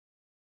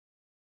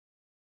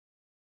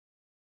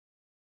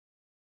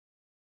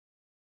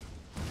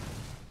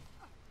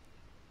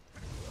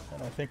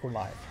think we're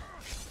live.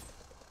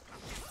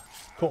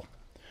 Cool.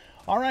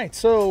 All right,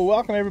 so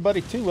welcome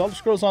everybody to Elder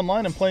Scrolls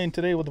Online. I'm playing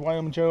today with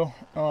Wyoming Joe.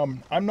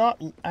 I'm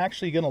not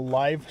actually going to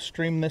live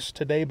stream this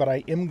today, but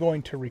I am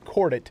going to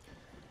record it,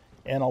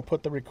 and I'll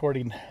put the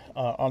recording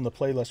on the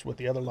playlist with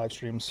the other live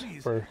streams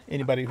for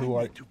anybody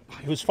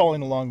who's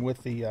following along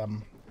with the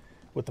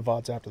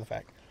VODs after the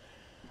fact.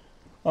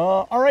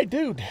 All right,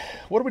 dude,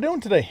 what are we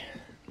doing today?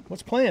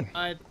 What's playing?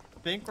 I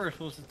think we're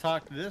supposed to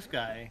talk to this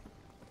guy,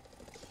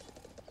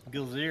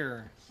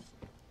 Gilzir.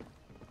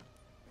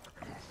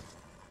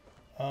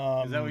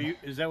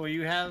 Is that what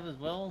you have as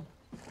well?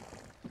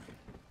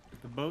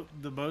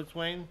 The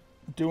boatswain.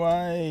 Do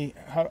I?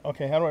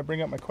 Okay, how do I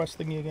bring up my quest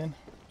thingy again?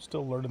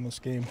 Still learning this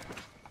game.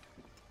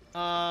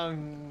 O.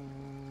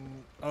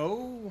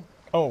 Oh.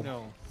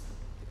 No.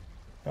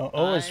 No,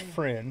 O is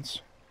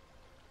friends.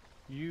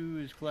 U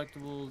is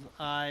collectibles.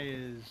 I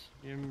is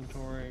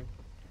inventory.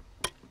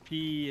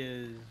 P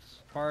is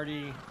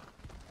party.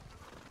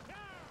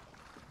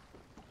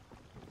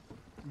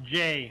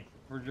 J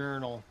for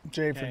journal.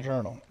 J for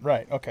journal.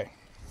 Right, okay.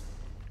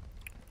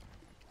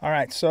 All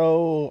right,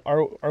 so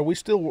are we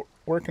still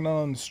working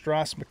on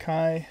Strass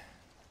Mackay,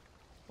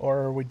 or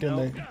are we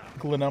doing the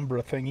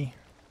Glenumbra thingy?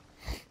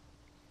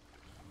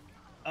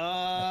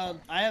 I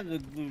have the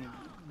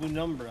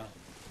Glenumbra.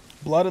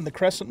 Blood in the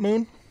Crescent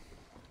Moon?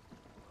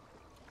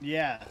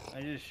 Yeah,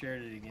 I just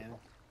shared it again.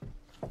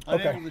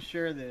 I'm able to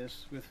share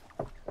this with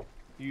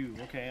you.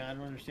 Okay, I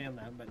don't understand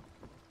that, but...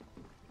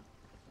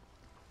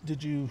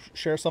 Did you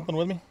share something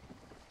with me?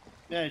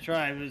 Yeah, I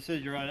tried, but it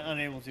says you're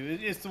unable to.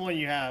 It's the one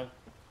you have.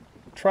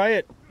 Try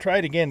it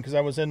again, because I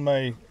was in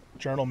my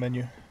journal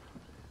menu.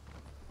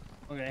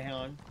 Okay, hang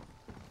on.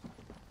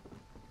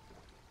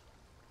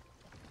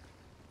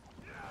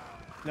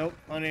 Nope,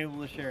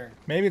 unable to share.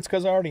 Maybe it's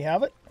because I already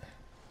have it?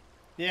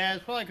 Yeah,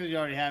 it's probably because you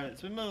already have it.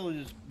 So we might as well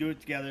just do it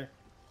together.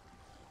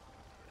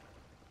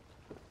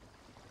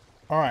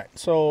 Alright,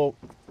 so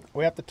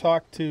we have to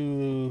talk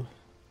to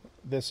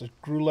this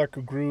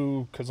Grulek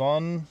Gru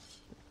Kazan,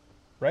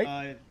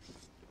 right?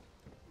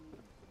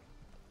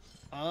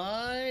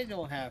 I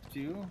don't have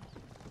to.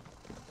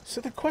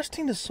 So the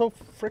questing is so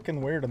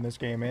freaking weird in this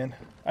game, man.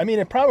 I mean,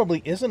 it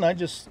probably isn't.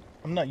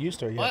 I'm not used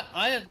to it yet.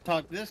 I have to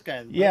talk to this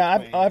guy.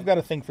 Yeah, I've got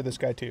a thing for this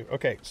guy too.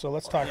 Okay, so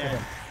let's talk to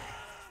him.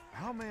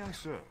 How may I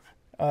serve?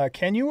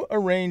 Can you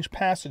arrange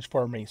passage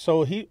for me?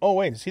 So oh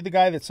wait, is he the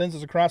guy that sends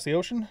us across the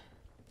ocean?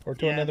 Or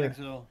to another? I think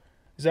so.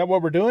 Is that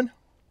what we're doing?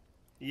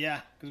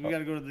 Yeah, because we got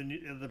to go to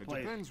the place.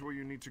 It depends where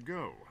you need to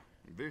go.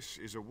 This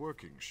is a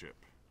working ship.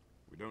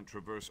 We don't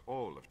traverse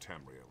all of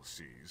Tamriel's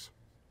seas.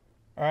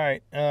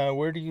 Alright,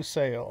 where do you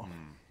sail?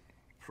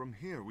 From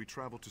here, we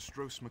travel to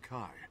Stros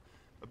Mackay.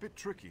 A bit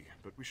tricky,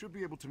 but we should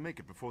be able to make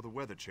it before the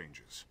weather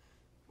changes.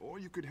 Or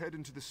you could head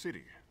into the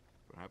city.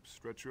 Perhaps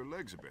stretch your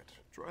legs a bit.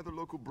 Try the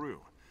local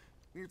brew.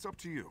 It's up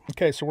to you.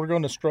 Okay, so we're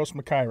going to Stros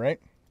Mackay, right?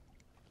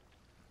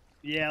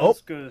 Yeah, let's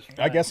go this way.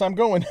 I guess I'm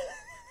going.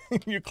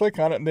 You click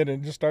on it and then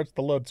it just starts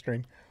the load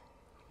screen.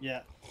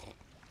 Yeah.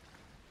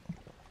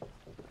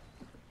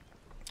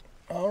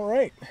 All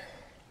right.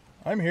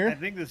 I'm here. I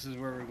think this is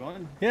where we're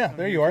going. Yeah,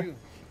 there you are.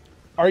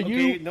 Are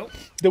you... Nope.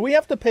 Do we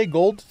have to pay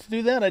gold to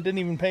do that? I didn't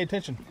even pay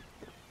attention.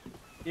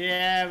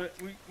 Yeah, but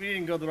we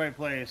didn't go to the right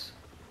place.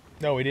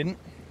 No, we didn't?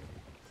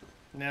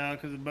 No,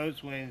 because the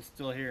boatswain's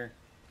still here.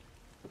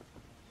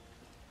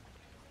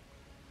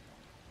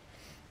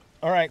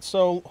 All right,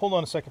 so hold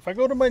on a second. If I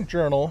go to my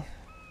journal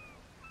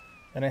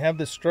and I have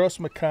this Stros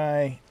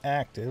Mackay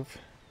active,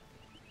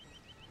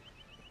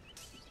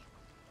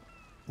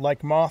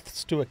 like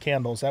moths to a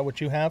candle, is that what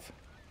you have?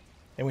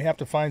 And we have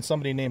to find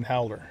somebody named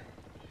Howler.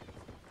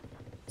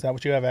 Is that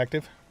what you have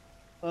active?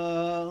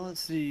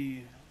 Let's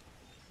see.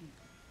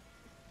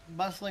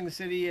 Bustling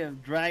city of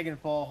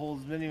Dragonfall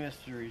holds many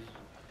mysteries.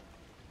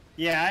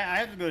 Yeah, I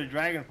have to go to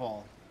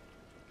Dragonfall.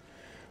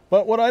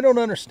 But what I don't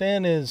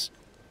understand is,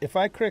 if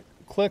I click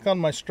on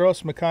my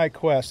Stros Mackay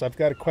quest, I've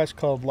got a quest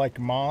called Like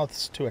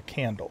Moths to a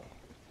Candle.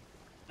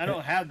 I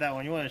don't have that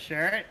one. You want to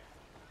share it?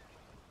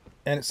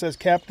 And it says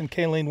Captain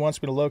Kayleen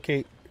wants me to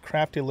locate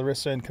Crafty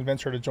Larissa and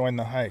convince her to join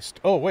the heist.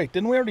 Oh, wait,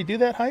 didn't we already do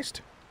that heist?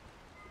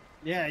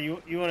 Yeah,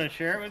 you want to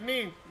share it with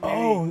me? Maybe.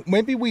 Oh,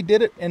 maybe we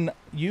did it and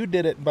you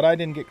did it, but I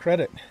didn't get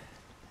credit.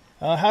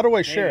 How do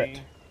I share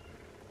it?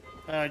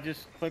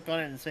 Just click on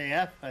it and say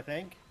F, I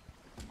think.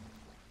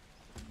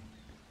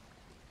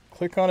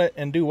 Click on it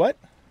and do what?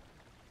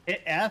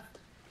 Hit F.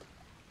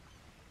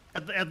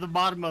 At the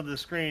bottom of the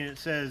screen, it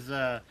says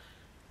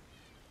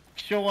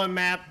show on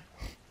map,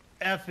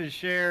 F is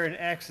share, and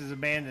X is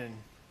abandon.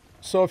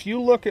 So if you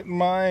look at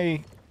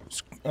my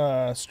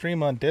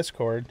stream on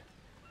Discord,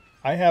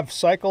 I have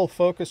cycle,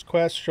 focus,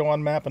 quest, show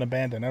on map, and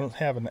abandon. I don't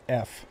have an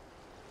F.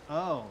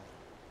 Oh.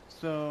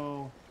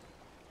 So...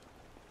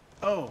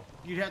 Oh,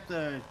 you'd have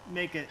to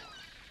make it...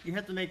 You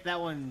have to make that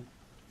one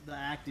the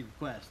active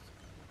quest.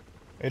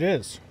 It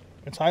is.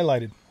 It's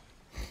highlighted.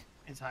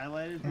 It's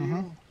highlighted for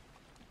you?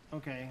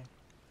 Okay.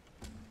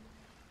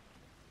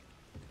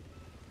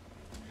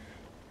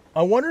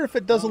 I wonder if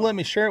it doesn't let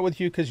me share it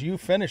with you because you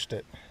finished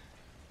it.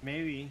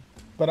 Maybe.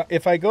 But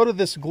if I go to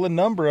this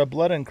Glenumbra,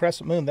 Blood and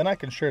Crescent Moon, then I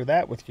can share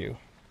that with you.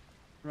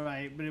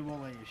 Right, but it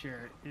won't let you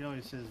share it. It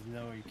always says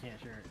no, you can't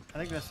share it. I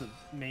think that's the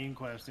main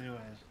quest, anyways.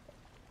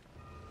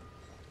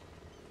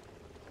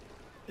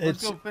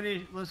 Let's go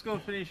finish. Let's go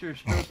finish your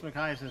Stros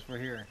Mackay since we're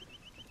here.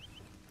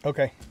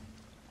 Okay.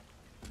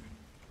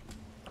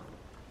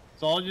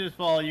 So I'll just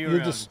follow you You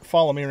around. just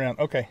follow me around.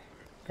 Okay,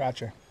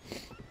 gotcha.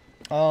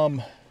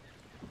 So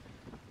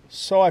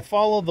I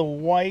follow the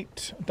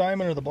white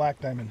diamond or the black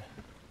diamond?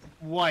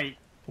 White.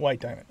 White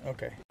diamond.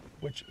 Okay,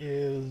 which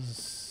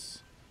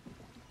is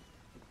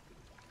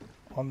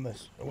on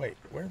this. Wait,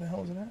 where the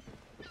hell is it at?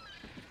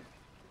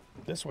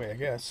 This way, I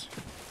guess.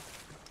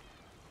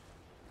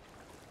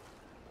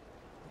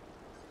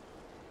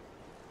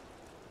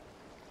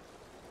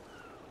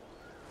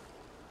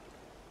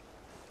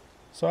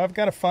 So I've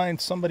got to find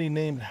somebody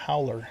named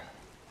Howler.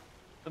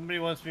 Somebody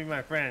wants to be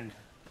my friend.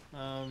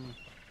 I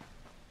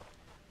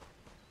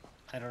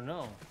don't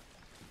know.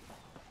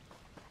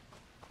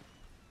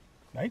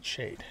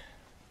 Nightshade.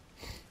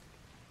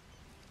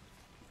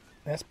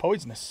 That's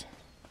poisonous.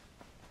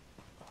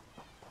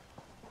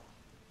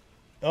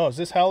 Oh, is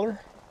this Howler?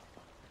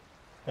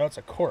 No, it's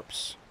a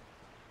corpse.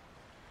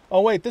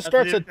 Oh wait, this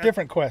starts a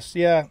different quest.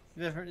 Yeah.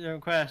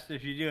 Different quest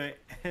if you do it.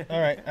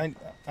 All right,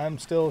 I'm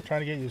still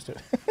trying to get used to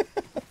it.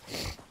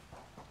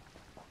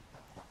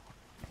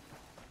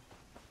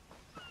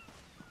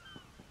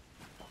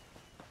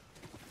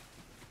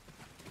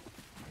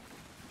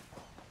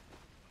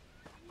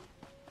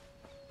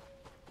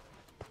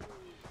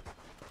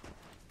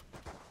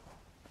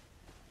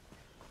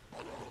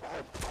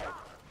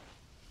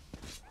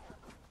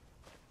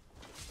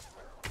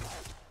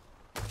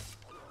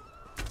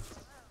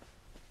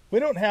 We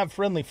don't have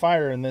friendly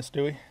fire in this,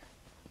 do we?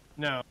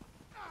 No.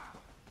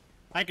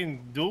 I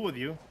can duel with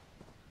you.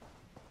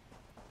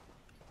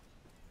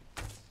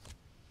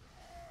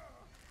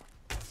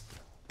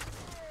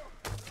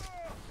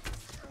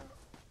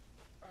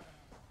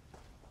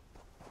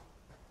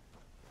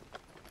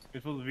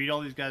 You're supposed to beat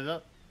all these guys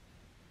up?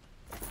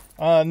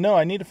 No,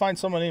 I need to find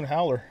someone named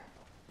Howler.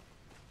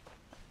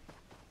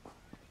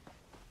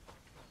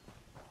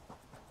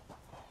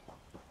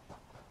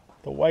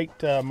 The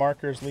white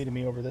marker is leading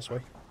me over this way.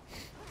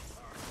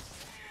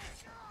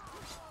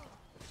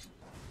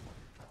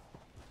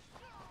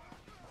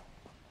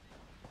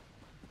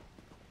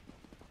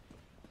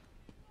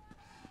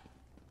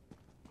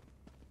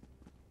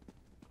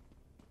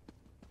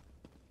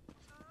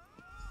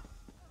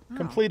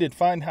 Completed.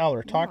 Find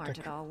Howler. Talk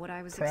to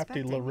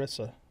crafty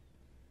Larissa.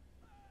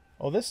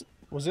 Oh,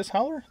 was this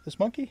Howler? This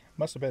monkey?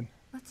 Must have been.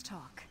 Let's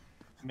talk.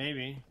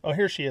 Maybe. Oh,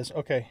 here she is.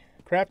 Okay.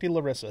 Crafty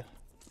Larissa.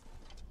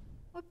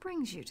 What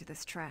brings you to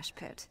this trash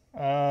pit?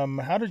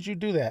 How did you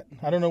do that?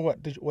 I don't know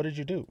what did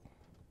you do?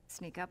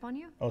 Sneak up on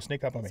you? Oh,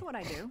 sneak up on me. That's what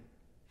I do.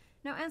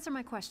 Now answer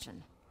my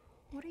question.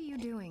 What are you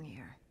doing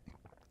here?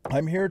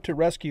 I'm here to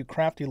rescue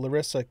crafty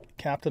Larissa,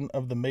 captain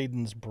of the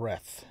Maiden's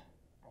Breath.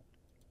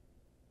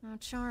 Oh,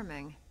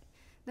 charming.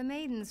 The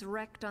maiden's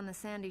wrecked on the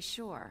sandy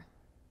shore.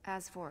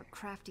 As for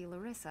crafty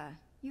Larissa,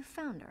 you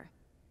found her.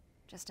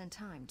 Just in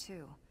time,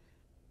 too.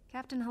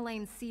 Captain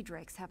Helene's sea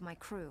drakes have my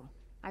crew.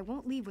 I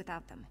won't leave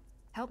without them.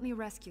 Help me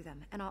rescue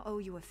them, and I'll owe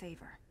you a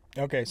favor.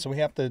 Okay, so we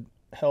have to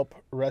help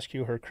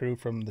rescue her crew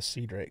from the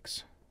sea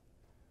drakes.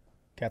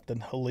 Captain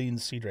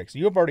Helene's sea drakes.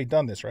 You have already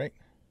done this, right?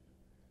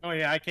 Oh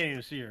yeah, I can't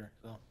even see her.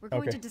 So. We're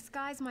going to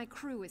disguise my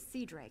crew as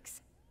sea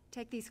drakes.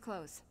 Take these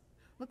clothes.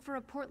 Look for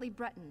a portly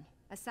Breton,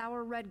 a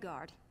sour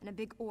redguard, and a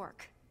big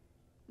orc.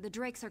 The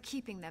drakes are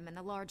keeping them in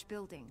the large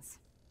buildings.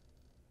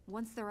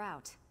 Once they're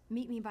out,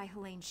 meet me by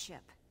Helene's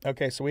ship.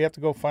 Okay, so we have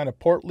to go find a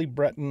portly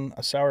Breton,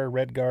 a sour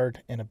redguard,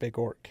 and a big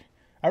orc.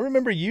 I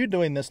remember you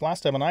doing this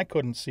last time, and I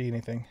couldn't see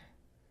anything.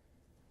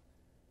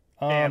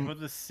 Yeah, put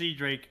the sea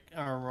drake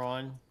armor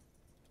on.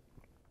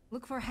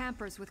 Look for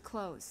hampers with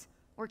clothes,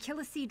 or kill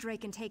a sea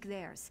drake and take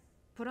theirs.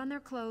 Put on their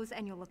clothes,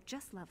 and you'll look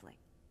just lovely.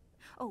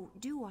 Oh,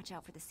 do watch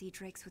out for the sea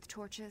drakes with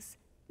torches.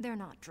 They're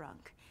not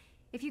drunk.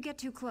 If you get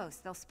too close,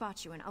 they'll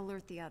spot you and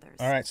alert the others.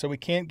 All right, so we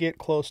can't get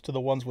close to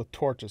the ones with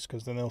torches,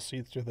 because then they'll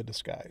see through the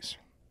disguise.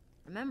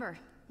 Remember,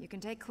 you can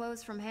take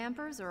clothes from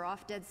hampers or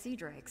off-dead sea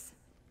drakes.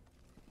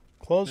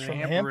 Clothes from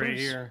hampers? Right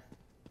here.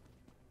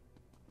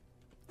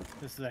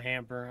 This is a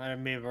hamper. I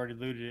may have already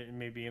looted it and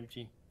may be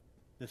empty.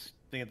 This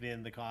thing at the end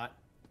of the cot.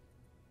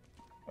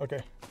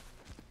 Okay.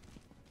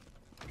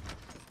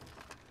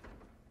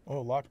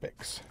 Oh,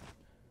 lockpicks.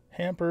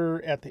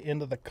 Hamper at the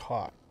end of the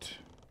cot.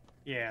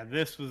 Yeah,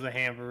 this was a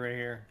hamper right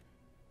here.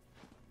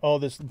 Oh,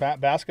 this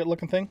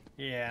basket-looking thing?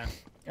 Yeah.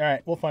 All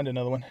right, we'll find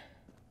another one.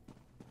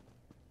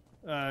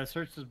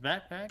 Search this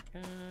backpack.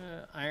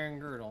 Iron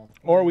girdle.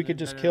 Or we could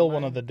just kill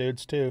one of the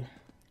dudes, too.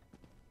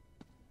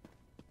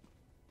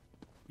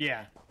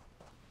 Yeah.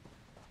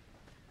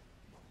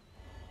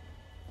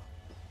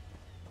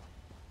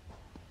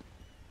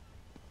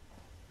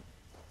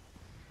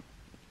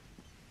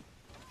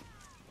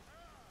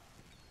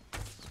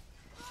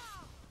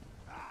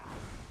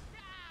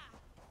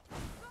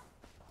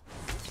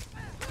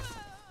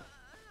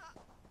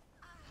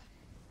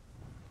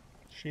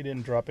 She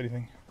didn't drop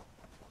anything.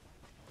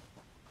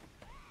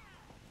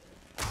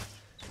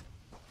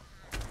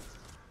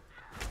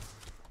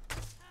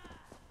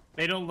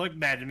 They don't look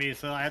bad to me,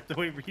 so I have to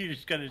wait for you to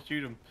just kind of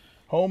shoot them.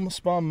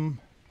 Homespun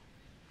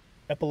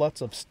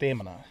epaulets of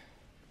stamina.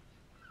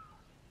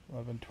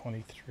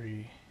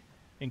 1123.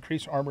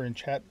 Increase armor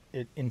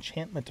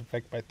enchantment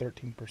effect by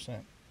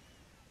 13%.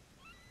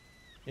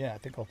 Yeah, I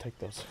think I'll take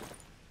those.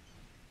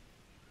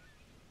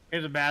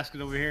 Here's a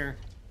basket over here.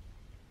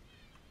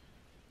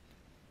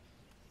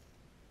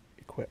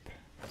 Equip.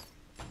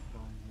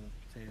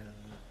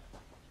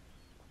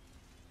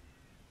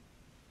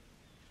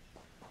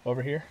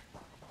 Over here.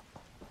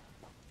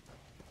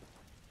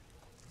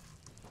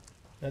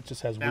 That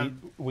just has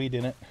weed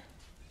in it.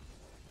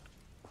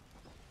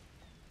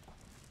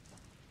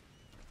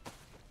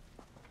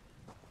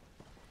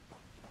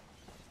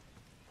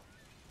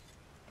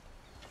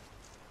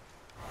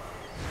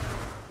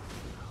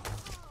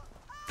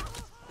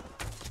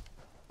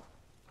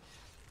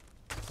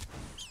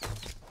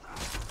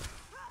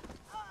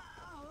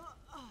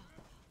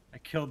 I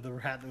killed the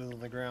rat that was on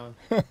the ground.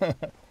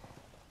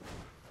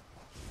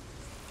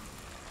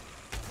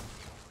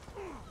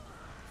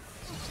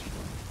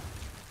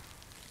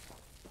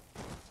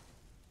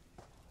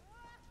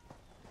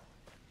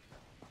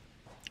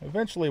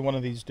 Eventually one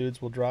of these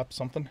dudes will drop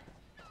something.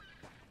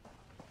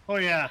 Oh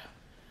yeah.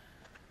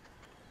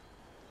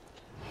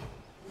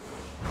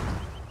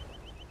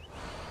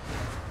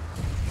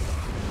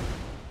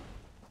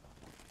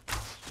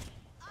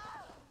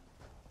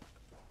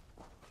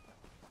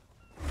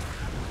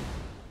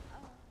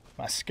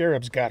 My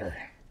scarab's got her.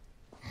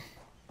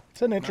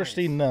 It's an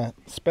interesting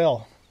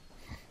spell.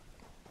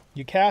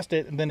 You cast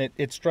it and then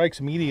it strikes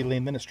immediately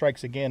and then it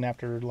strikes again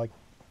after like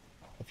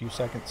a few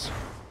seconds.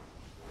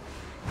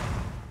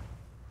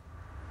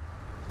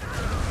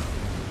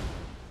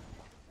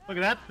 Look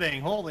at that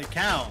thing, holy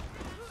cow.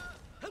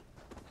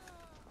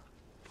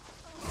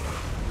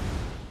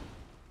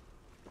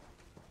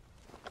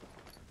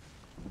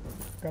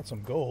 Got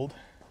some gold.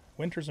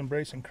 Winter's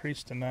Embrace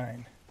increased to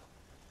 9.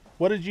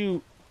 What'd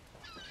you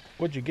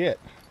get?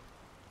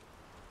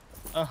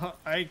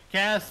 I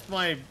cast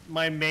my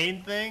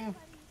main thing.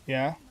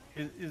 Yeah?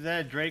 Is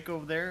that a Drake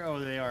over there? Oh,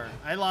 they are.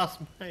 I lost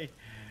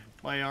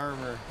my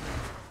armor.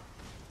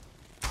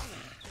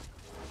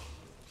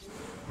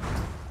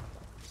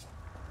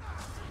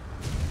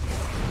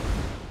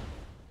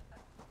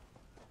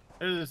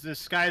 There's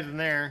this guy's in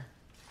there.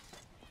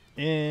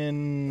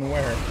 In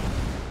where?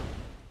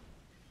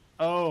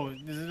 Oh,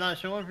 is it not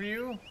showing for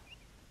you?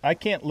 I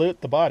can't loot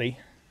the body.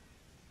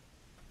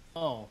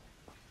 Oh,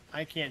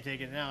 I can't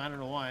take it now. I don't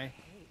know why.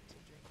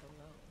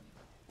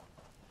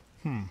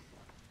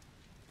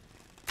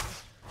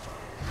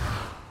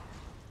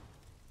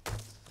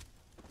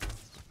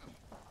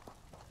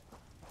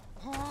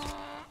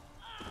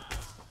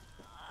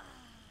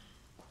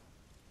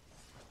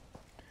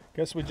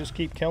 Guess we just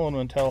keep killing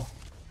them until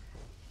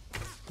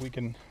we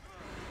can.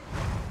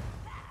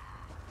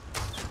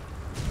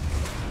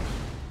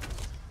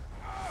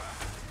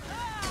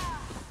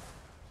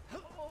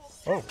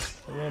 Oh,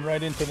 I ran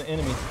right into the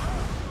enemy.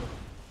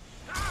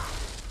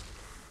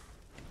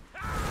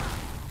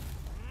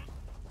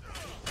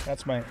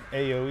 That's my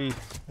AoE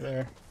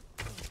there.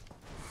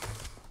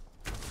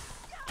 Did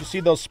you see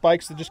those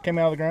spikes that just came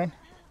out of the ground?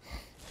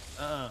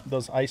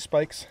 Those ice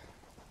spikes?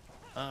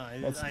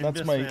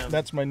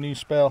 That's my new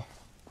spell.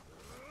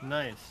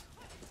 Nice.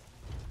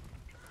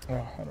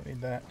 Oh, I don't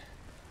need that.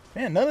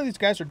 Man, none of these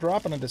guys are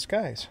dropping a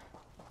disguise.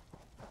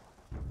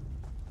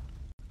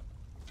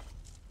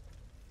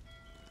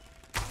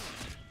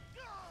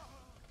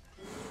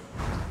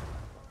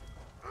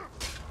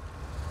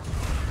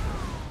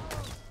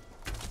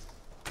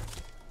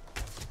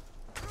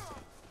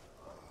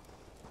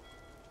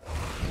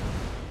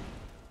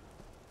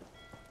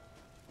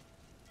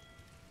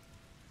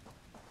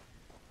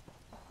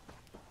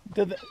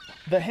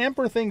 The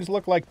hamper things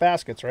look like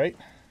baskets, right?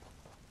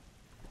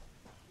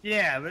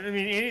 Yeah, but I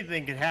mean,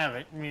 anything could have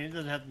it. I mean, it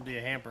doesn't have to be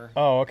a hamper.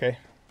 Oh, okay.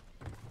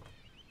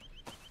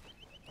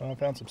 Well, I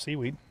found some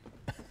seaweed.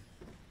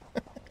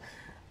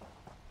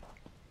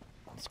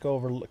 Let's go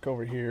look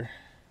over here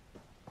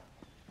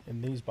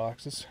in these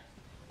boxes.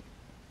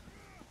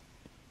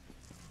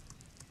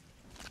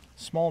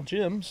 Small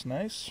gems,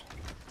 nice.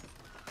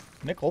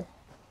 Nickel.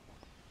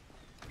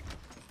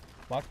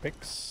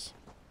 Lockpicks.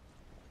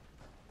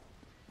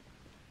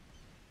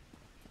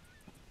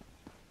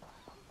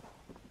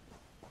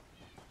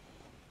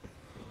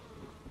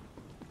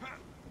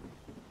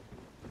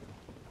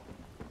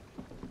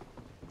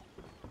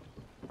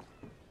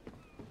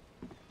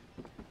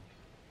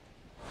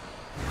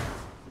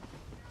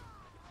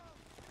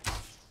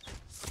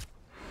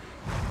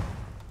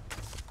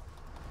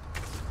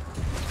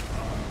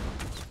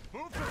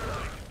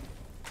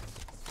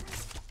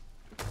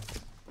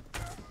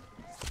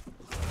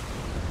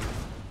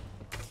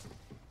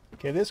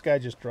 Okay, this guy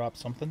just dropped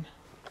something.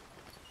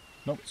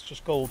 Nope, it's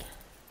just gold.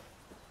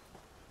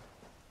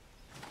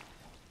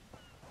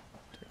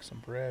 Take some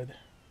bread.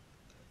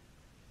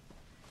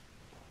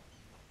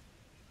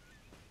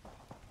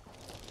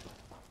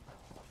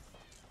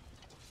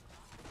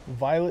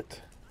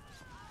 Violet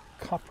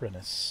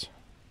Coprinus.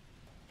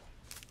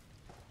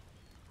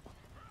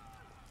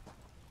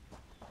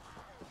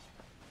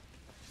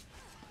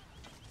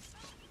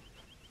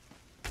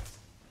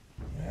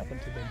 What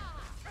happened to them?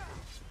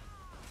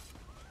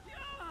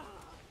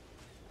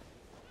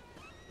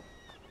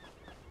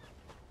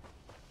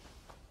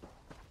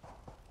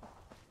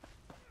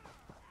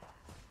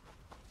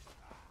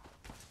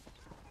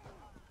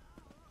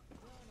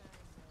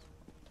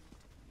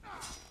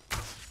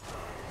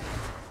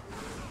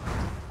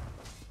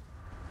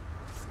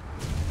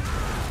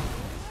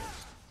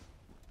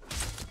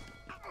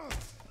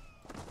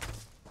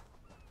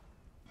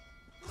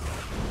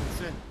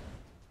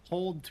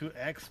 Hold to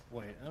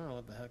exploit. I don't know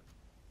what the heck.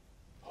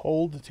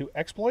 Hold to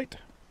exploit?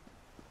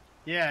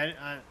 Yeah,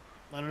 I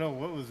don't know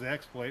what was the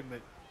exploit,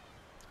 but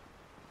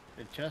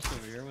the chest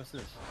over here. What's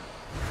this?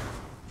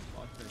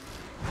 Watch this.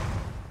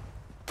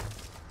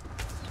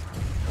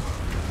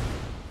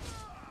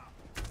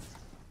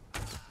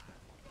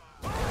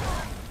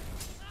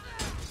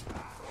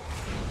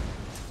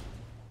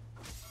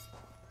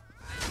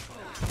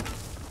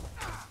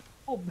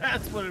 Oh,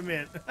 that's what it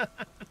meant.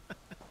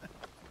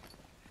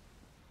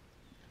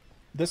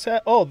 This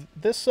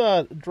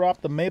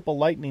dropped the maple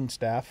lightning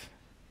staff.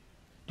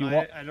 Do you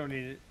want? I don't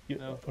need it.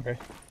 No. Okay.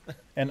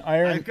 And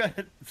iron. I've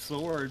got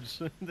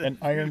swords. And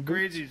iron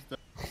crazy boots? stuff.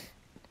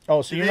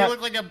 Oh, so Do you're they not.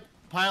 look like a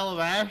pile of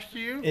ash to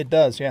you? It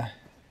does, yeah.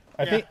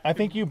 Yeah. I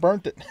think you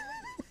burnt it.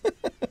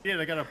 Yeah,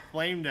 they got a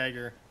flame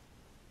dagger.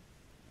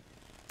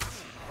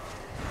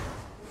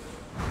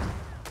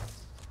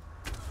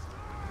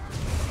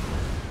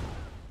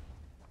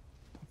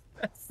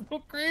 That's so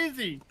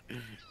crazy.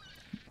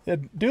 Yeah,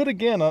 do it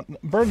again.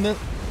 Burn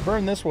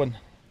this one.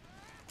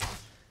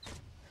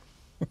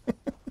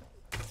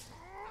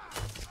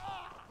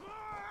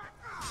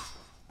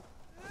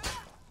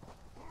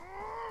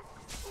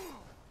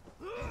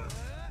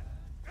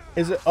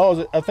 Is it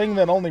a thing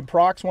that only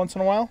procs once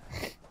in a while?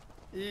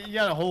 You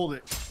gotta hold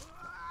it.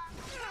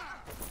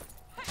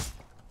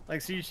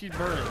 Like, see, she's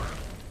burning.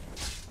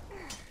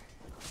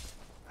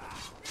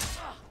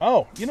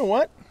 Oh, you know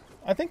what?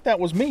 I think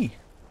that was me.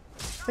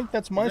 I think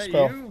that's my Is that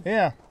spell. you?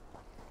 Yeah.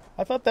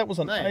 I thought that was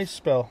an Nice. ice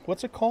spell.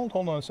 What's it called?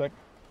 Hold on a sec.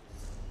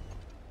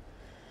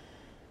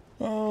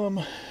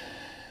 How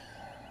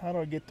do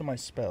I get to my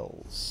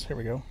spells? Here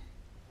we go.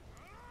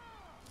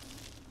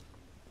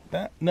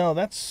 Wait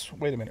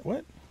a minute.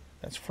 What?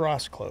 That's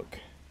Frost Cloak.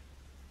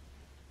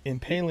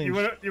 Impaling. You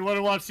want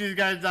to watch these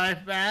guys die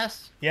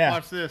fast? Yeah.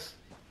 Watch this.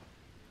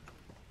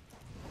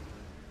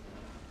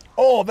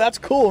 Oh, that's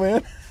cool,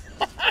 man.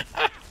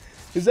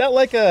 Is that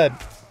like a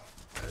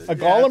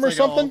golem it's or like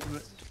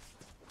something?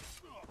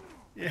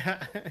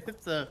 Yeah,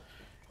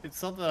 it's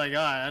something I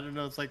got. I don't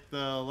know. It's like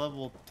the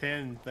level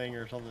 10 thing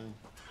or something,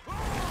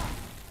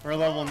 or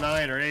level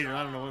 9 or 8, or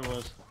I don't know what it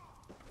was.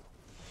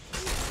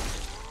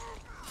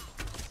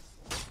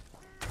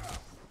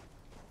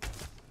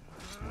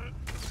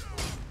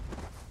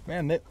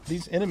 Man,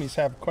 these enemies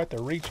have quite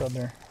the reach on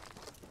there.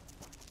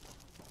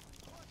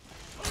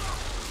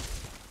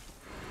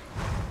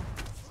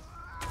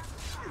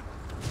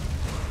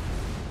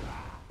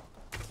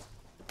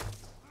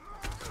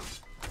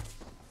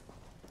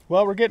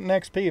 Well, we're getting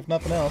XP if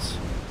nothing else.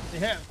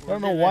 Yeah. I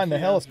don't know why in the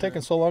hell it's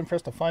taking so long for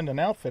us to find an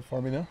outfit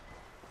for me, though.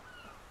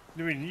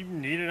 Do we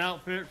even need an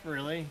outfit,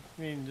 really?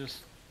 I mean, just.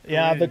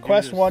 Yeah, the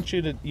quest wants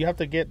you have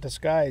to get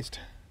disguised.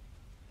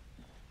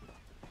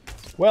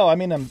 Well, I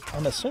mean, I'm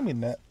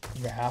assuming that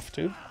you have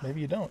to.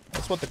 Maybe you don't.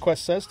 That's what the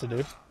quest says to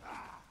do.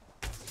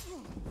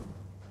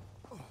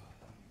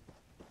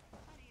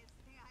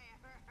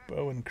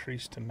 Bow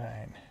increased to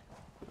 9.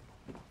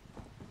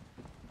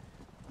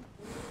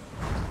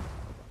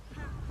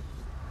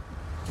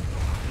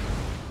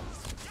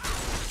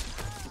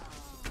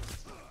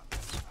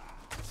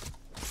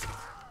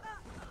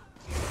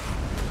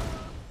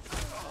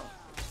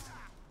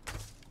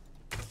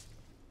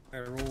 I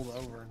rolled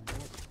over.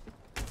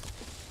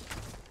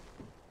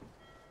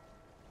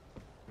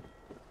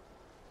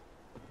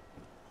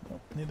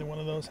 Neither one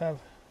of those have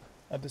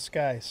a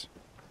disguise.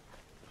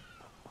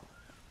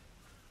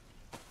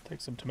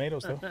 Take some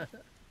tomatoes, though.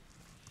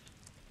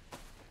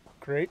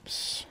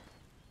 Grapes.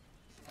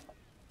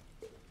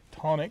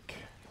 Tonic.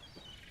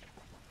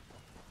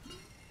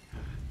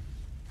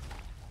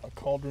 A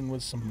cauldron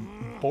with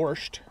some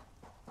borscht.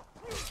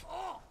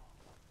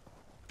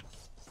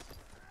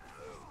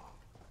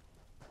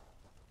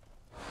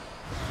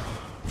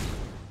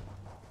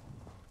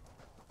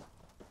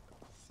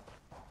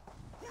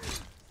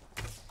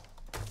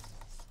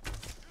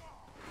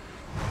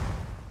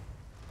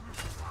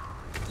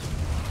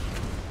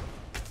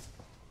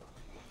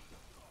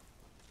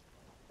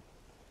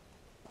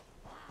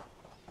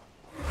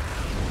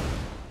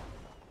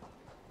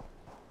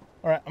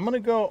 Alright, I'm going to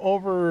go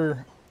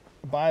over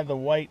by the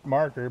white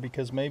marker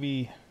because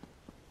maybe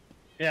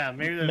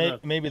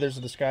maybe there's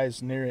a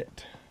disguise near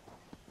it.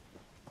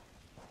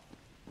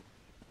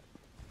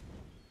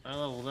 I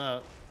leveled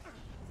up.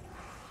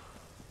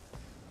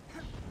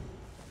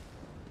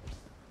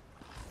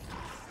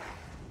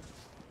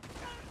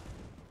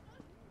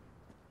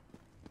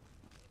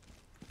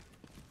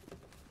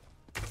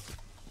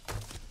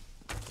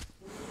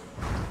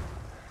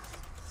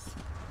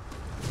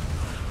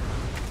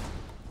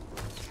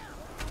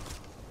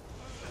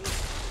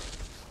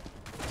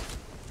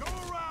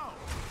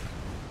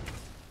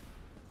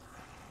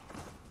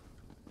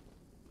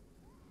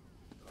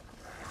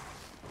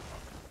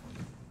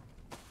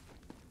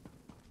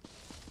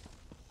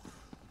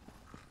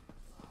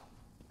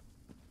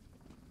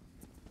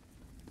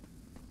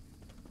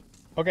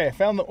 Okay, I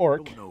found the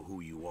orc. Don't know who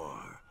you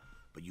are,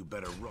 but you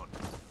better run.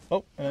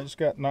 Oh, and I just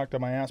got knocked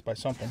on my ass by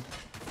something.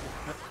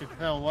 You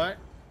fell what?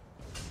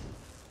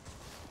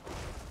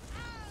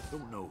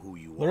 Don't know who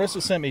you Larissa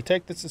are. sent me.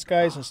 Take this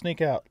disguise and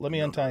sneak out. Let me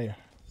untie you.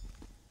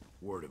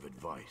 Word of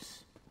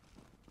advice.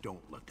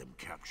 Don't let them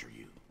capture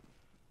you.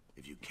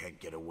 If you can't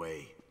get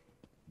away,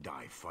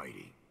 die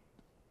fighting.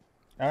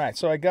 Alright,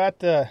 so I got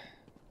the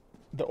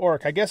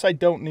orc. I guess I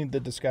don't need the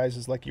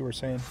disguises like you were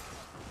saying.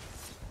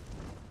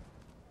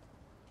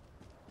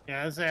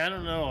 Yeah, I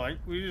don't know.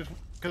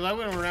 Because I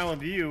went around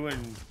with you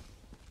and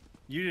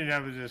you didn't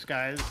have a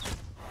disguise.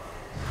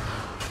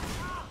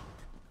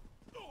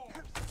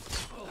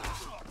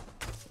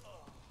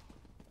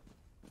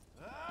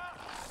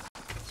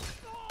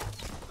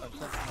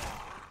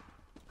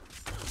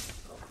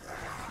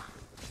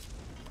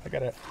 I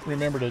gotta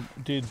remember to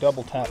do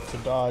double tap to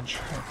dodge.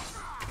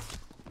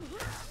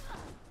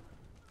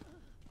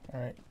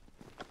 Alright.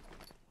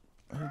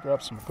 Let me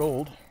grab some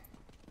gold.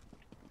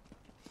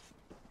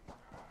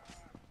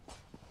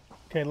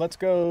 Okay, let's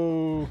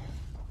go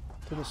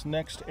to this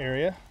next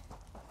area.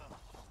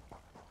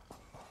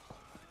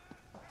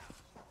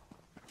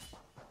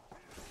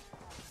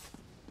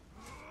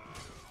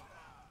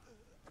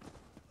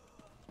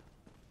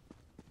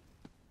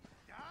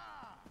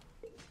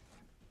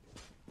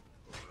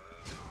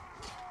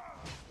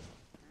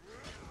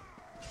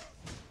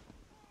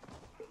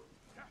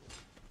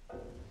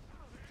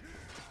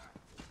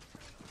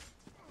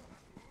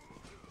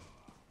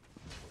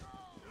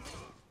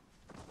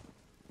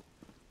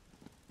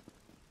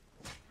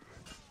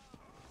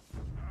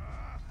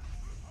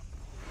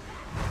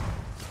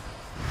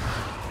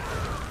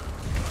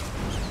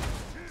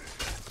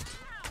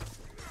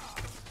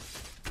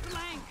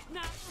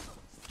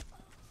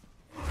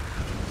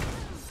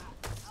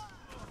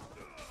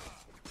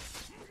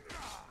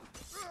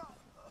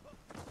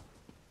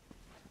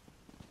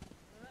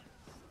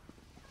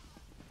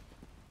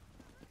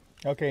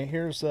 Okay,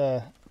 here's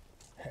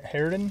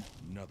Harridan.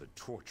 Another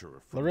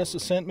torturer. from Larissa your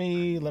sent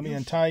me. Let me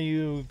untie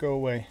you. Go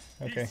away.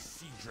 land. Okay. These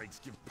sea drakes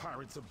give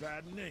pirates a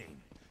bad name.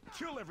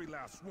 Kill every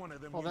last one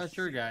of them. Oh, you that's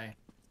your see. guy.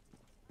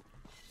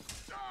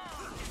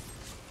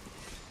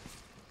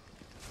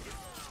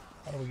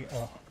 How do we get?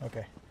 Oh,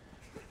 okay.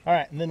 All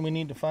right, and then we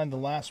need to find the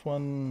last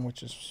one,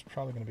 which is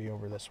probably going to be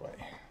over this way.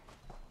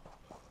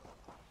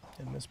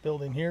 In this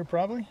building here,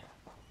 probably.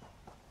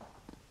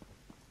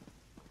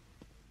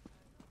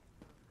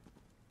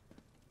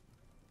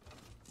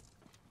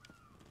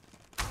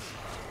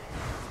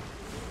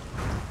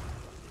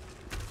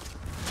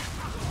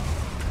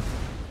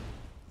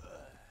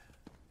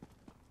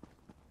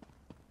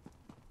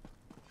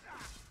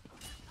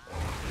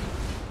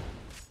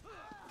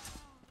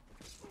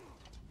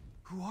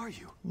 Who are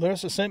you?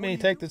 Larissa sent me.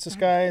 Take this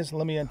disguise.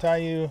 Let me untie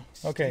you.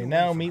 Okay, Stay away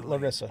now from meet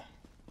Helene. Larissa.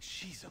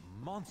 She's a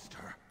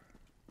monster.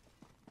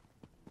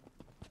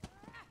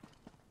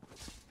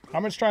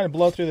 I'm just trying to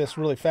blow through this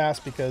really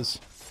fast because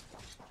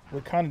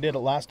we kind of did it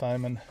last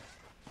time, and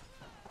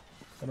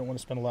I don't want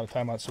to spend a lot of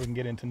time on it so we can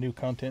get into new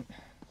content.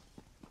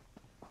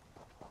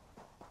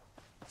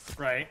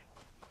 Right.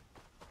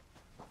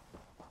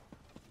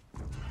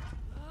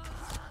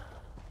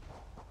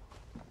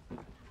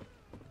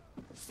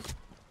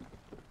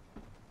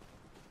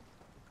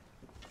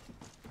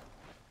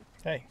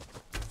 Hey,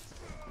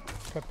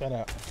 cut that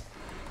out.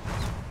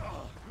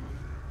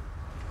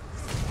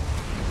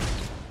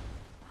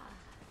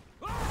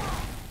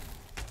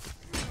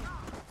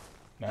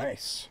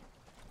 Nice.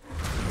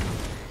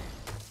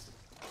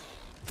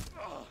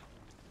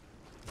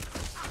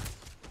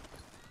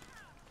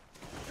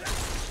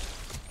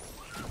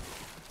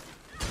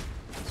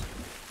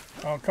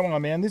 Oh, come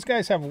on, man. These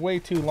guys have way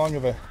too long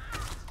of a...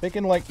 They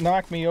can, like,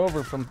 knock me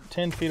over from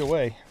 10 feet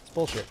away. It's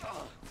bullshit.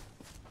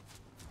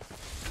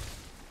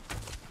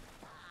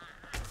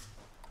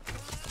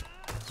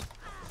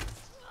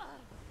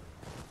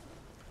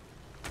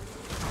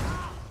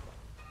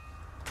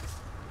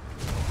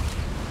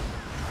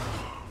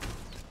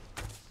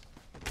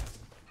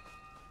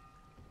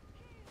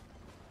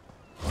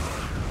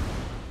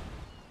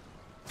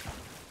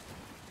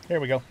 Here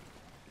we go.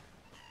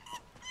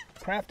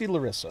 Crafty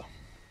Larissa.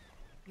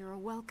 You're a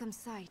welcome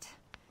sight.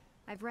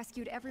 I've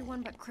rescued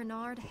everyone but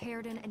Crenard,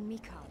 Harridan, and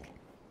Meekog.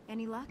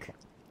 Any luck?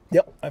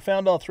 Yep, I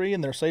found all three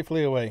and they're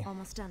safely away.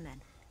 Almost done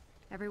then.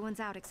 Everyone's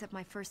out except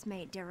my first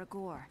mate,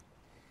 Deragor.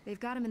 They've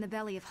got him in the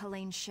belly of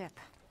Helene's ship.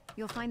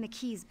 You'll find the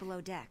keys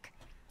below deck.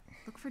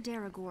 Look for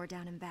Deragor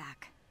down and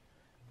back.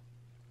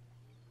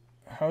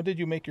 How did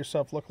you make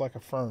yourself look like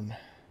a fern?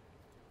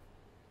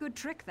 Good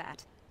trick,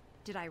 that.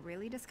 Did I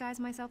really disguise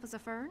myself as a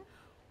fern?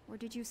 Or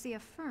did you see a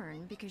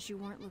fern because you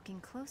weren't looking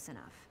close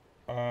enough?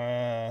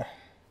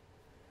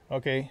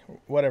 Okay,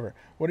 whatever.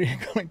 What are you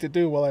going to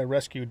do while I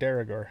rescue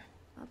Deragor?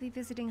 I'll be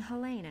visiting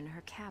Helene in her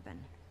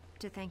cabin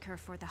to thank her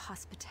for the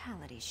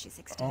hospitality she's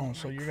extended. Oh,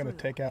 so my you're going to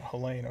crew. take out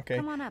Helene, okay.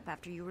 Come on up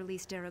after you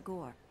release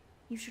Deragor.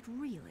 You should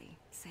really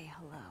say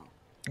hello.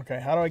 Okay,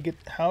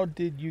 how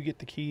did you get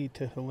the key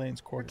to Helene's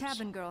Her quarters?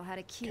 cabin girl had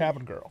a key.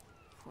 Cabin girl.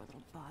 Poor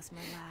little boss,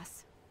 my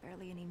lass.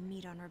 Barely any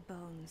meat on her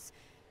bones.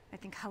 I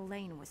think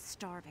Helene was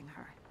starving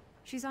her.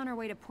 She's on her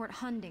way to Port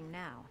Hunding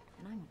now,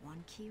 and I'm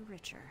one key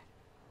richer.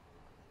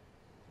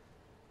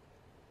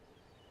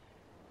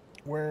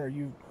 Where are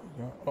you?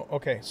 Oh,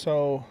 okay,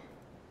 so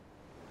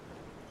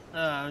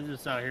I'm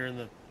just out here in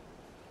the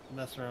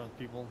messing around with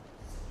people.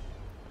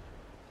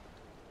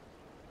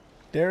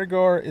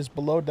 Daragor is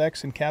below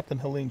decks in Captain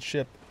Helene's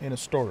ship in a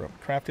storeroom.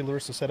 Crafty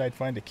Larissa said I'd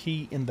find a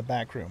key in the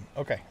back room.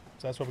 Okay,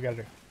 so that's what we gotta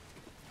do.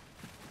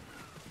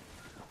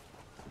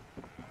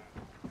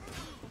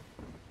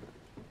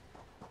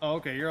 Oh,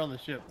 okay, you're on the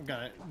ship.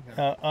 Got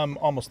it. I'm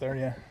almost there,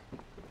 yeah.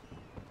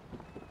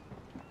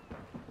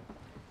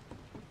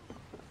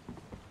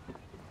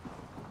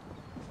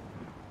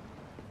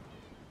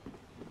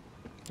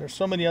 There's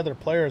so many other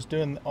players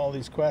doing all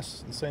these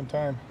quests at the same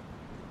time.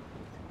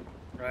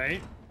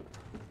 Right?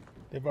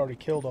 They've already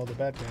killed all the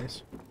bad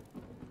guys.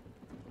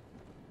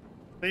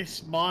 They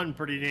spawn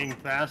pretty dang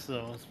fast,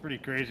 though. It's pretty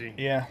crazy.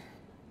 Yeah.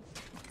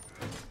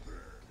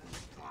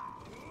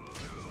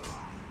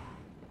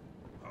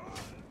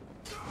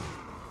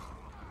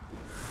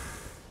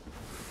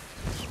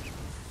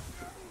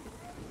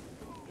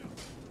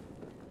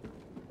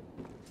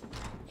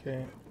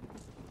 Okay.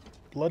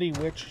 Bloody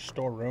Witch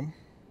storeroom.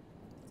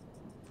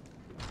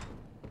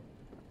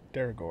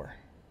 Daragor.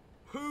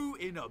 Who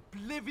in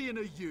oblivion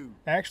are you?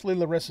 Actually,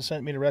 Larissa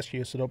sent me to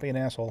rescue you, so don't be an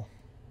asshole.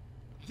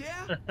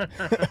 Yeah?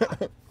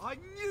 I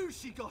knew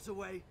she got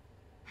away.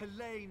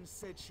 Helene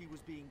said she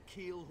was being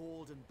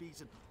keel-hauled and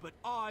beaten, but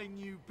I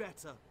knew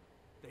better.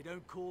 They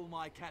don't call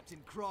my captain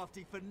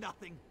crafty for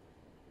nothing.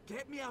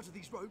 Get me out of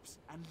these ropes,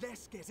 and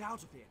let's get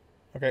out of here.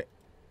 Okay.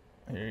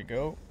 Here you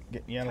go.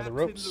 Get me out of the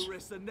Captain ropes.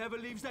 Larissa never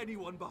leaves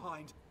anyone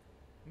behind.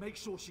 Make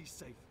sure she's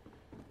safe.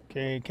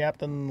 Okay,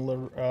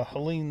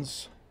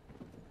 Helene's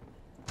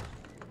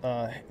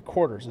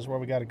quarters is where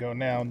we got to go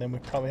now, and then we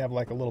probably have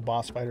like a little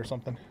boss fight or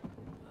something.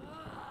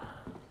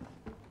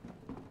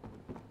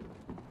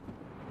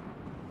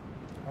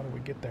 How do we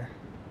get there?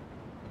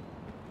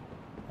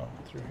 Oh,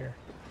 through here.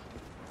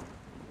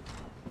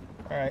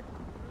 All right.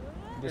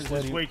 There's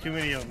just way too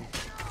many of them.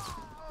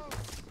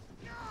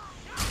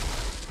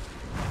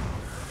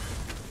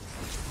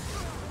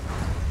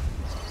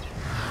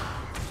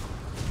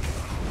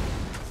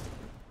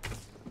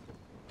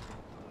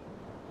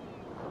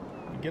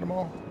 Get them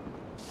all?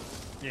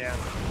 Yeah.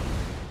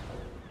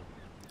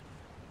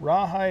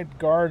 Rawhide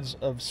guards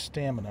of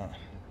stamina.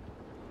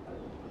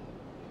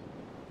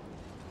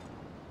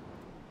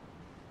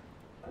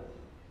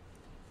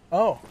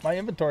 Oh, my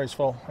inventory's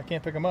full. I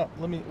can't pick them up.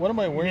 Let me. What am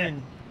I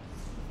wearing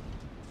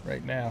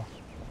right now?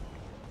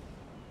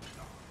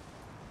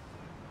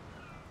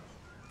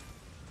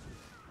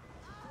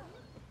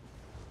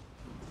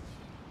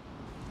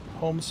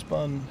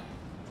 Homespun.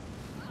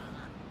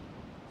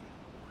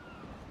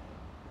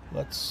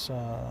 Let's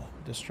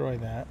destroy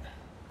that.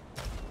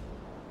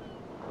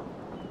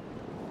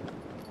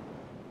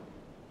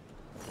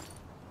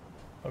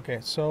 Okay,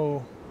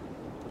 so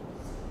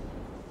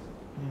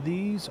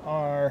these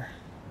are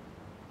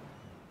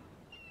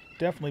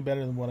definitely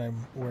better than what I'm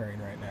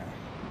wearing right now.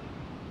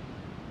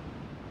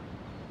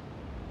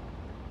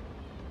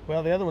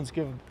 Well, the other ones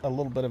give a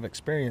little bit of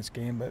experience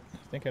gain, but I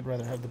think I'd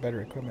rather have the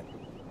better equipment.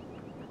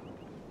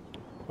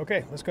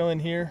 Okay, let's go in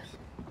here.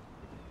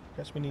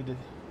 Guess we need to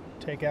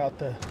take out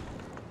the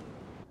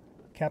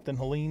Captain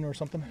Helene or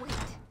something. Wait.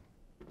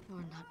 You're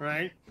not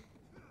Right?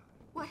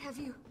 What have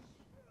you...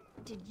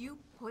 Did you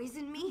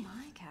poison me?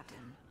 My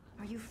Captain,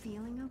 are you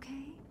feeling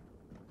okay?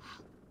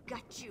 I'll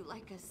gut you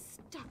like a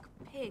stuck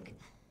pig.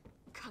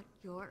 Cut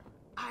your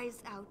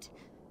eyes out.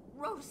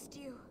 Roast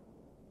you.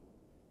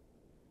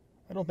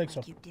 I don't think so.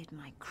 Like you did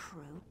my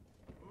crew?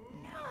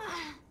 No,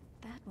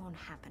 that won't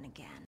happen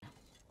again.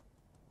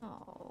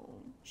 Oh,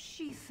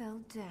 she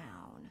fell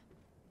down.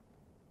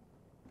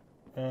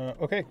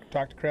 Okay,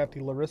 talk to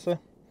Crafty Larissa.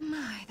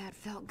 My, that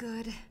felt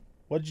good.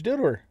 What'd you do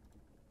to her?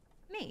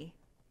 Me?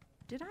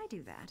 Did I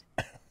do that?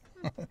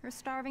 Her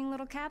starving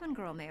little cabin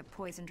girl may have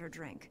poisoned her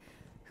drink.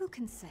 Who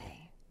can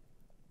say?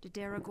 Did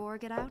Daragor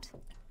get out?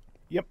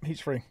 Yep, he's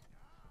free.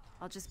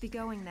 I'll just be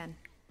going then.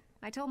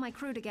 I told my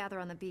crew to gather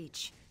on the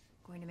beach.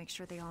 Going to make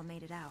sure they all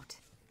made it out.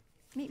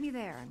 Meet me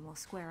there and we'll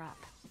square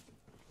up.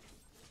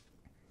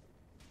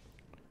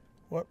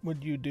 What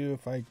would you do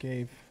if I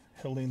gave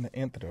Helene the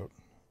antidote?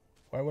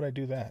 Why would I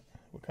do that?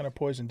 What kind of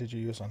poison did you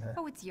use on her?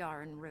 Oh, it's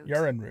yarn root.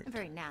 Yarn root. A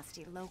very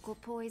nasty local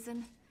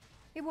poison.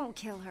 It won't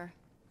kill her.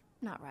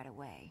 Not right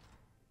away.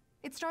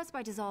 It starts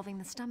by dissolving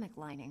the stomach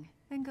lining,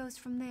 then goes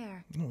from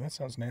there. Oh, that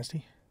sounds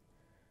nasty.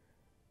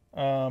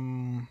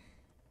 You're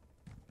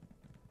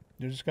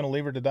just gonna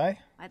leave her to die?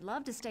 I'd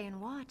love to stay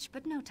and watch,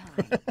 but no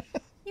time.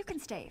 You can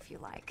stay if you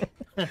like.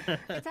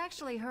 It's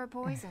actually her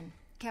poison,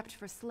 kept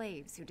for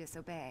slaves who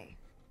disobey.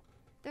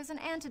 There's an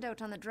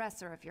antidote on the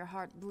dresser if your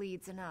heart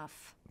bleeds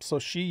enough. So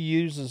she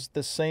uses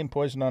this same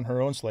poison on her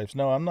own slaves.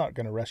 No, I'm not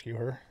gonna rescue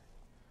her.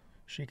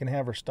 She can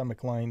have her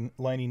stomach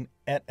lining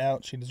et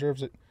out. She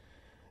deserves it.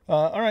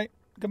 All right,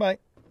 goodbye.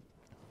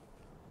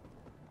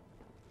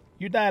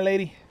 You die,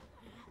 lady.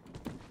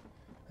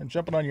 and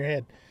jumping on your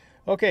head.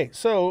 Okay,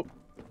 so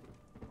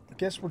I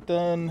guess we're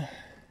done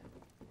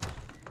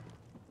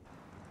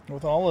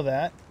with all of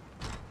that.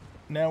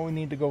 Now we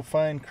need to go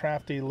find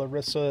crafty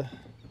Larissa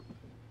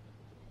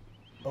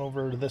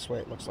over this way,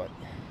 it looks like.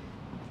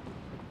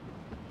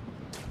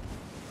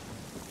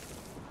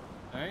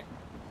 All right.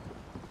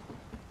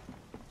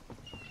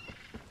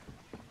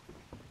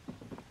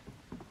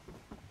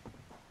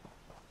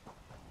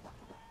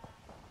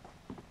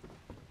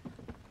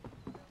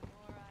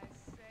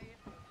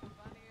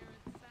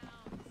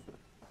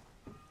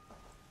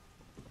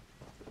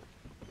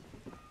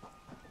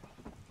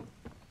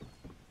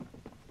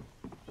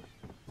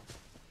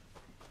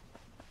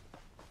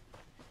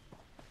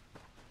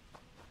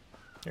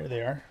 There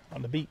they are,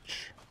 on the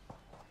beach.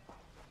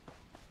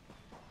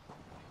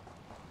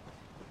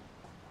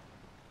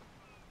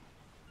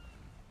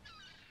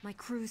 My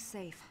crew's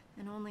safe,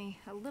 and only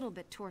a little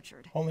bit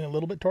tortured. Only a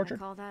little bit I tortured?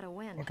 call that a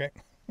win. Okay.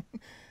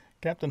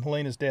 Captain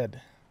Helene is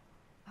dead.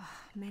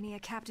 Many a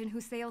captain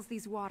who sails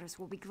these waters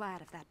will be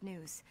glad of that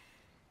news.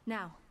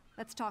 Now,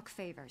 let's talk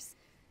favors.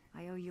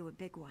 I owe you a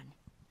big one.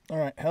 All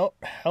right,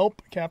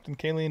 help Captain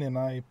Kayleen and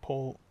I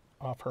pull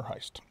off her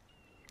heist.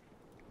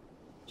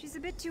 She's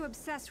a bit too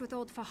obsessed with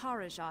old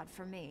Faharajad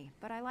for me,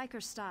 but I like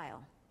her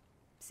style.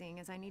 Seeing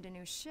as I need a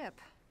new ship,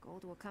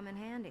 gold will come in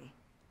handy.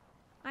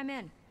 I'm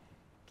in.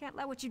 Can't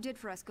let what you did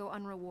for us go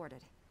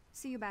unrewarded.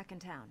 See you back in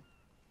town.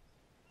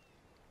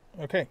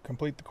 Okay,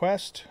 complete the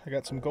quest. I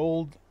got some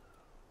gold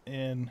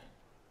in...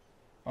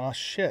 Aw,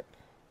 shit.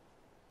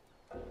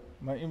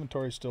 My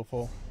inventory's still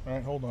full.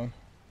 Alright, hold on.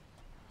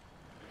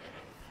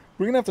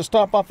 We're gonna have to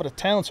stop off at a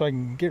town so I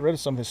can get rid of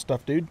some of this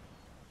stuff, dude.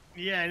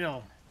 Yeah, I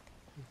know.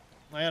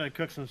 I gotta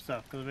cook some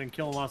stuff because I've been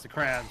killing lots of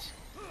crabs.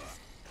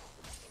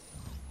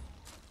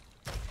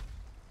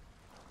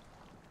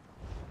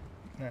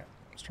 Alright,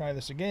 let's try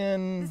this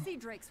again. The sea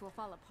drakes will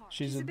fall apart.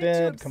 She's a bit too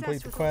dead. obsessed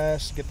Complete the with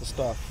quest. Get the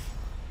stuff.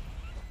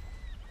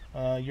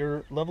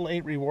 Your level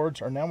 8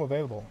 rewards are now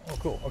available. Oh,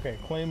 cool. Okay,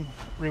 claim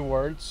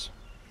rewards.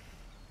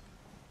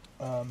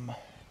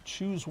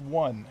 Choose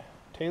one.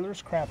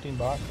 Tailor's crafting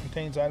box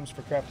contains items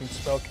for crafting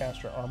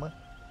spellcaster armor.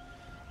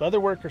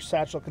 Leatherworker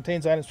satchel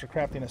contains items for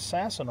crafting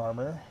assassin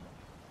armor.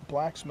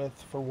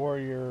 Blacksmith for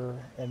warrior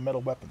and metal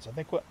weapons. I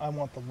think I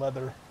want the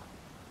leather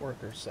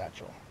worker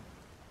satchel.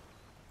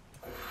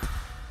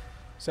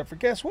 Except for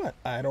guess what?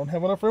 I don't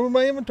have enough room in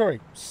my inventory.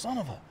 Son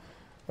of a...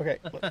 Okay.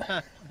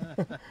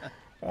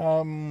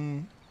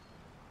 I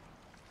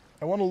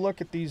want to look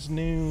at these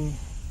new...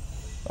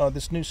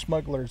 this new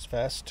smuggler's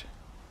vest.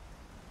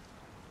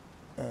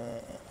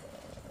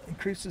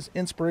 Increases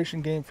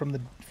inspiration gain from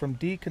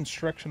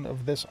deconstruction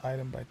of this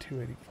item by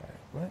 285.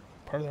 What?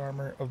 Part of the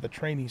armor of the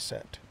trainee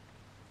set.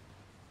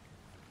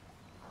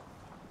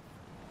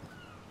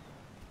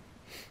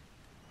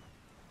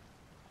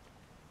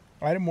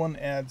 Item 1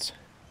 adds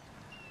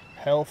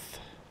health.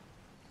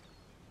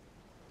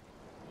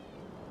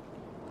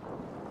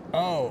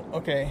 Oh,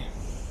 okay.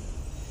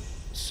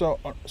 So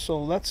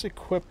let's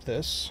equip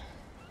this.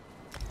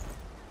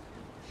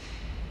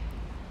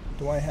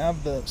 Do I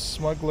have the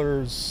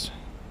smuggler's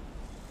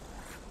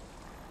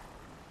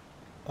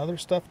other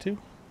stuff too?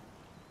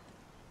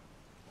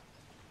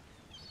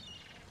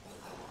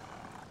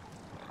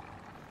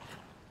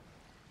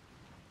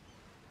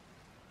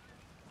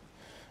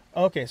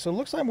 Okay, so it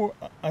looks like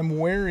I'm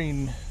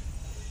wearing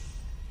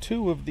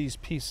 2 of these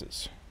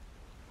pieces.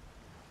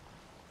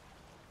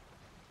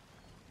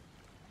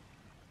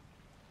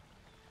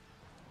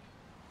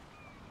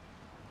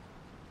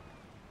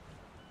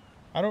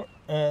 I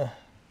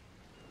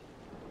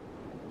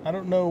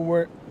don't know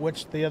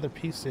which the other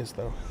piece is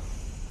though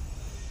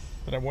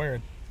that I'm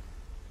wearing.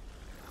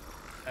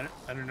 I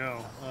don't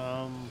know.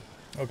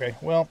 Okay,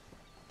 well,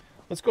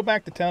 let's go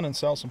back to town and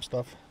sell some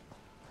stuff.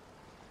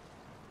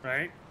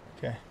 Right?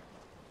 Okay.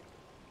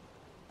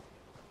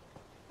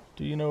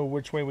 Do you know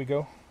which way we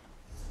go?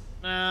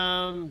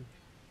 Well,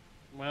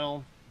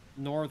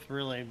 north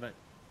really, but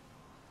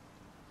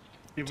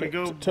if we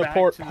go to back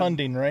Port to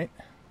Hunding, right?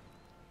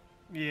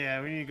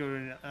 Yeah, we need to go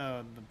to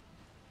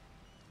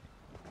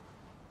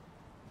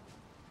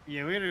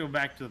yeah, we gotta go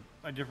back to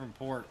a different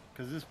port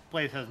because this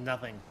place has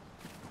nothing.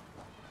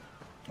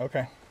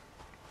 Okay.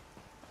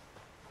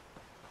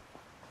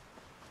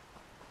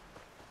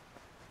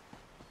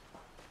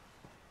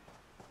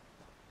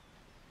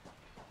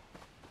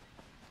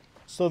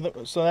 So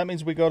that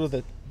means we go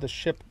to the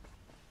ship.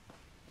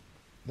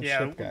 The Yeah,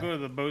 ship we'll guy. go to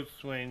the boat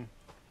swing.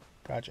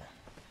 Gotcha.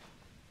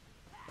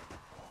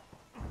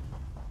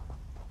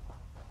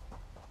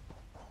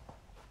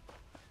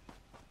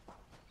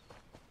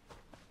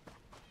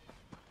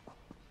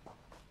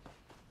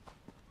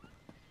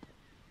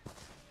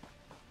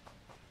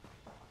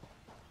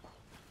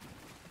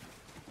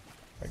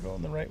 Am I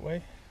going the right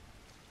way?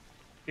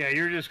 Yeah,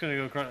 you're just gonna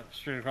go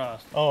straight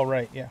across. Oh,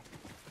 right, yeah.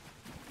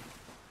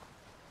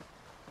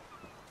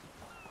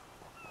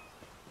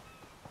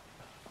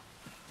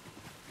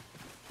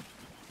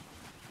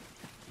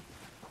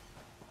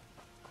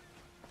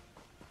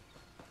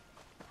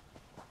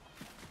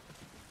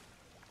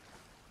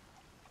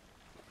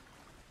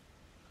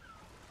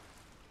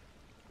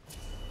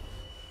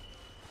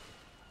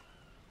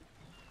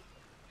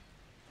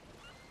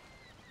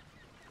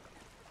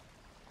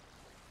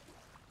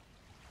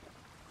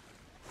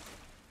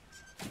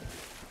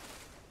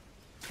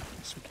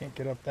 Can't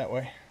get up that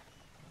way.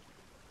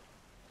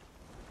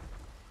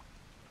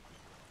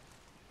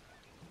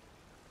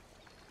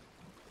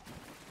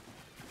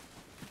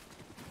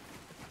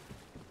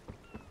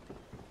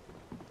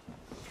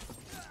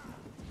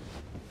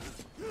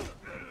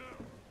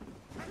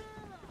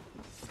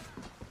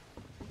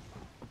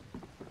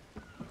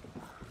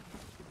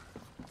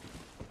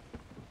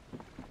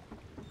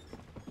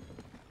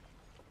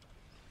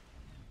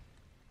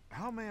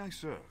 How may I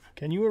serve?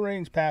 Can you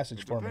arrange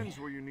passage It for me? depends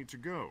where you need to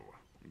go.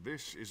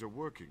 This is a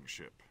working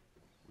ship.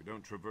 We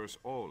don't traverse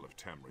all of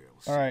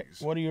Tamriel's seas. All right,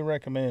 what do you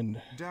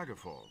recommend?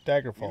 Daggerfall.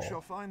 Daggerfall. You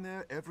shall find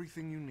there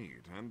everything you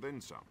need, and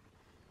then some.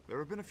 There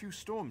have been a few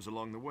storms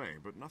along the way,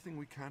 but nothing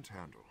we can't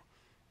handle.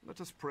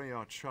 Let us pray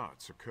our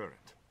charts are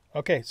current.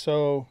 Okay,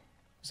 so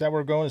is that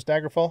where we're going? Is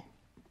Daggerfall?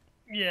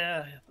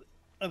 Yeah,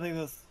 I think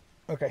that's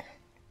Okay.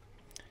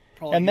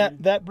 probably And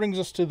good. that brings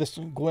us to this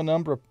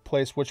Glenumbra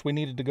place, which we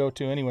needed to go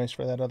to anyways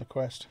for that other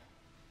quest.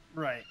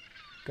 Right.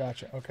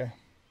 Gotcha. Okay.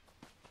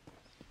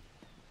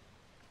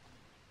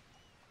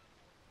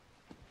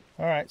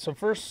 All right. So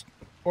first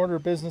order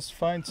of business: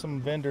 find some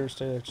vendors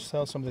to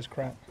sell some of this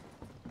crap.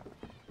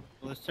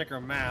 Well, let's check our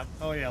map.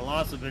 Oh yeah,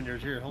 lots of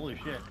vendors here. Holy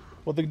shit.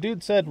 Well, the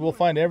dude said we'll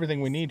find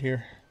everything we need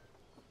here.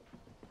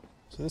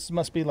 So this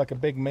must be like a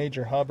big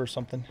major hub or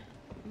something.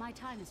 My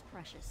time is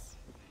precious.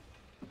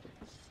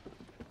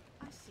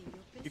 I see your You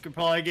business. could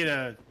probably get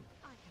a.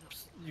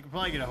 You could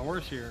probably get a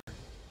horse here.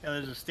 Yeah,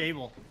 there's a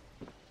stable.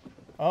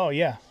 Oh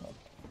yeah,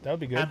 that would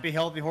be good. Happy,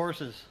 healthy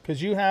horses.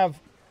 Because you have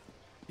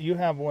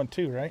one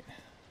too, right?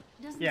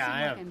 Doesn't Yeah, seem I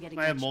like have- I'm getting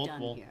I have much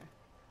multiple. done here.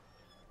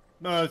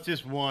 No, it's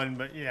just one,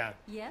 but yeah,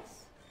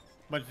 Yes?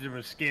 bunch of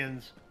different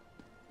skins.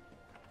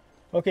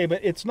 Okay, but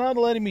it's not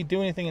letting me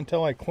do anything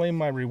until I claim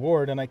my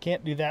reward, and I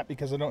can't do that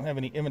because I don't have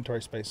any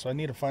inventory space. So I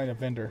need to find a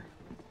vendor.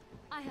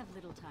 I have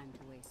little time to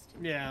waste.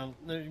 Yeah,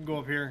 you can go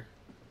up here.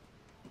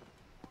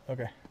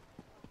 Okay.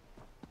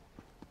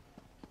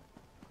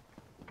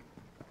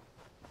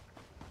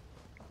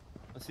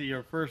 Let's see,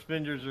 your first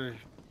vendors are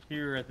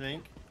here, I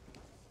think.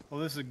 Well,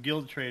 this is a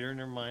guild trader.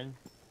 Never mind.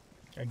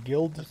 A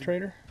guild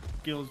trader?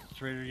 Guild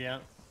trader, yeah.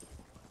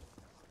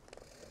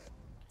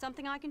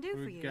 Something I can do What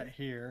for we you. got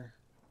here?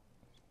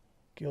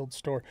 Guild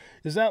store.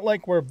 Is that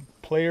like where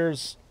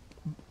players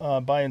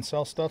buy and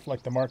sell stuff,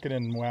 like the market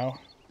in WoW?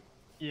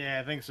 Yeah,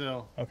 I think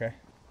so. Okay.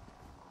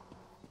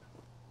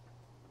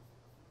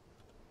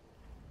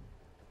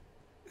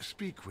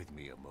 Speak with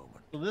me a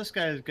moment. So this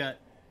guy's got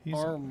He's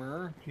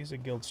armor. he's a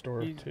guild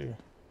store He's- too.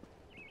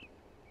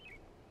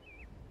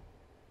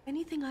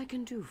 Anything I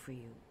can do for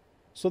you?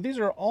 So these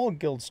are all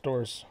guild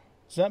stores.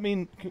 Does that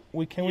mean can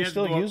we You have to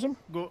still go up- use them?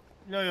 Go.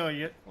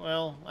 No,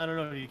 well, I don't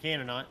know if you can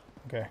or not.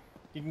 Okay.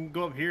 You can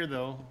go up here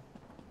though.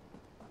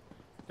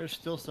 There's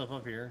still stuff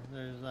up here.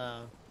 There's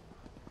a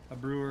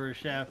brewer, a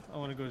chef. I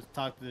want to go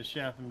talk to the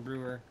chef and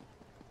brewer.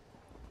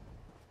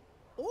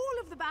 All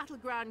of the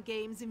battleground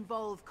games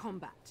involve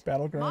combat.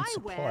 Battleground My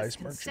supplies wares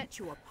can merchant. set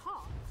you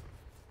apart.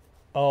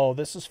 Oh,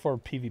 this is for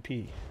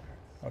PvP.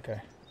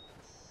 Okay.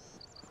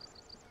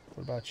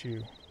 What about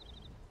you?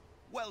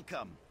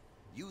 Welcome.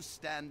 You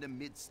stand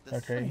amidst the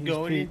Okay, he's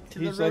Going P- into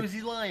the he's like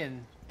Rosy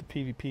Lion. the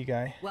PvP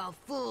guy. While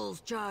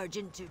fools charge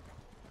into...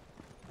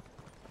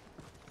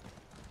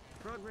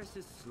 Progress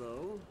is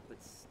slow, but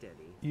steady.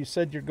 You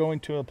said you're going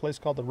to a place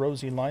called the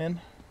Rosy Lion.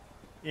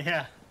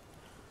 Yeah.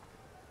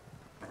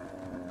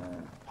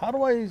 How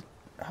do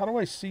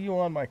I see you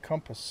on my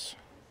compass?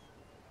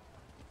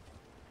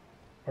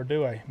 Or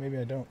do I? Maybe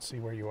I don't see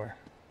where you are.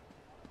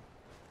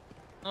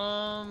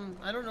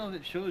 I don't know if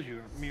it shows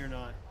you me or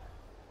not.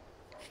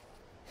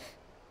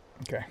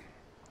 Okay.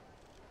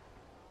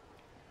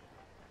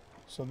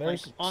 So Like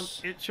there's on,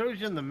 it shows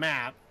you in the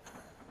map.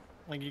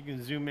 Like you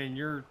can zoom in.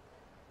 You're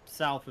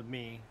south of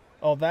me.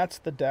 oh, that's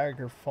the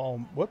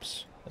Daggerfall.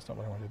 Whoops, that's not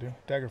what I wanted to do.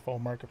 Daggerfall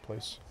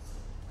Marketplace.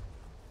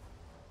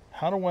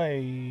 How do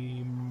I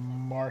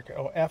mark?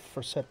 Oh, F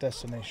for set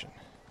destination.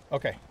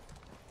 Okay.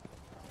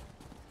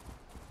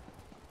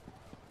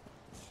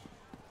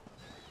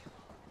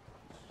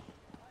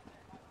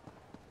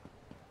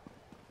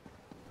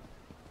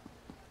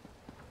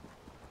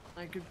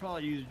 I could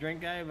probably use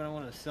drink guy, but I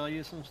want to sell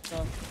you some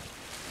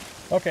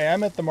stuff. Okay,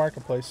 I'm at the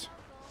marketplace.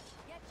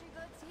 Get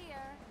your goods here.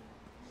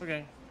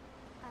 Okay.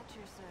 At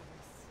your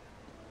service.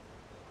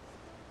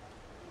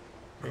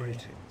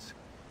 Greetings.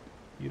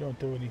 You don't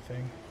do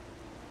anything.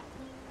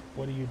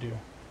 What do you do?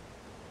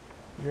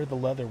 You're the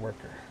leather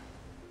worker.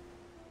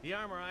 The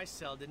armor I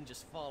sell didn't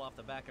just fall off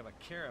the back of a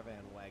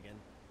caravan wagon.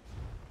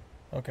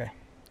 Okay.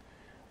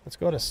 Let's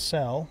go to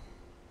sell.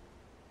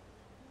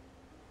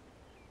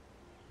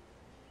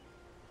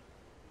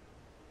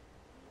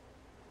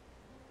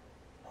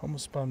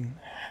 Homespun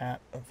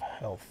hat of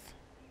health.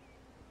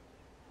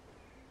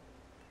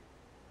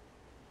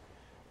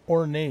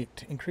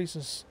 Ornate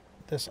increases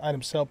this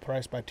item's sell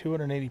price by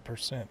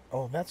 280%.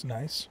 Oh, that's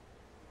nice.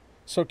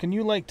 So can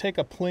you like take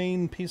a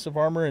plain piece of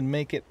armor and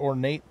make it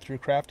ornate through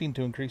crafting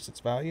to increase its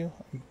value?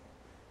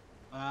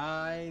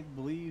 I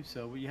believe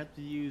so, but you have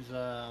to use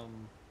I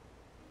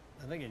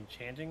think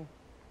enchanting.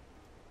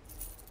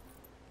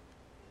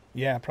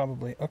 Yeah,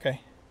 probably.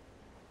 Okay.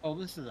 Oh,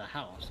 this is a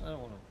house. I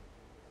don't want to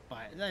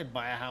buy it. Did I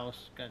buy a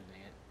house? God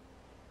dang it.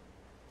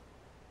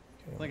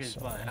 Okay, I think I let's just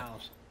bought a that.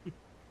 house.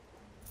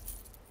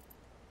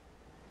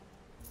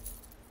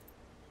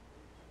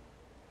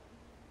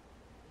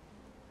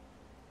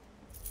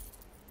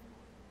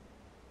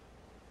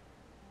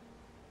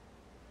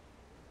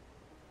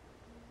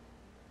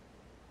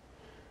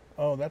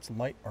 Oh, that's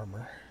light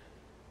armor.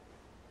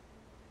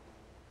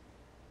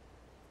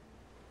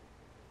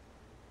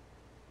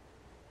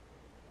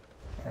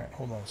 Alright,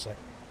 hold on a sec.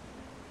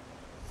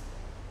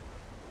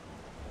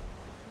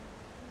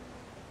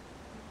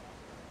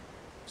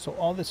 So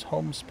all this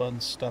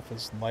homespun stuff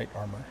is light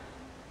armor.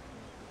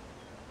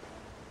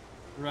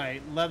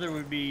 Right. Leather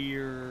would be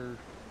your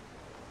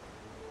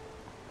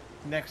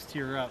next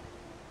tier up.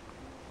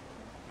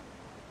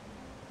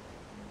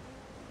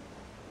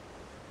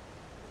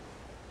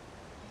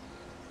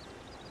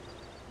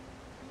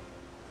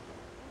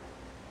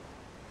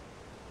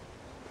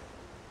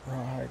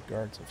 Rawhide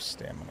guards of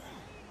stamina.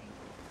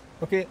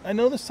 Okay, I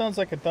know this sounds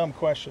like a dumb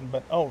question,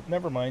 but oh,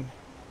 never mind.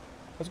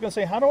 I was going to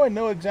say, how do I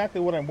know exactly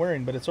what I'm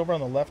wearing, but it's over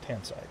on the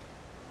left-hand side.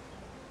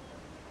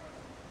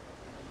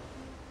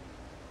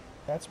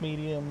 That's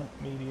medium,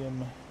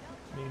 medium,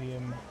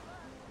 medium,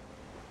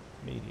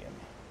 medium.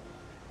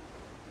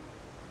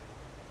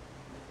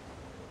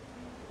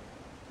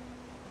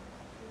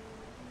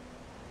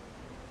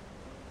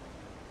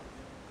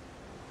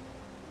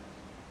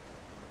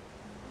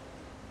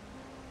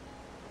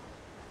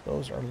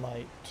 Those are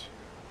light.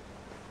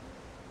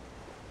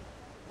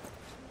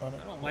 I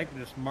don't like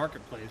this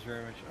marketplace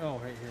very much. Oh,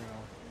 right here.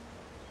 No.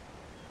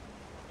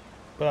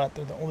 But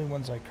they're the only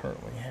ones I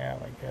currently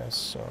have, I guess,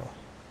 so...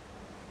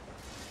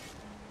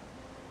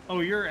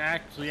 Oh, you're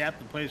actually at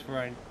the place where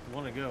I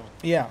want to go.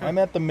 Yeah, I'm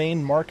at the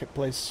main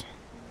marketplace.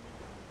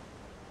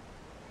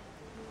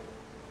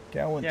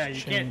 Gallant's yeah,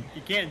 chain.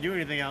 You can't do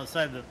anything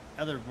outside the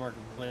other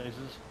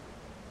marketplaces.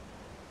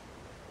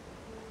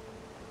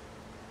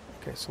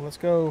 Okay, so let's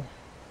go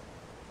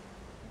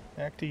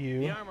back to you.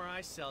 The armor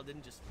I sell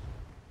didn't just...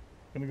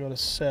 I'm gonna go to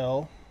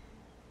sell.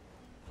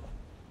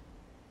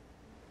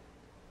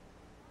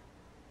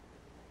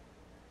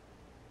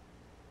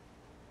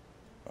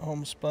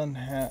 Homespun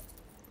hat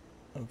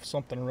of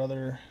something or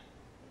other.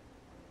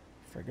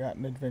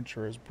 Forgotten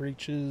Adventurer's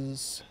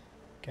breeches.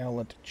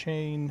 Gallant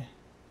chain.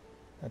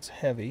 That's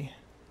heavy.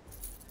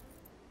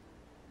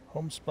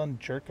 Homespun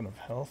jerkin of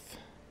health.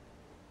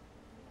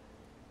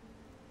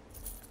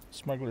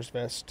 Smuggler's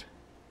vest.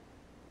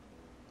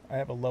 I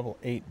have a level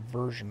 8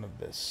 version of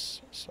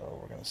this, so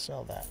we're going to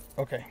sell that.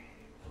 Okay.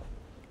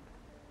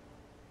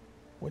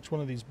 Which one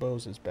of these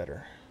bows is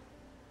better?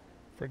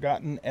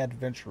 Forgotten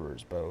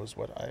Adventurer's bow is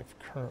what I've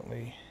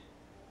currently...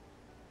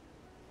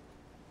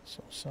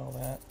 So sell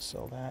that,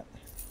 sell that.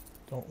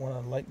 Don't want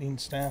a lightning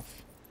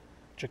staff.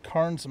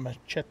 Jakarn's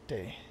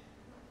machete.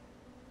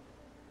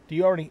 Do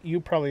you already... You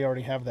probably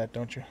already have that,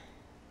 don't you?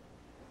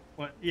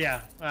 What?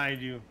 Yeah, I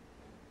do.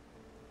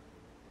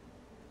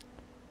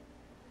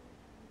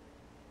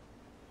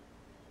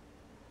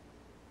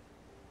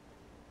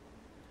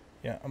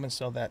 Yeah, I'm gonna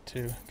sell that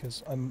too,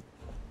 because I'm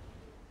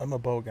a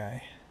bow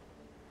guy.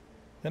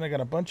 Then I got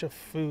a bunch of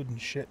food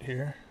and shit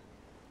here.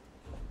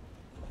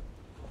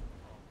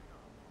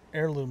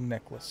 Heirloom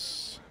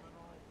necklace.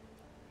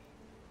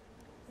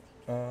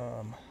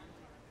 That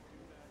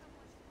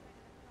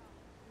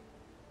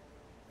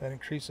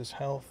increases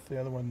health. The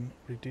other one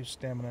reduced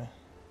stamina,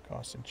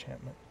 cost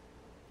enchantment.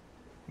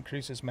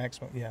 Increases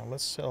maximum. Yeah,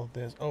 let's sell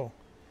this. Oh,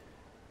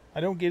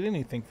 I don't get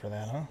anything for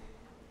that, huh?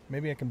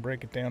 Maybe I can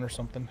break it down or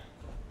something.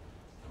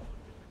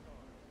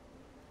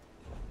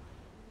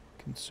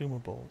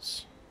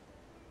 Consumables.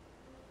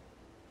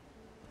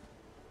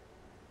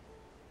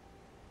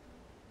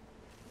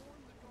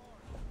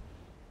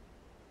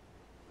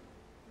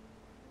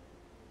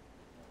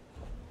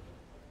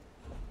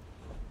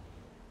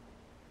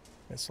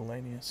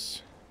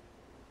 Miscellaneous.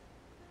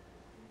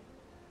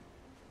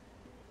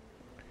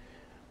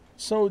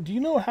 So, do you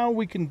know how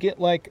we can get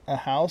like a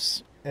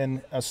house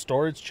and a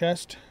storage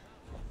chest?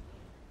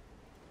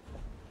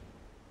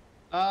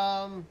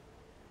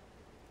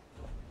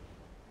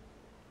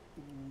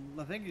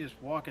 I think you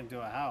just walk into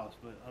a house,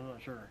 but I'm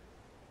not sure.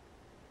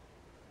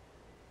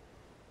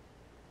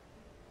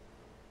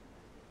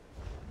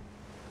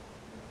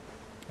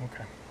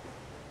 Okay.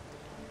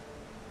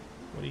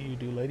 What do you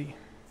do, lady?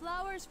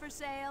 Flowers for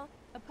sale.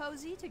 A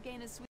posy to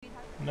gain a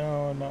sweetheart.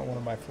 No, I'm not one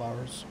to buy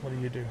flowers. What do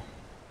you do?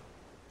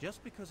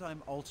 Just because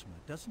I'm Ultima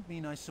doesn't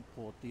mean I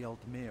support the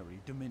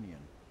Altmeri Dominion.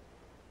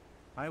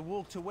 I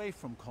walked away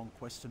from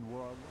conquest and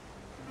war.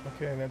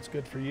 Okay, that's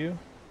good for you.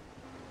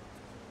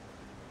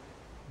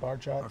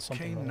 Barjot,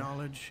 something. Arcane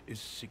knowledge is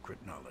secret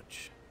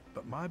knowledge,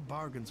 but my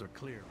bargains are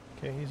clear.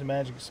 Okay, he's a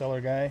magic seller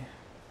guy.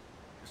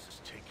 This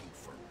is taking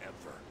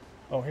forever.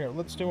 Oh, here,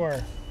 let's do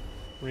our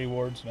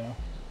rewards now.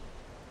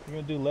 We're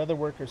gonna do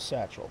leatherworker's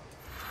satchel.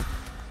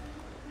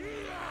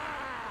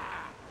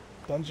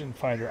 Dungeon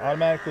Finder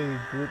automatically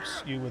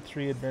groups you with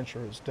 3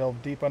 adventurers. Delve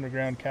deep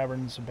underground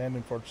caverns,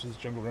 abandoned fortresses,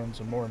 jungle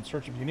ruins, and more in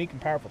search of unique and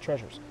powerful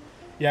treasures.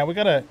 Yeah, we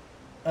gotta...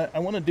 I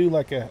want to do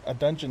like a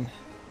dungeon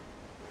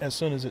as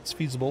soon as it's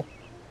feasible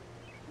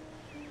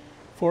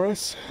for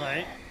us.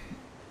 Right.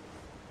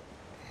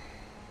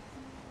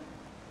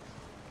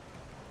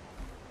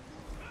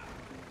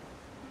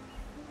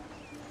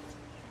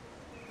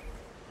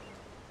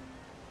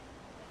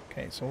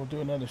 Okay, so we'll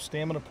do another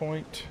stamina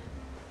point.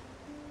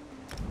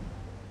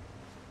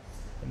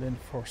 And then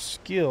for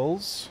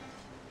skills...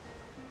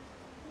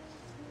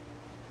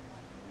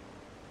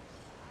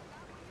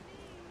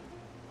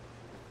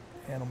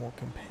 Animal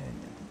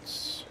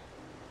companions.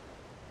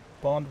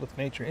 Bond with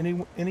nature.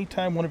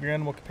 Anytime one of your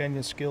animal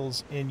companion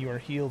skills in, you are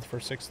healed for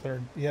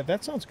 6/3. Yeah,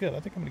 that sounds good.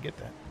 I think I'm going to get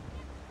that.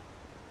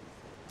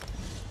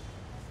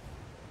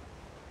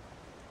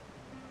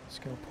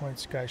 Skill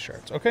points, sky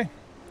shards. Okay.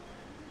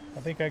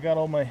 I think I got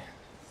all my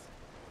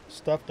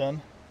stuff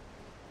done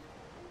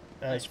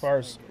as far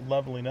as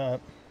leveling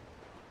up.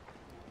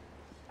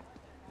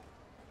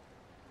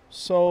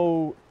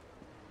 So,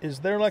 is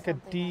there like a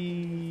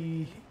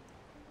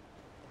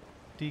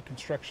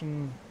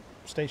deconstruction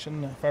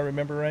station, if I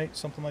remember right?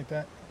 Something like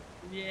that?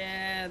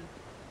 Yeah.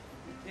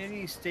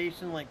 Any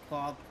station like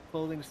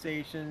clothing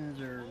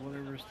stations or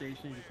whatever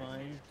stations you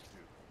find,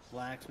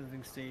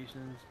 blacksmithing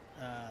stations,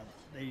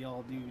 they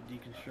all do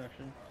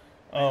deconstruction.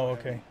 Oh,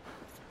 okay.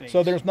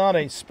 So there's not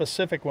a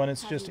specific one,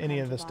 it's just any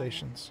of the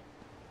stations.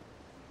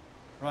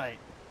 Right.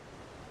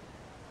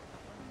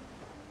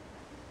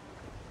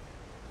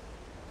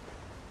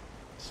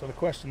 So the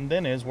question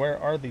then is,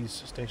 where are these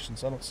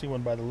stations? I don't see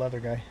one by the leather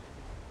guy.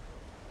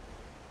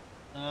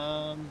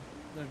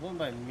 There's one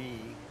by me.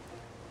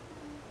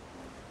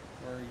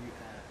 Where are you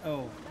at?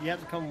 Oh, you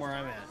have to come where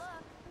I'm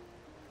at.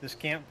 This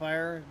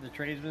campfire, the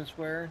tradesman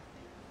square.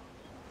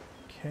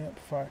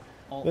 Campfire.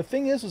 Oh. The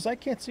thing is I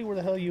can't see where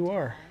the hell you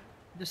are.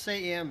 Just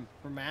say M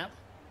for map.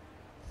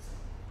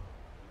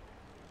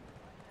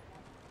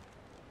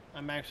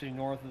 I'm actually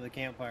north of the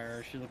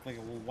campfire. It should look like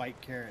a little white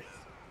carrot.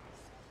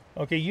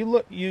 Okay, you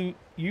look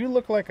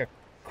like a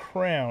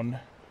crown.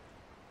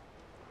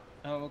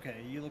 Oh,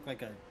 okay. You look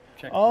like a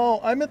check. Oh,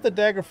 I'm at the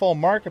Daggerfall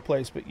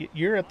Marketplace, but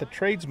you're at the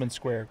Tradesman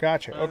Square.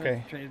 Gotcha. I'm at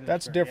Okay, the Tradesman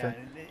that's Square. different.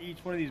 Yeah,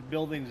 each one of these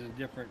buildings is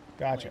different.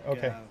 Gotcha. Like,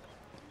 okay.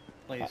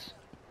 Place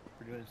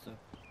for doing stuff.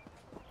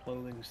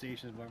 Clothing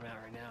stations where I'm at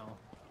right now.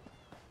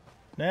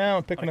 Now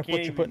I'm picking up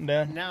what you're putting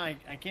down. Now I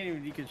can't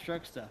even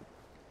deconstruct stuff.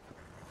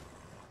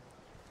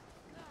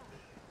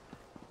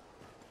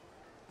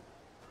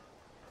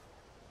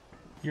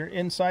 You're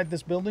inside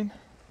this building?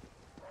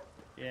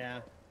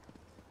 Yeah.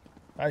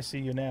 I see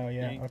you now,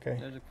 yeah, okay.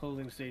 There's a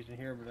clothing station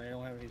here, but I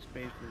don't have any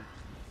space for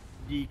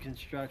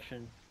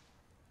deconstruction.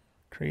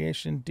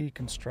 Creation,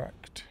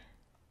 deconstruct.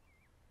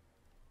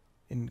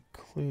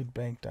 Include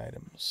banked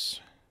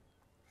items.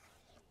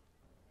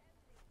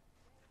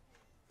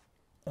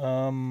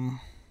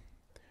 I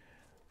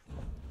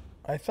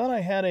thought I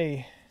had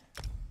a...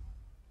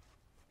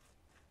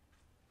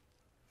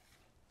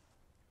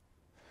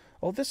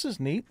 Oh, this is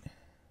neat.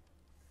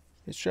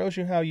 It shows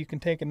you how you can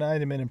take an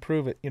item and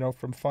improve it, you know,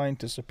 from fine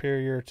to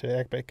superior to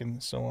epic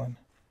and so on.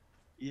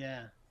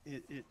 Yeah,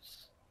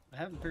 it's... I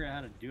haven't figured out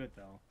how to do it,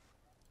 though.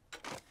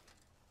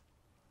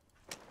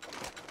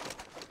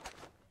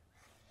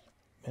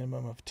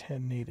 Minimum of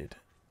 10 needed.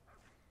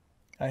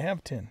 I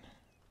have 10.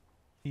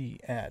 E,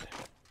 add.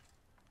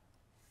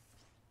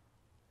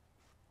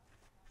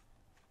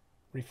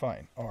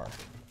 Refine, R.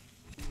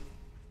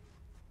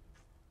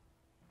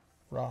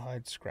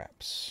 Rawhide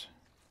scraps.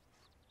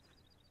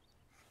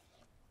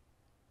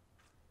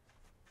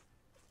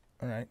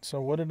 Alright, so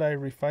what did I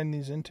refine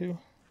these into?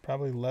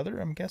 Probably leather,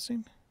 I'm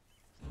guessing?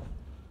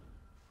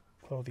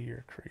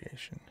 Clothier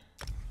creation.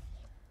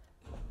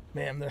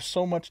 Man, there's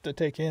so much to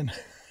take in.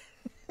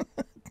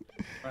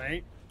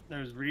 Right?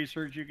 There's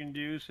research you can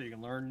do so you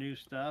can learn new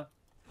stuff.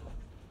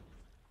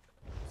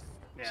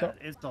 Yeah, so,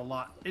 it's a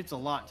lot. It's a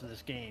lot to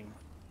this game.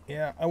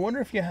 Yeah, I wonder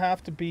if you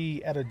have to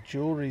be at a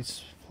jewelry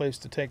place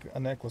to take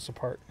a necklace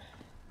apart.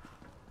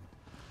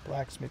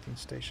 Blacksmithing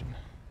station.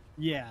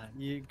 Yeah,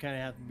 you kind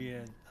of have to be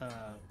at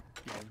a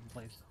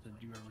place to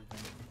do everything.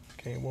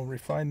 Okay, we'll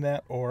refine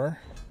that or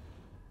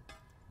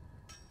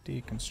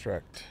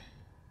deconstruct.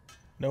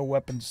 No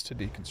weapons to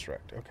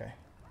deconstruct. Okay.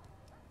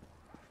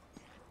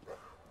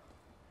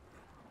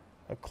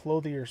 A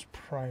clothier's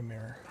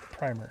primer.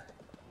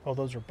 Oh,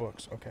 those are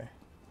books. Okay.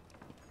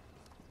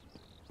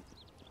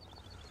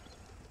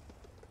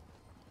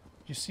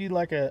 You see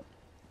like a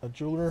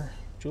jeweler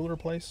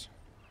place?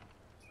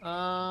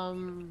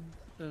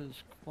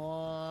 There's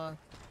cloth.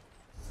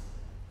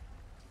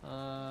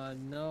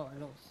 No, I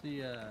don't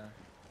see a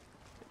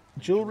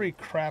jewelry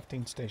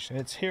crafting station.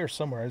 It's here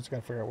somewhere. I just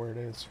gotta figure out where it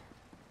is.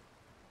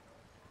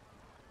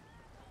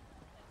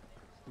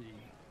 Let's see.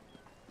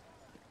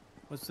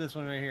 What's this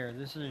one right here?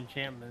 This is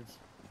enchantments.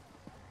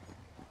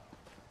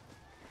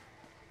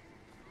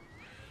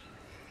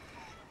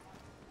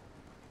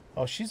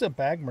 Oh, she's a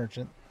bag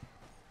merchant.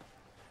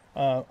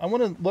 I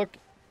want to look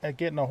at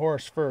getting a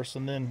horse first,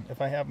 and then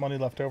if I have money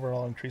left over,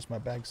 I'll increase my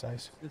bag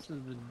size. This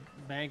is the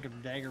Bank of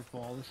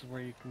Daggerfall. This is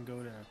where you can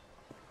go to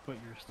put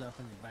your stuff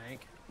in the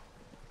bank.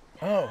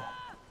 Oh.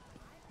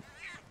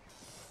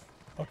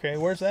 Okay,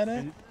 where's that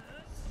at?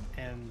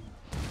 And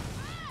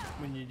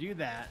when you do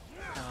that,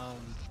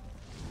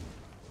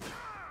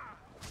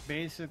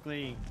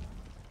 basically,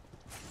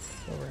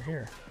 over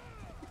here.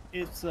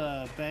 It's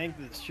a bank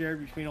that's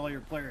shared between all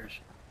your players.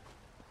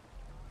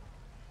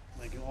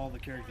 Like all the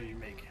characters you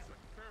make.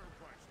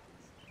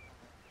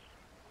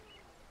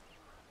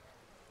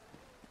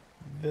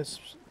 This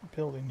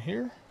building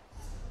here?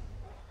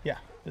 Yeah,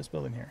 this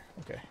building here.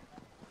 Okay.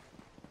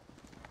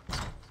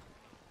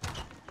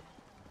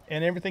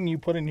 And everything you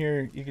put in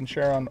here, you can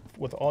share on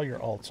with all your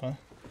alts, huh?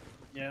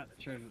 Yeah, it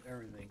shares with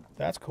everything.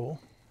 That's cool.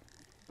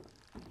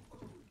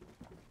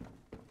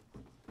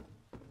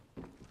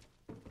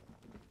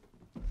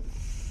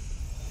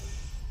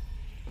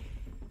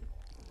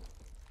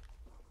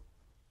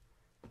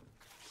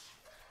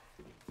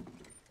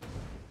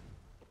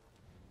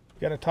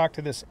 Got to talk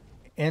to this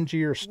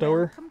Angier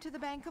Stower. Welcome to the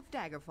Bank of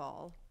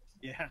Daggerfall.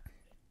 Yeah.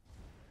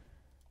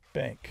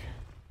 Bank.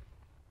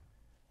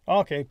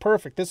 Okay,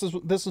 perfect. This is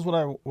what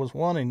I was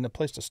wanting, a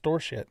place to store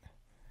shit.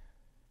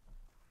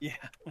 Yeah,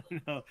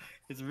 no,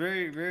 it's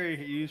very,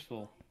 very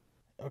useful.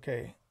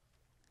 Okay.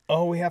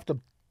 Oh, we have to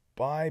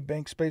buy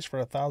bank space for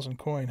 1,000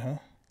 coin, huh?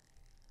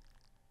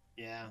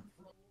 Yeah.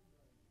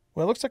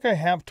 Well, it looks like I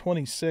have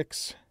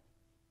 26.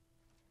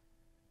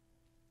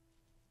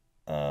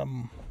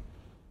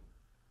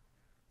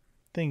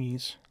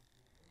 Thingies.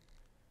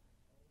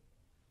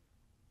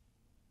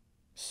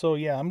 So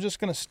yeah, I'm just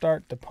gonna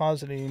start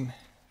depositing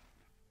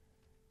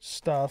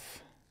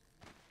stuff.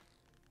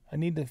 I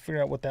need to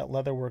figure out what that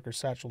leather worker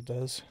satchel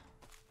does.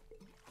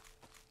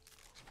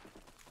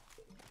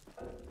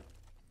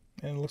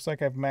 And it looks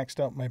like I've maxed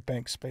out my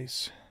bank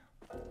space.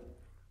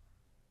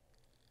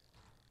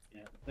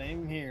 Yeah,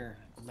 same here.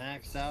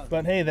 Maxed out.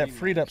 But hey, that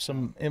freed up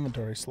some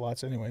inventory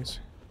slots anyways.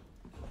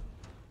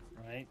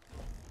 Right.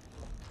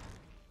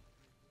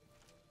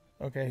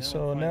 Okay,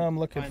 so now I'm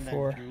looking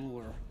for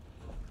that,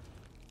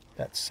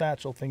 that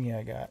satchel thingy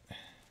I got.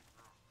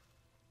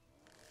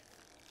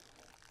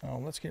 Oh,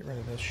 let's get rid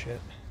of this shit.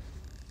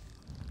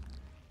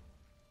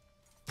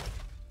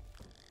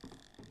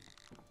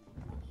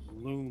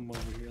 Loom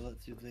over here.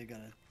 Let's see if they got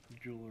a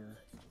jeweler.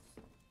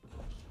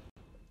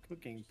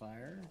 Cooking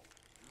fire.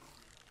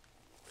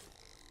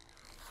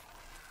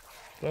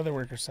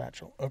 Leatherworker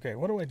satchel. Okay,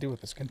 what do I do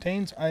with this?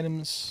 Contains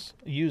items.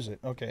 Use it.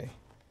 Okay.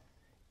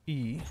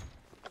 E.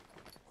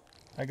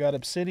 I got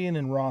obsidian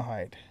and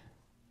rawhide.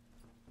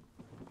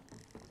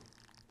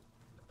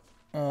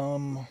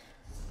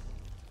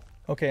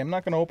 Okay, I'm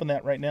not going to open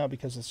that right now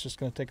because it's just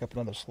going to take up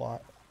another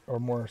slot. Or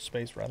more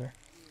space, rather.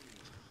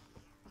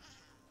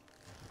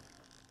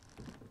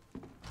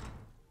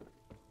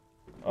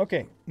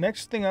 Okay,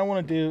 next thing I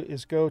want to do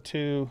is go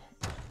to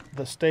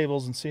the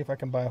stables and see if I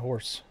can buy a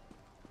horse.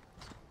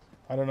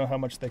 I don't know how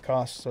much they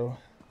cost, so...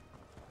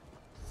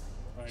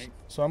 Right.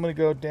 So I'm going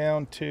to go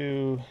down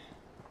to...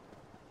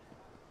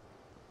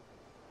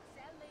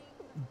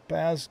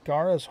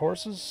 Bazgara's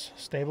horses,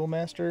 stable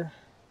master,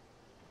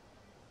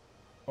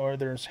 or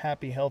there's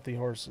happy healthy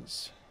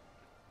horses.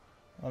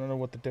 I don't know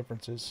what the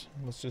difference is.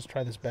 Let's just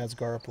try this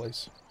Bazgara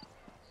place.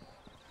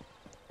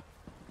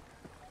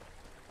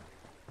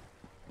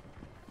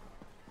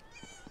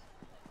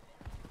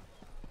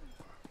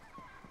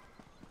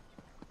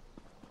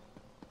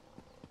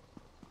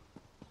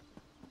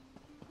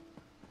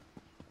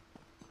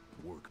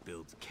 Work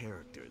builds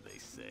character, they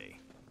say.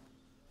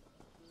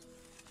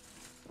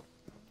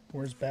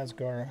 Where's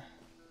Bazgara?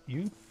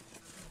 You?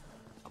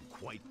 I'm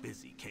quite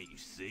busy, can't you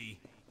see?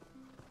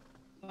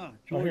 Oh,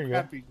 here you go.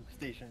 crafting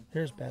station.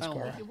 Here's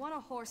Bazgara. If you want a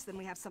horse, then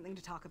we have something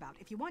to talk about.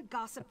 If you want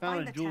gossip, I found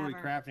find a the jewelry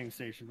tavern. crafting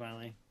station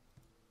finally.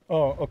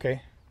 Oh,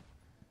 okay.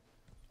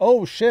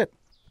 Oh, shit.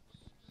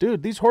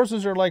 Dude, these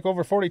horses are like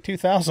over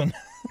 42,000.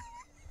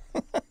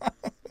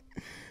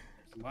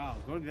 Wow,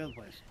 go to the other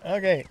place.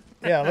 Okay.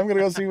 Yeah, I'm going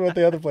to go see what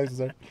the other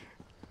places are.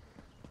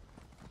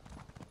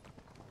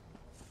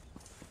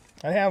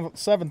 I have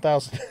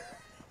 7,000.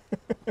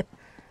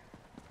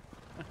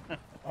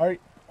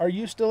 Are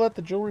you still at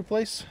the jewelry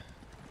place?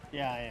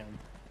 Yeah, I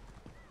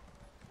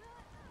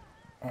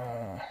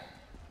am.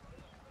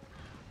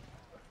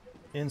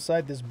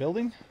 Inside this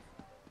building?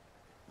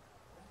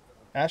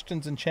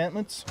 Ashton's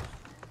Enchantments?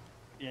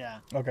 Yeah.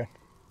 Okay.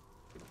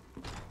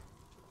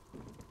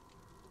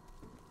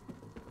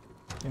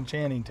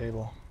 Enchanting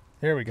table.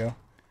 Here we go.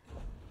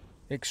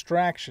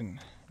 Extraction.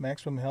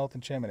 Maximum health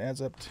enchantment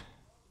adds up to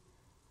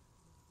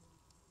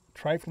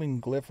trifling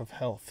glyph of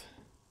health.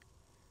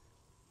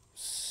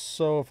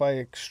 So if I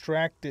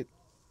extract it,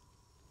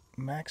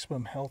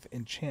 maximum health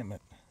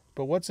enchantment.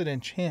 But what's it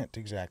enchant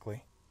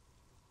exactly?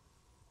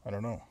 I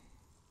don't know.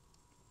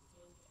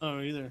 Oh,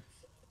 either.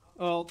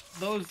 Well,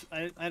 those,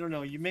 I don't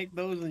know. You make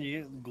those and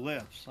you get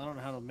glyphs. I don't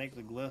know how to make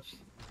the glyphs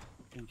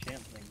enchant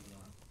things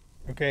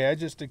though. Okay, I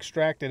just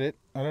extracted it.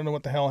 I don't know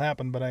what the hell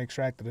happened, but I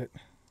extracted it.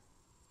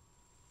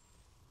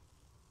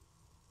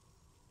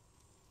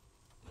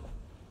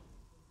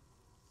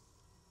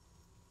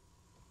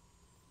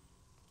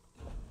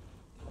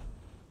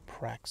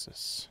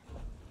 Praxis.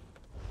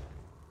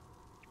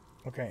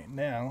 Okay,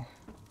 now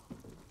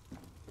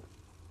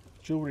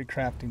jewelry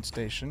crafting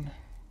station.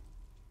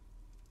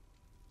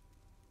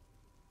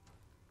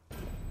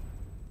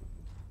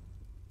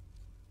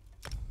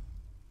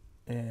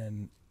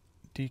 And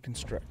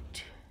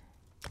deconstruct.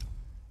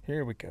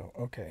 Here we go.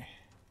 Okay.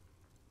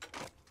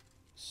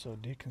 So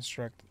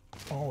deconstruct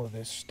all of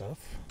this stuff.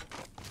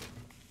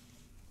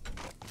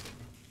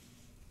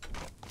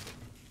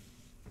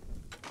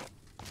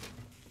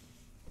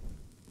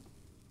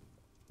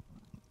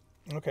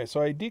 Okay,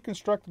 so I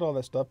deconstructed all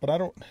that stuff,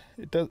 but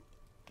it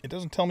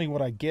doesn't tell me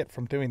what I get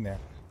from doing that.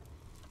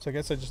 So I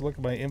guess I just look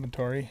at my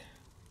inventory.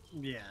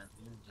 Yeah,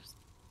 just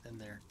in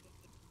there.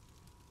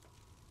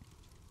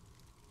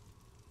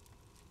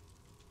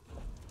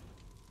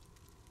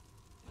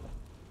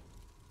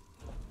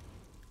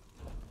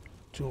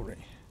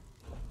 Jewelry.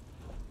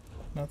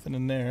 Nothing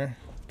in there.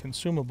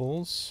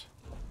 Consumables.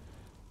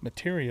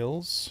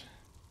 Materials.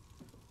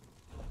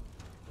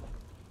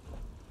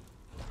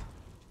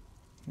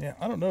 Yeah,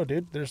 I don't know,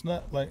 dude. There's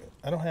not, like,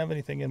 I don't have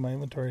anything in my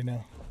inventory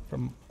now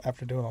from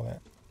after doing all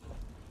that.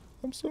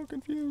 I'm so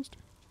confused.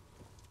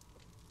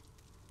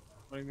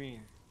 What do you mean?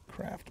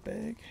 Craft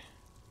bag.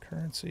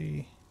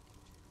 Currency.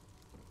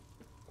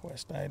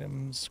 Quest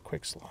items.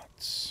 Quick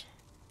slots.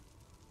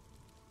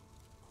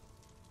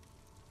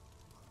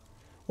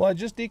 Well, I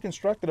just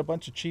deconstructed a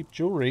bunch of cheap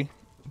jewelry,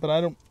 but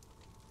I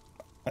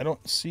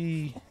don't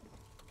see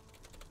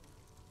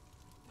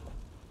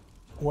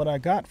what I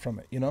got from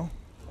it, you know?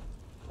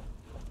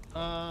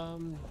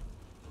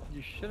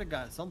 You should have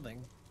got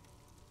something.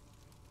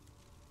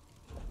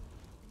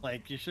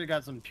 Like, you should have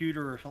got some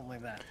pewter or something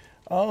like that.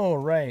 Oh,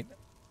 right.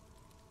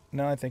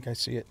 Now I think I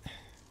see it.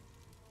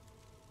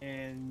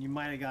 And you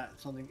might have got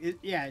something.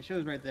 Yeah, it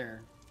shows right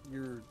there.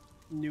 Your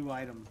new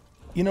item.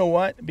 You know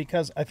what?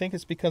 Because I think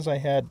it's because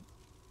I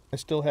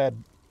still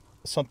had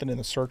something in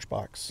the search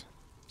box.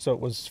 So it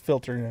was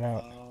filtering it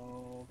out.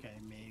 Oh, okay,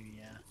 maybe,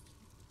 yeah.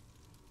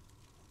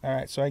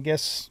 Alright, so I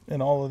guess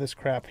in all of this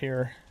crap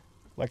here,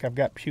 like I've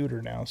got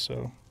pewter now,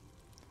 so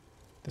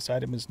this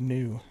item is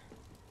new.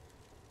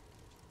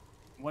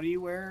 What do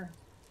you wear?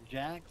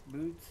 Jack?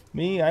 Boots?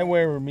 Me, I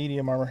wear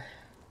medium armor.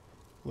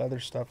 Leather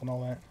stuff and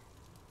all that.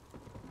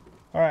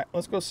 Alright,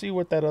 let's go see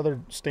what that other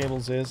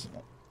stables is.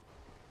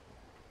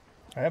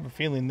 I have a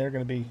feeling they're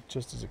going to be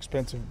just as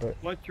expensive, but...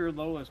 What's your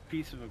lowest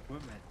piece of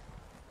equipment?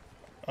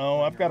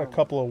 Oh, I've got a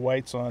couple of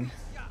whites on.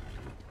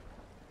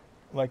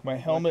 Like my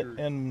helmet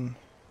and...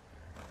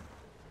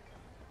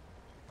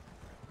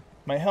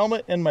 My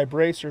helmet and my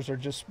bracers are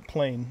just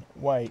plain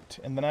white.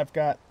 And then I've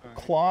got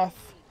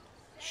cloth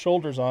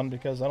shoulders on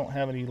because I don't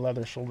have any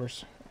leather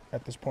shoulders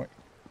at this point.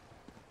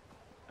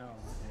 Oh, okay.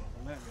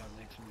 I might be able to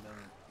make some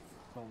better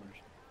shoulders.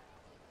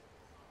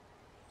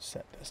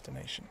 Set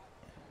destination.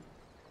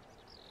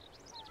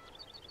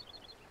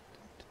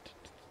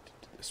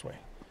 This way.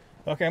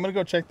 Okay, I'm going to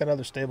go check that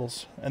other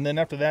stables. And then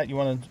after that, you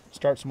want to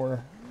start some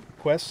more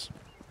quests?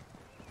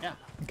 Yeah.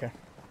 Okay.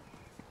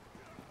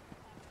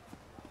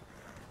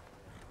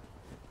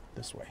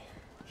 This way.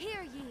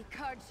 Hear ye,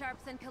 card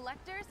sharps and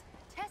collectors.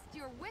 Test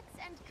your wits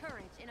and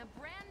courage in a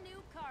brand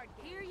new card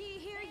game. Hear ye,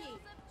 hear ye.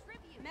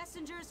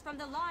 Messengers from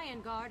the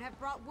Lion Guard have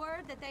brought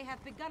word that they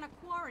have begun a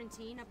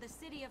quarantine of the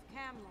city of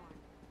Camlorn.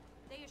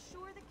 They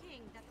assure the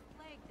king that the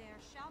plague there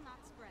shall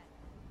not spread.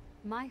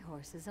 My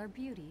horses are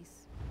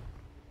beauties.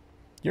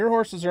 Your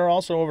horses are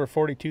also over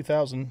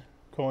 42,000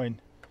 coin.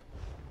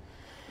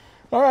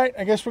 All right,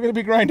 I guess we're going to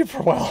be grinding for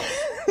a while.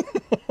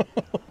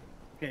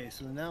 Okay,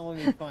 so now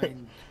let me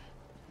find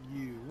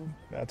you.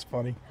 That's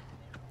funny.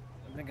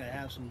 I think I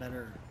have some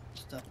better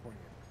stuff for you.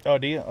 Oh,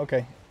 do you?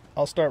 Okay.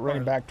 I'll start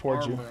running back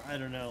towards armor, you. I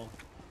don't know.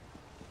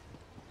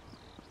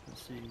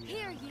 Let's see.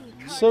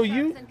 So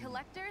you...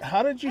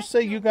 How did you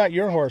say you got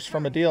your horse?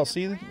 From a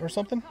DLC or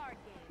something?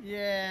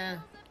 Yeah,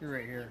 you're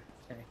right here.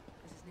 Okay.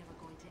 This is never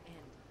going to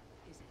end,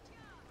 is it?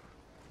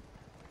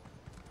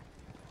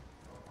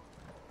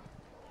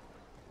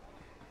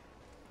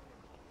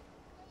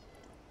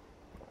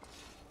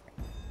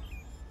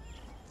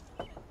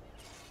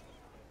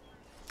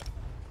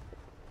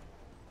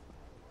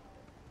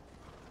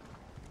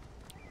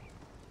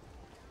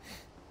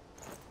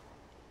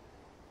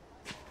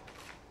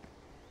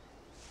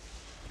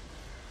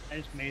 I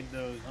just made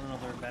those. I don't know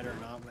if they're better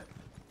or not, but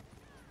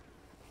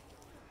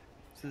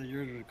so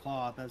yours are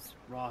cloth. That's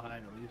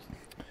rawhide at least.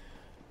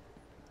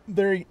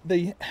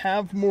 They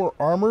have more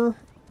armor,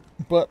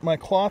 but my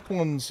cloth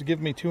ones give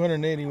me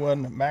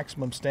 281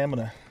 maximum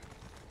stamina.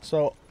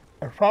 So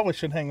I probably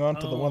should hang on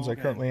to the ones I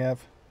currently have.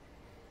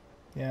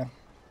 Yeah.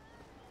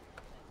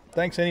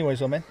 Thanks anyways,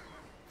 though, man.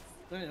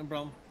 No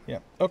problem. Yeah.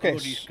 Okay. Go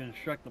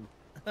deconstruct them.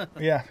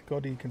 Yeah, go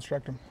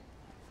deconstruct them.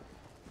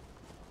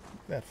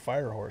 That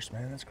fire horse,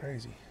 man, that's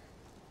crazy.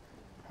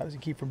 How does he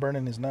keep from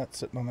burning his nuts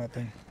sitting on that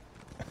thing?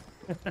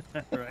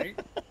 Right?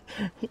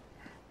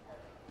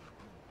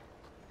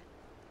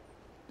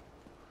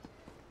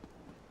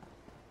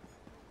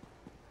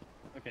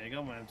 Okay, I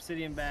got my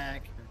obsidian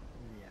back.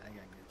 Yeah, I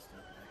got good stuff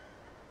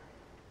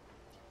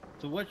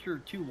So what's your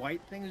 2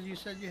 white things you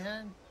said you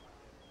had?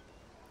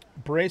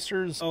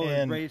 Bracers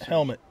and bracers.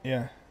 helmet,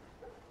 yeah.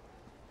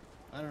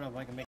 I don't know if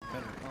I can make a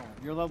better call.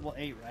 You're level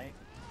 8, right?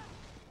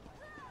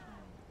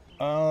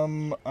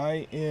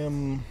 I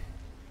am.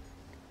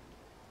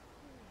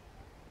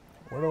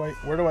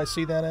 Where do I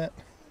see that at?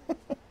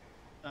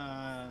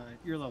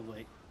 You're level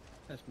 8.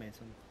 That's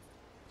Mason.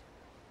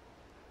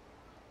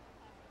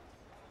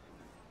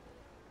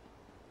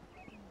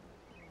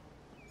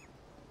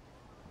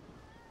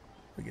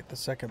 We get the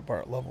second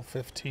part, level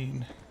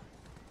 15.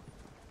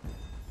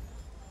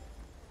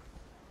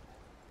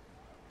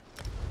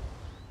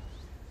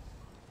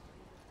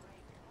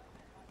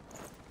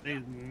 They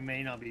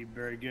may not be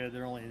very good.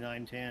 They're only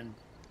 9, 10.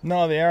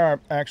 No, they are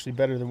actually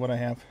better than what I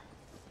have.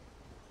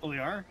 Oh, they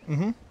are?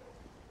 Mm-hmm.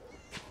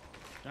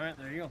 All right,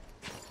 there you go.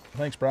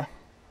 Thanks, bro.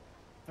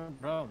 No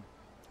problem.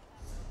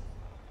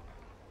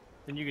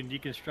 Then you can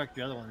deconstruct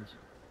the other ones.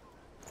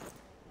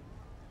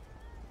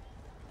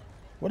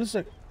 What is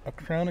a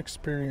crown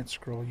experience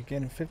scroll? You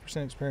gain a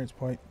 50% experience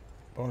point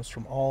bonus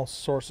from all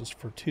sources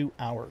for 2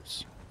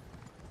 hours.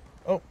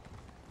 Oh,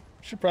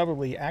 should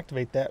probably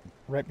activate that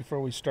right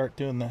before we start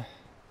doing the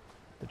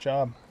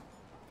job.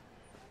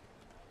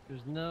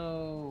 There's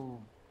no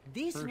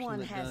This person one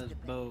that has does the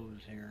bows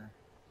here.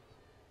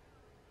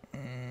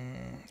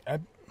 I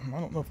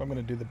don't know if I'm going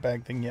to do the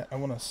bag thing yet. I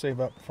want to save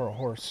up for a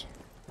horse.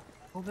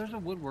 Oh, there's a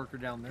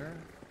woodworker down there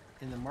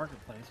in the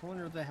marketplace. I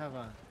wonder if they have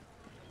a...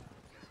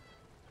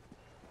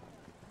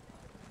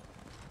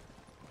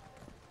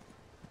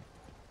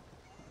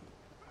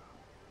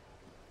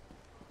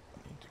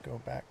 I need to go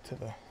back to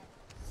the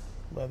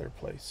leather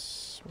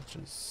place, which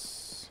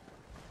is...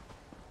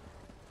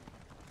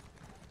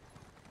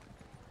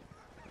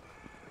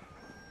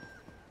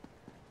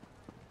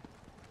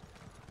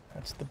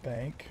 That's the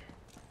bank.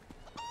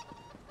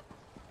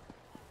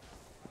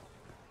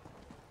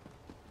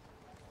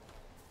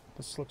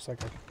 This looks like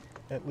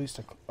at least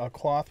a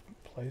cloth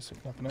place,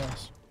 if nothing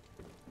else.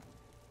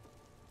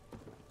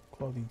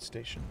 Clothing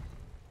station.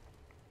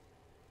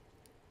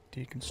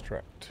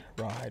 Deconstruct.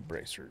 Rawhide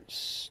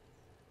bracers.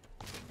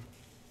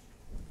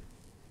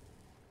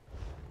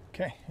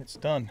 Okay, it's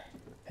done.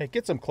 Hey,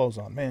 get some clothes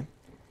on, man.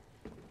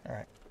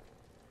 Alright.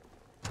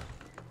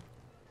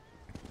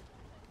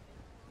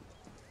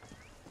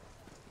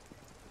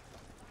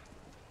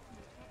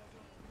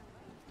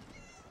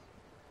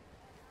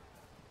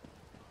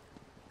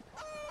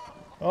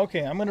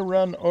 Okay, I'm going to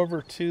run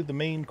over to the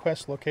main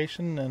quest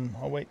location, and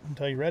I'll wait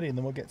until you're ready, and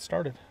then we'll get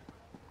started.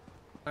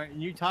 All right,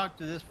 and you talk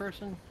to this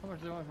person? How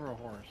much do they want for a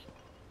horse?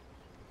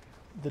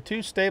 The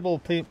 2 stable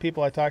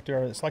people I talked to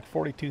it's like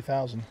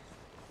 42,000.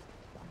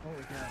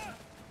 Holy cow.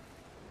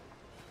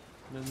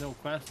 There's no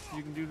quest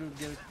you can do to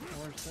get a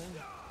horse thing?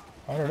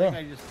 I don't know.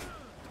 I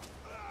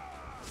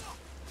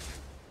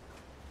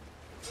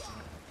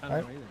don't know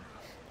either.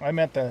 I'm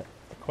at the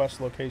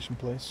quest location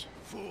place.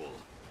 Fool!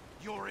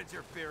 Your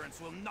interference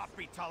will not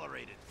be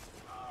tolerated.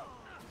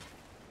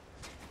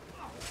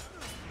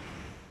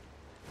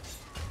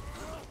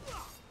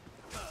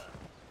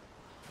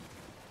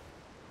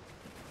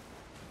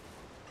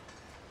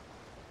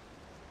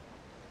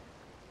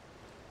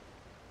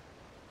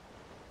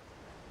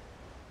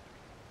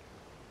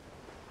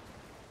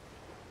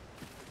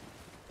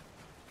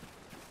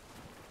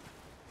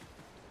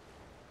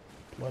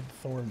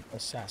 Bloodthorn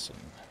Assassin.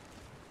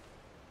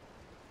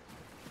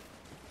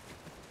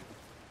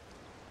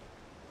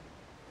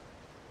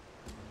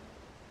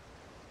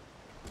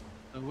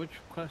 So which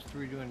quest are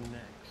we doing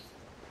next?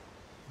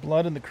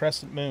 Blood in the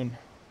Crescent Moon.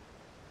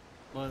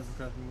 Blood of the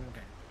Crescent Moon,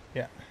 okay.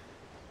 Yeah.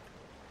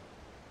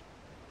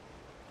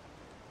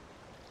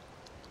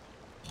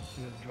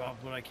 I'm gonna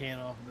drop what I can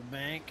off of the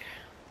bank.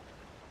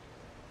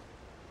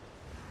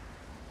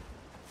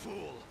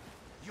 Fool!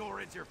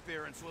 Your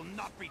interference will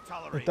not be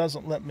tolerated. It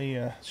doesn't let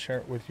me share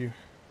it with you.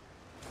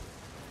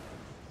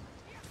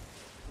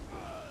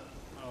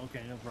 Oh,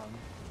 okay, no problem.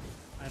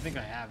 I think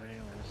I have it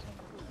anyway, so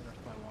that's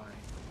probably why.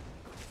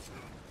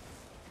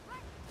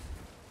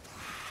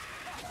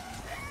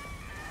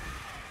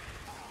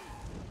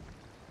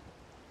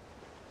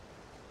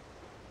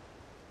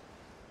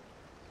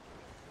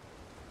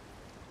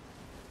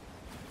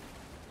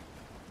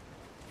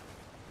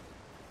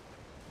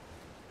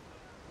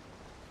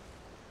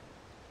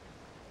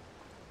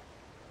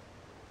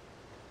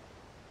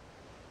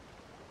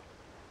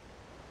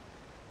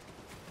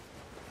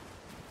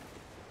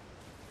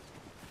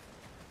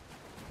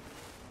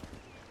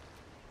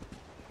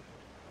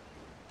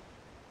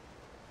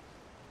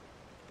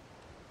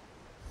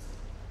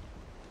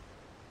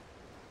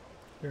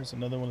 There's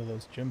another one of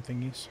those gym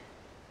thingies.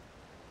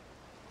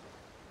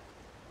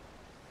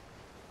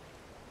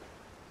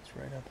 It's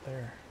right up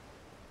there.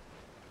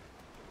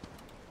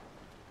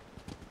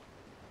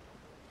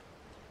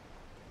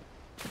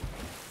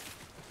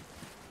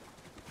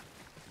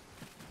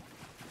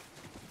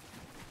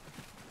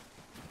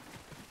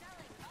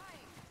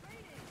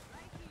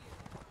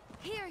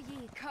 Hear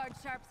ye, card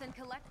sharps and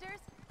collectors.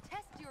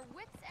 Test your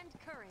wits and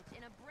courage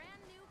in a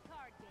brand new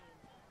card game.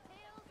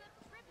 Tales of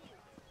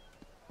Tribute.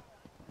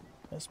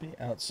 Must be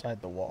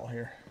outside the wall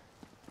here.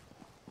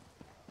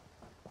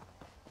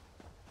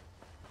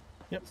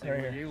 Yep, So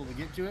right were here. you able to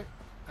get to it?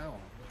 Oh.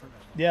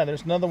 Yeah,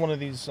 there's another one of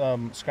these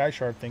sky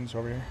shard things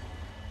over here.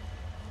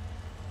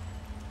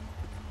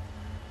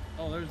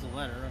 Oh, there's the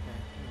letter.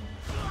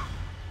 Okay.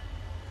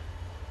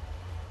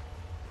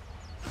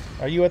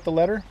 Are you at the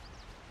letter?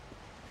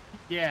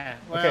 Yeah.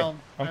 Well,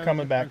 okay, I'm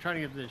coming back. I'm trying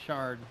to get to the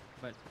shard,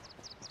 but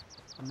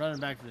I'm running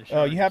back to the shard.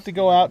 Oh, you have to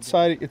go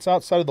outside. It's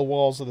outside of the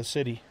walls of the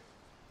city.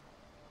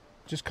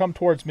 Just come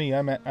towards me.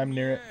 I'm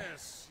near it.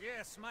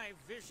 Yes, my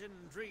vision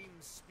dream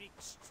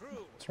speaks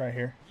true. It's right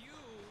here. You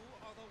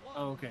are the one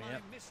oh, okay. my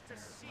Yep.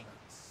 mistress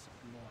seeks.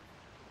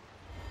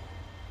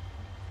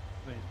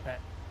 Wait,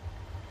 Pat.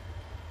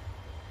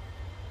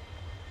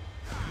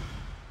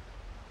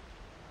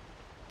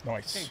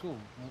 Nice. Okay, cool.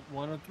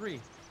 103.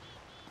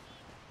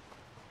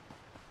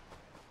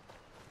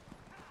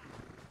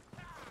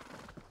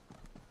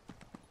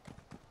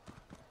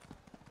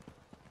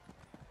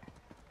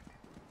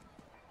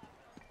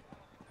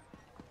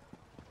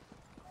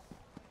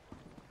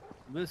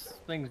 This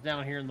thing's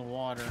down here in the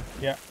water.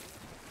 Yeah.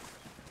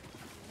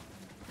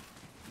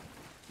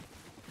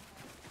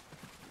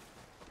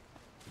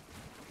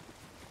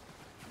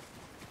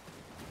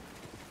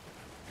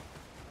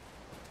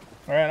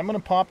 Alright, I'm going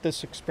to pop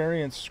this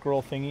experience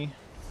scroll thingy.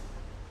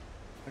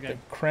 Okay. The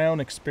crown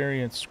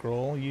experience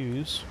scroll,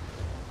 use.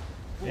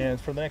 And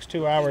for the next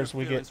 2 hours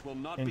we get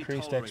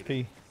increased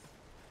XP.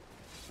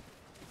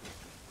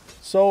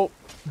 So,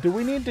 do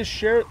we need to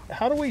share...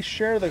 How do we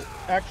share the...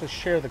 actually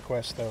share the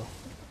quest, though?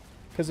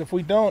 Because if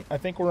we don't, I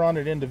think we're on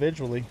it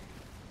individually.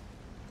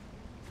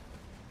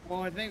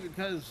 Well, I think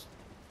because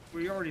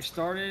we already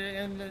started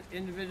it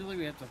individually,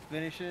 we have to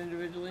finish it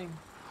individually.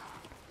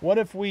 What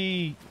if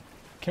we...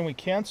 Can we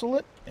cancel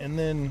it and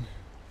then...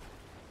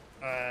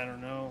 I don't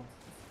know.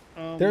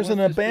 There's an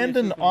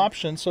abandon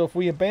option, so if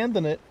we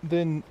abandon it,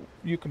 then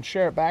you can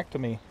share it back to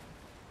me.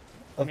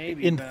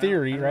 Maybe, in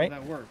theory, I don't right? know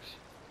if that works.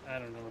 I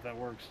don't know if that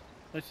works.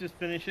 Let's just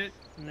finish it,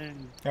 and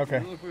then okay.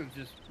 We'll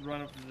just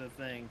run up to the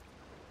thing.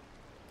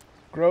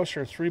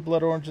 Grocer, 3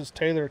 blood oranges,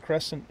 Taylor,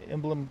 crescent,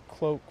 emblem,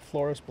 cloak,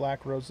 florist,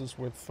 black roses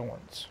with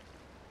thorns.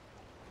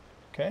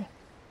 Okay.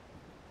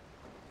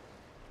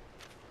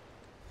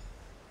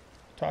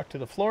 Talk to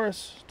the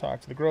florist, talk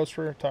to the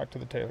grocer, talk to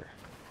the tailor.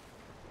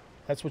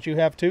 That's what you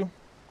have too?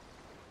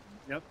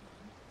 Yep.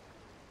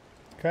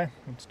 Okay,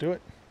 let's do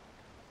it.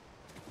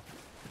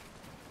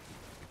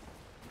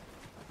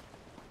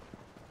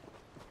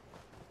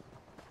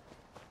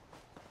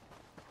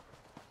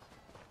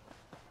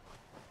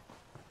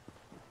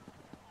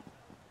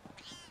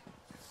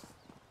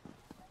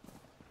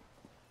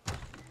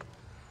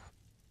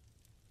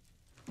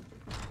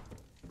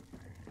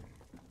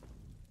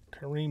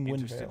 Kareem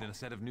Interested Windvale. in a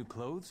set of new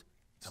clothes?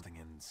 Something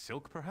in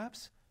silk,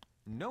 perhaps?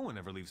 No one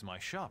ever leaves my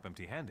shop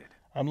empty-handed.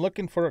 I'm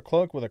looking for a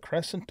cloak with a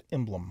crescent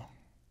emblem.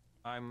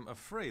 I'm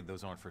afraid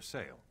those aren't for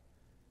sale.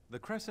 The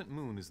crescent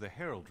moon is the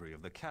heraldry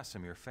of the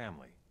Casimir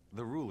family,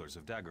 the rulers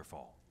of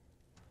Daggerfall.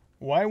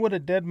 Why would a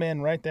dead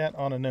man write that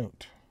on a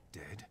note?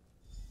 Dead?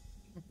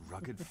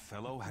 Rugged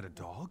fellow had a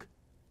dog?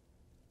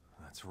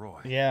 That's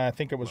Roy. Yeah, I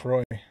think it was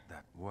Roy.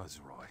 That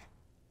was Roy.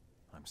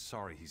 I'm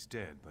sorry he's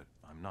dead, but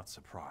I'm not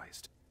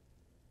surprised.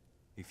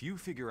 If you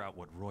figure out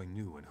what Roy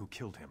knew and who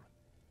killed him,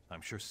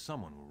 I'm sure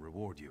someone will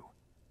reward you.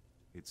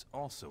 It's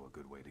also a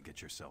good way to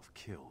get yourself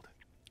killed.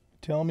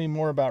 Tell me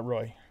more about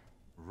Roy.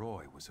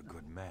 Roy was a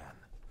good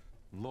man,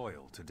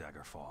 loyal to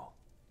Daggerfall.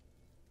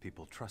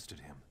 People trusted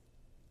him.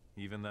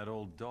 Even that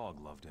old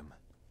dog loved him.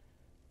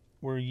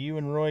 Were you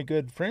and Roy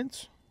good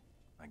friends?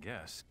 I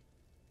guess.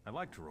 I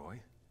liked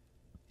Roy.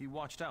 He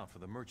watched out for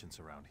the merchants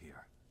around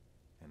here.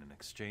 And in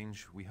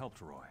exchange, we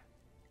helped Roy.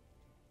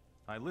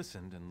 I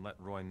listened and let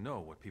Roy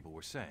know what people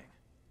were saying.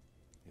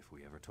 If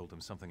we ever told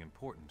him something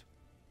important,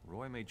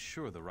 Roy made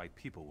sure the right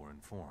people were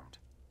informed.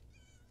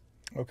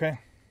 Okay.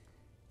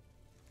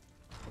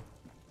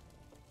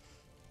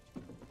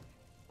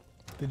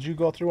 Did you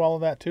go through all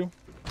of that too?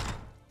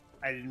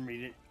 I didn't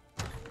read it.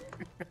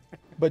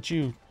 But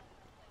you...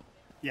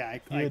 Yeah, I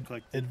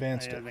clicked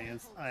advanced it.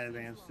 it. I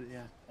advanced it,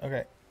 yeah.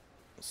 Okay.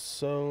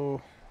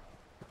 So...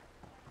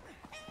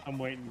 I'm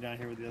waiting down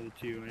here with the other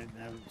two.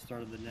 I haven't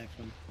started the next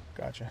one.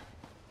 Gotcha.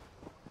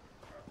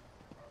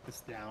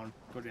 It's down.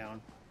 Go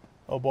down.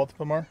 Oh, both of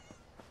them are?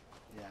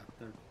 Yeah,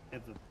 they're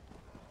at the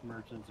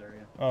merchants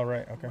area. Oh,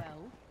 right, okay.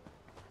 Well,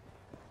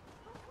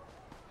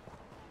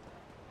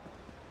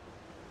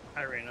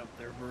 I ran up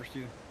there first,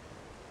 too.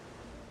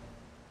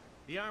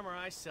 The armor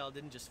I sell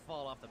didn't just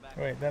fall off the back.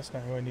 Wait, that's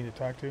not who I need to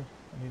talk to.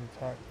 I need to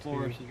talk to...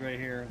 Florist is right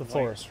here. The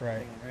florist,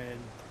 right. Red.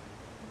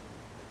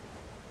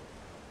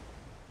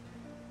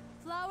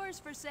 flowers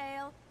for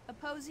sale. A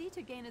posy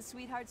to gain a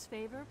sweetheart's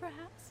favor,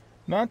 perhaps?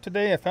 Not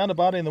today. I found a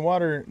body in the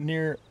water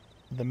near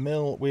the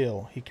mill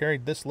wheel. He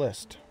carried this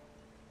list.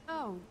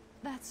 Oh,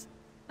 that's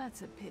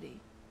a pity.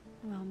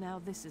 Well,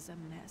 now this is a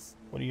mess.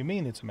 What do you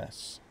mean it's a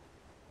mess?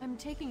 I'm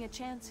taking a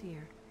chance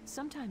here.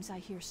 Sometimes I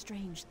hear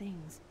strange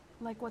things,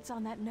 like what's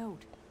on that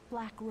note.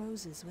 Black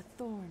roses with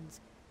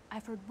thorns.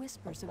 I've heard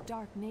whispers of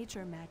dark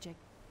nature magic.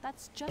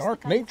 That's just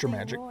Dark the kind nature of thing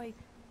magic? Roy,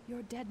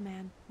 your dead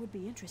man, would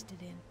be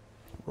interested in.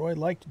 Roy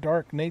liked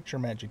dark nature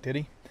magic, did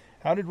he?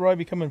 How did Roy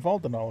become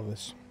involved in all of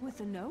this?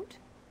 With a note?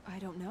 I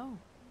don't know.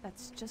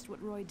 That's just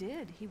what Roy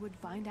did. He would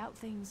find out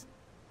things.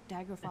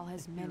 Daggerfall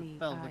has many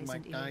eyes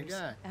and ears.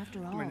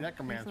 After all,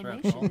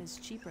 information is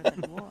cheaper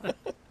than war.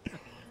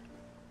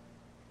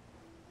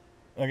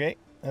 Okay.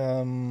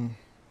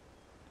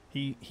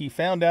 He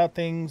found out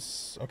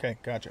things. Okay,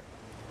 gotcha.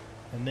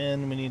 And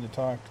then we need to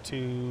talk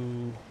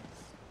to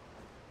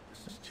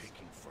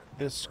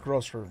this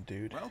grocer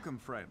dude. Welcome,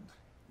 friend.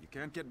 You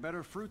can't get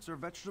better fruits or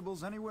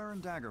vegetables anywhere in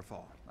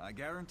Daggerfall. I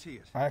guarantee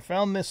it. I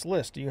found this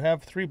list. Do you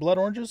have 3 blood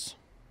oranges?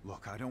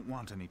 Look, I don't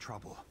want any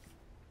trouble.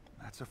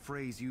 That's a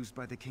phrase used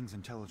by the King's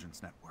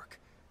intelligence network.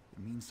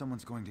 It means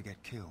someone's going to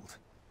get killed.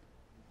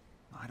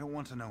 I don't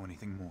want to know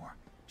anything more.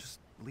 Just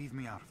leave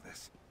me out of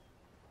this.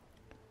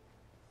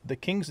 The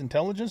King's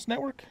intelligence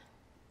network?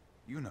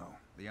 You know,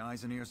 the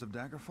eyes and ears of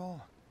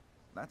Daggerfall?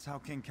 That's how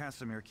King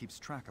Casimir keeps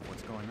track of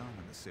what's going on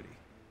in the city.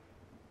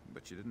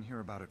 But you didn't hear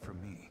about it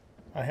from me.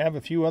 I have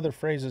a few other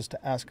phrases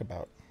to ask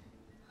about.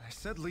 I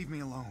said leave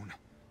me alone.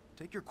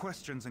 Take your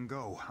questions and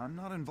go. I'm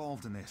not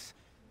involved in this.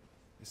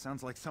 This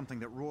sounds like something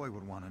that Roy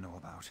would want to know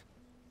about.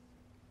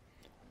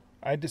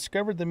 I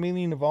discovered the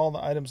meaning of all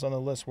the items on the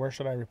list. Where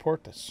should I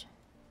report this?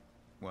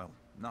 Well,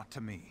 not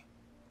to me.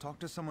 Talk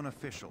to someone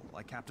official,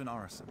 like Captain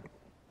Arison.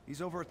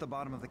 He's over at the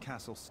bottom of the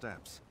castle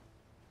steps.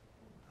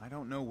 I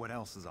don't know what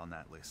else is on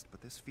that list,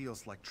 but this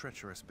feels like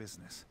treacherous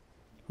business.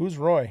 Who's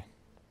Roy?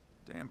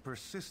 Damn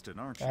persistent,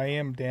 aren't you? I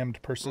am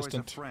damned persistent.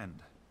 Roy's a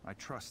friend. I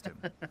trust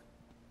him.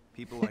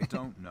 People I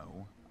don't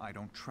know, I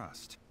don't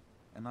trust.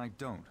 And I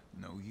don't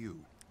know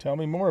you. Tell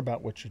me more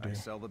about what you do. I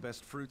sell the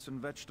best fruits and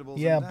vegetables.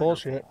 Yeah, in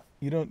bullshit.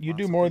 You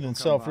do more than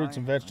sell fruits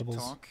and vegetables. I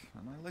talk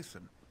and I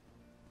listen.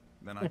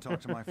 Then I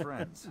talk to my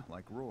friends,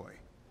 like Roy.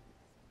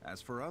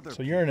 As for other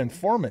so you're an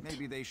informant.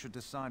 Maybe they should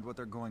decide what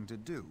they're going to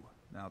do,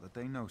 now that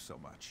they know so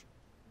much.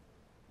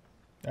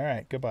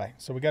 Alright, goodbye.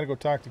 So we gotta go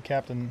talk to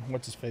Captain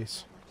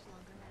What's-His-Face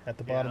at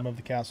the bottom of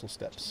the castle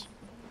steps.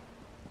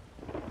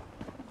 Don't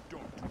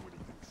do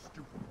anything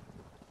stupid.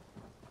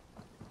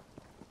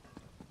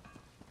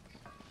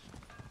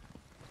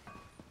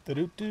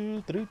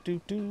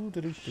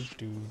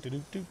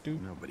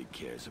 Nobody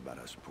cares about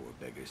us poor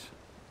beggars.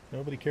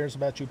 Nobody cares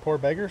about you poor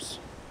beggars?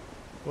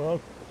 Well,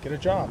 get a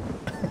job.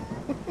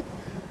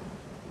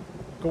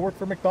 Go work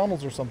for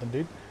McDonald's or something,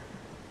 dude.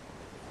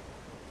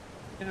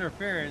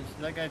 Interference. Is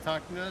that guy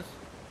talking to us?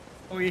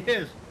 Oh, he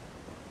is.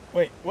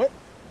 Wait, what?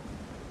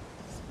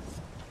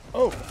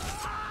 Oh.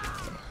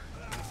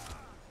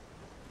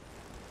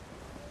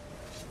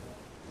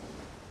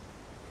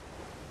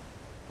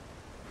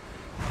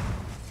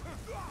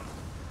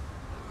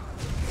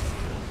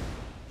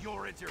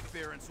 Your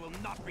interference will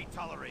not be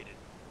tolerated.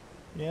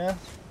 Yeah?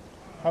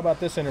 How about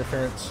this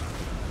interference?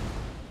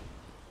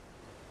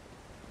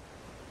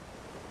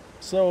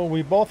 So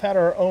we both had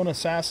our own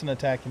assassin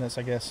attacking us,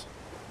 I guess.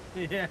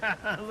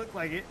 Yeah, look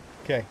like it.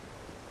 Okay.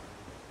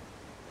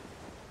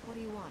 What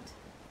do you want?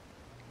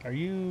 Are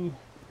you...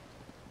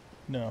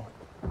 No.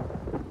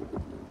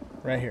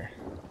 Right here.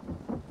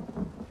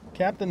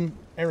 Captain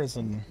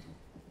Arison.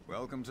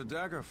 Welcome to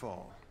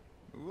Daggerfall.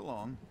 Move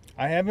along.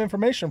 I have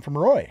information from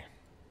Roy.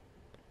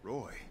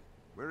 Roy?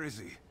 Where is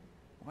he?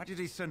 Why did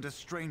he send a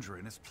stranger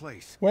in his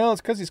place? Well,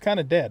 it's because he's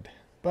kind of dead.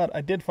 But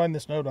I did find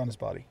this note on his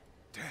body.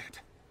 Dead?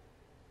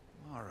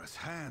 Lara's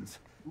hands.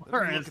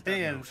 Lara's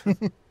hands.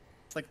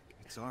 It's like...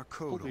 It's our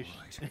code, all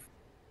right.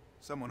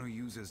 Someone who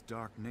uses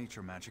dark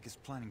nature magic is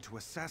planning to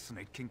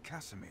assassinate King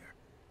Casimir.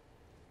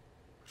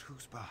 But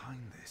who's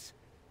behind this?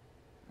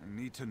 I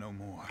need to know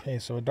more. Okay,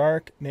 so a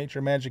dark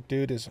nature magic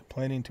dude is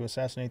planning to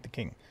assassinate the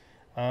king.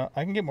 I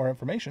can get more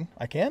information.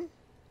 I can?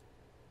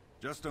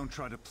 Just don't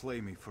try to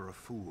play me for a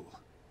fool.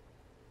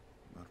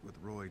 But with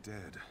Roy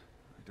dead,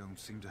 I don't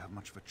seem to have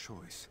much of a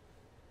choice.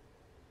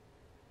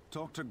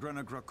 Talk to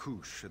Grenna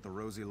Grakush at the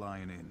Rosy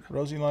Lion Inn.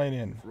 Rosy Lion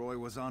Inn. If Roy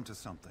was onto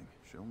something,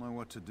 she'll know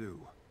what to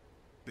do.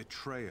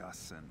 Betray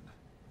us and,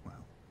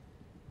 well,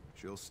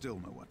 she'll still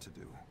know what to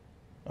do.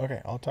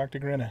 Okay, I'll talk to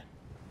Grenna.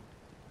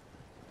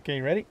 Okay,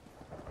 you ready?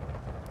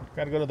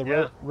 Gotta go to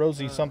the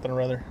Rosy something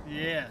or other.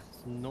 Yeah,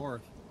 it's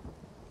north.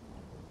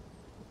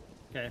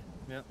 Okay,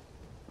 yep.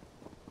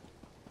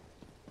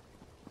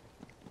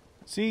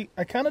 See,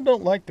 I kind of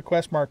don't like the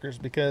quest markers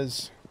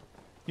because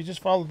you just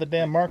follow the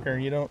damn marker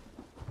and you don't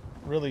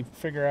really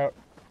figure out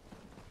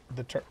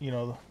the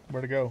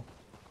where to go.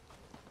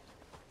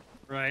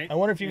 Right. I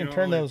wonder if you can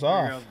turn those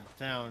off.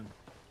 Town.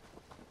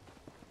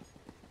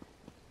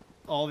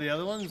 All the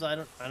other ones, I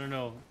don't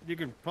know. You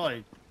could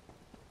probably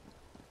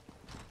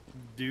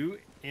do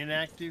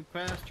inactive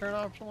quest turn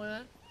off, something like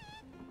that.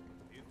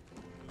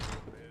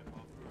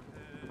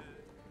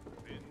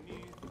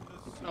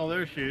 Oh,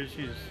 there she is.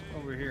 She's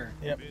over here.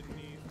 Yep.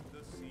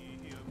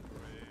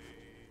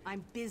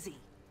 I'm busy.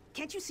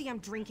 Can't you see I'm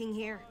drinking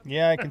here?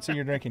 Yeah, I can see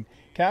you're drinking.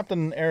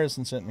 Captain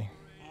Arison sent me.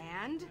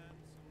 And?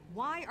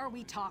 Why are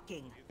we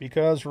talking?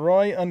 Because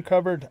Roy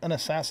uncovered an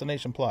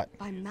assassination plot.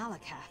 By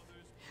Malakath.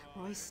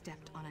 Roy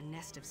stepped on a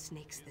nest of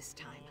snakes this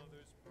time.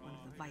 One of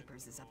the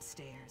vipers is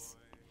upstairs.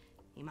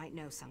 He might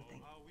know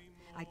something.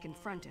 I'd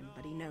confront him,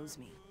 but he knows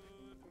me.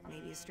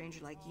 Maybe a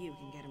stranger like you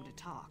can get him to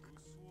talk.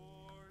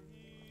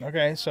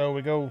 Okay, so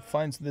we go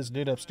find this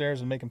dude upstairs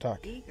and make him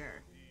talk.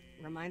 Eager.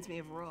 Reminds me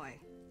of Roy.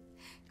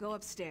 Go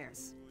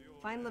upstairs.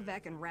 Find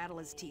Levesque and rattle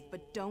his teeth,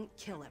 but don't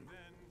kill him.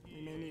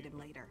 We may need him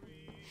later.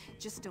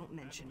 Just don't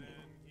mention me.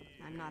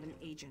 I'm not an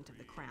agent of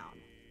the Crown.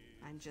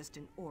 I'm just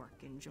an orc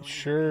enjoying...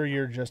 Sure,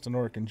 you're just an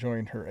orc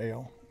enjoying her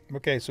ale.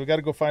 Okay, so we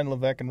gotta go find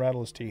Levesque and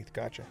rattle his teeth.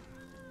 Gotcha.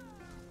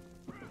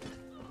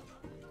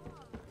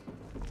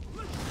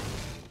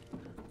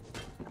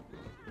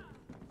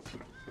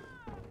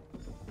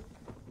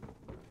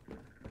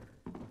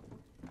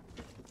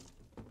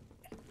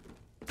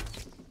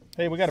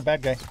 Hey, we got a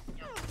bad guy.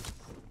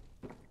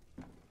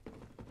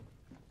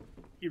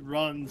 He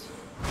runs.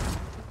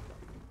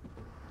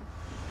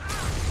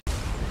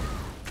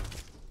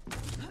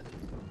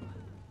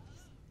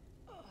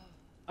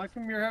 How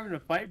come you're having to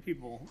fight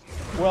people?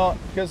 Well,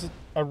 because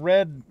a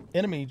red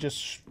enemy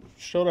just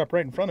showed up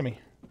right in front of me.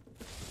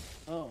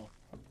 Oh.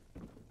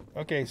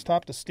 Okay,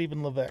 stop to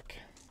Stephen Levesque.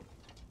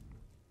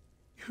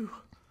 You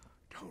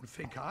don't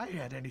think I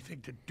had anything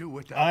to do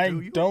with that,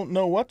 do you? I don't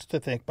know what to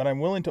think, but I'm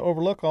willing to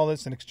overlook all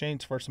this in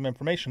exchange for some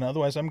information.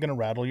 Otherwise, I'm going to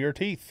rattle your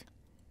teeth.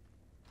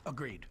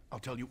 Agreed. I'll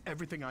tell you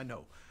everything I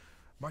know.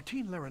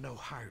 Martin Lerino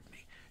hired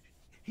me.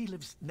 He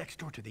lives next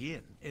door to the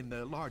inn, in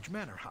the large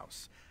manor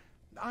house.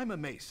 I'm a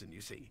mason, you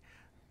see.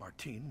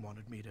 Martin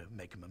wanted me to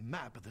make him a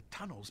map of the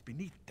tunnels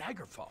beneath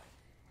Daggerfall.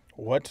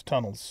 What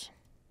tunnels?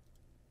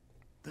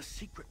 The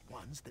secret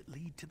ones that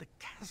lead to the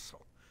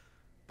castle.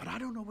 But I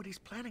don't know what he's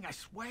planning, I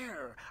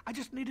swear. I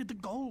just needed the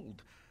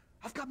gold.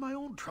 I've got my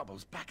own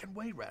troubles back in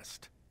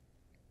Wayrest.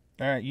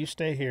 Alright, you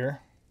stay here.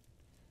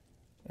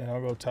 And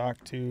I'll go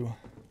talk to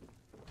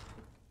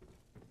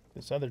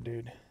this other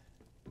dude.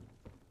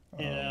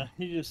 Yeah,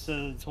 he just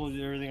told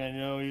you everything I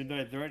know, even though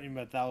I threatened him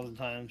 1,000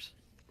 times.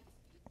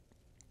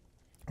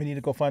 We need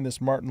to go find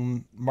this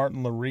Martin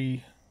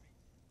Laree.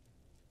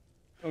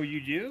 Oh, you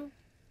do?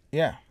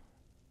 Yeah.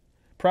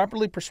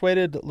 Properly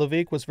persuaded,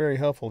 Levesque was very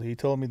helpful. He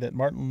told me that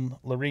Martin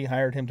Laree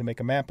hired him to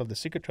make a map of the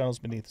secret tunnels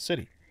beneath the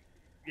city.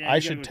 Yeah, I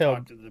should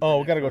tell... Oh,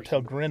 we gotta go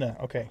tell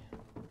Grinna. Okay.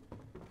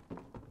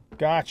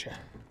 Gotcha.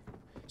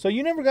 So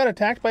you never got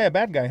attacked by a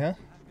bad guy, huh?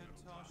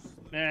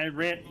 Man,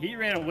 he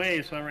ran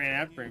away, so I ran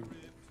after him.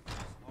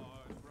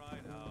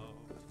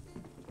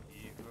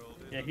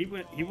 Yeah, he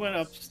went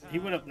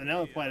up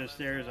another flight of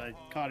stairs. I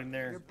caught him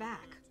there. You're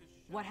back.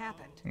 What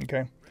happened?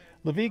 Okay.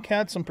 Levesque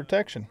had some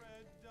protection.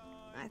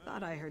 I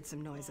thought I heard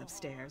some noise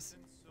upstairs,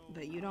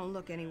 but you don't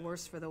look any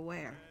worse for the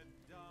wear.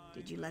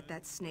 Did you let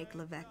that snake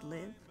Levesque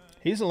live?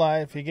 He's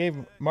alive. He gave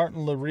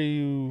Martin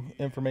Larue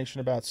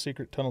information about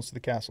secret tunnels to the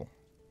castle.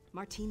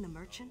 Martin the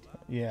merchant?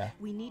 Yeah.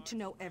 We need to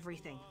know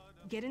everything.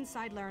 Get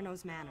inside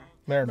Lerino's manor.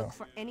 Lerino. Look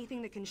for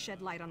anything that can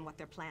shed light on what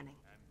they're planning.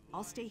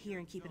 I'll stay here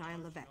and keep an eye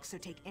on Levesque, so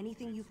take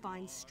anything you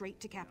find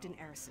straight to Captain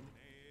Erison.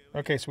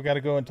 Okay, so we got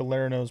to go into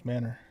Lerino's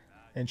manor.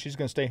 And she's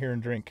going to stay here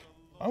and drink.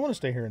 I want to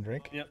stay here and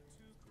drink. Yep.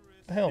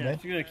 What the hell, yeah, man?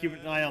 She's going to keep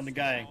an eye on the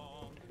guy.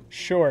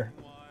 Sure.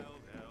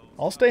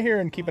 I'll stay here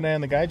and keep an eye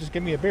on the guy. Just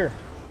give me a beer.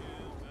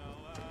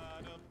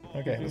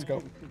 Okay, let's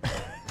go.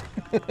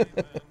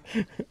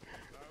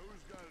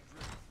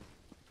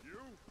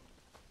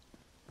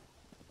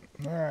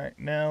 Alright,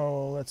 now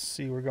let's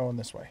see. We're going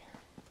this way.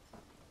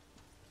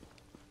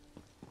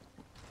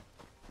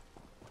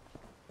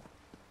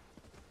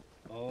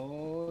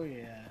 Oh,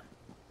 yeah.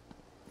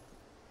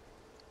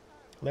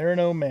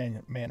 Lerino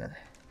Manor.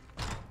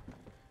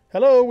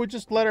 Hello, we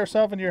just let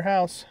ourselves into your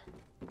house.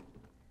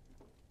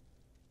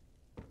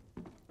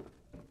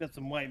 Got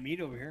some white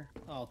meat over here.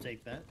 I'll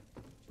take that.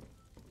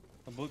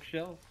 A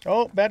bookshelf.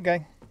 Oh, bad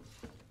guy.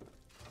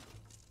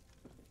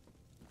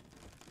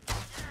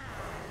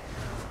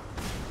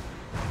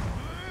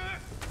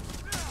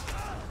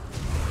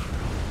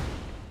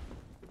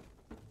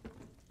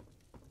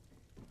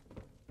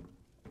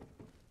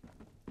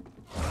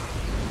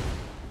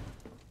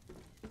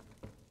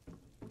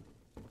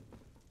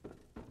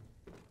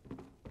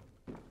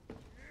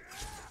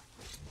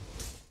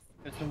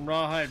 Got some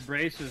rawhide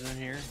braces in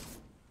here.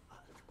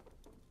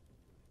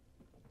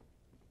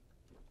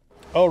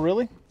 Oh,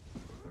 really?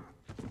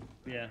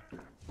 Yeah.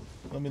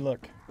 Let me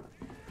look.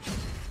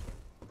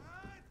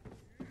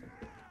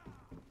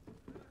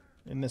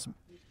 In this...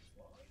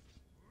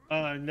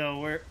 No,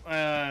 we're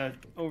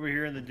over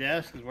here in the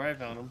desk is where I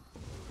found them.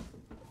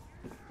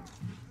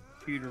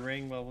 Computer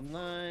ring level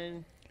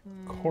 9.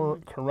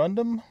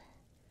 Corundum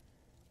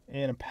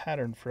and a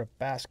pattern for a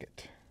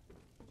basket.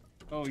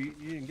 Oh, you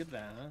didn't get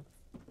that, huh?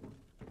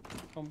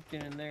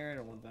 Pumpkin in there, I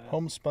don't want that.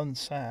 Homespun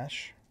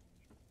sash.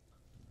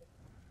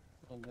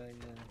 Oh,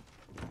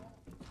 yeah.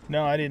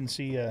 No, I didn't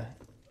see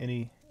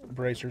any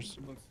bracers.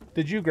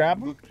 Did you grab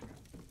them?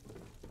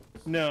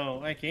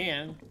 No, I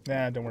can.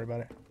 Nah, don't worry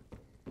about it.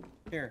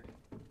 Here.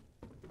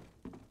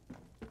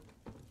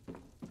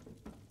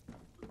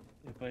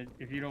 But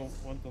if you don't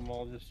want them,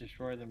 I'll just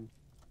destroy them.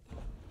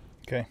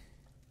 Okay.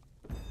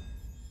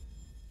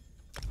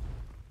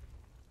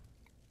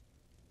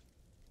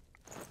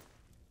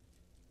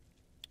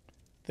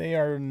 They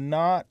are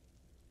not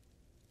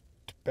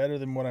better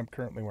than what I'm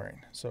currently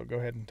wearing, so go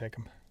ahead and take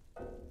them.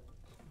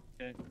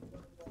 Okay.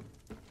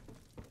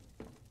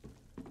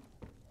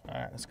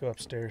 Alright, let's go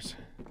upstairs.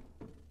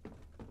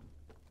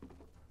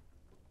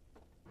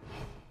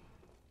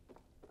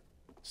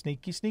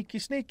 Sneaky, sneaky,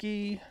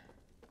 sneaky.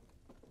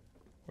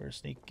 We're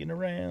sneaking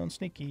around,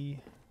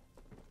 sneaky.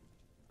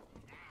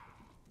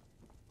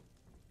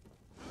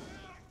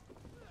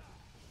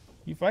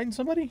 You fighting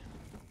somebody?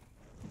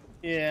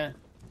 Yeah.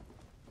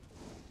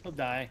 He'll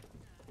die.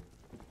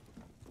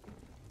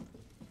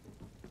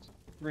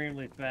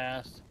 Extremely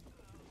fast.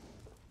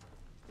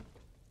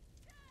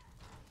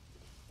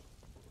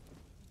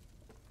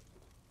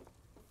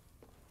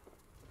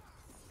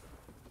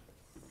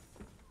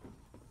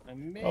 I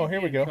may Oh, here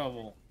be we in go.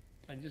 trouble.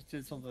 I just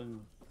did something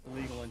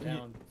illegal in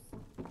town.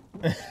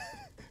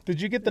 Did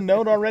you get the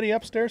note already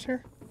upstairs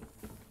here?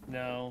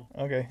 No.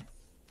 Okay.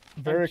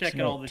 I'm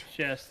checking all the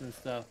chests and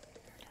stuff.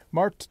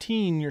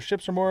 Martine, your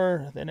ships are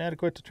more than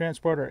adequate to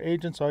transport our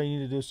agents. All you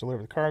need to do is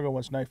deliver the cargo.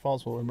 Once night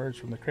falls, we'll emerge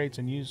from the crates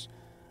and use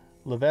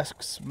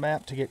Levesque's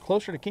map to get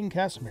closer to King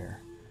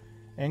Casimir.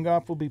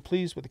 Angoff will be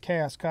pleased with the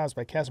chaos caused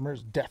by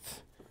Casimir's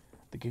death.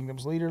 The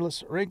kingdom's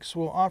leaderless ranks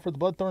will offer the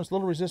Bloodthorns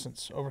little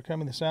resistance.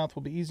 Overcoming the south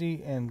will be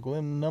easy, and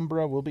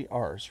Glenumbra will be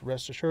ours.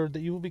 Rest assured that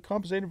you will be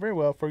compensated very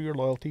well for your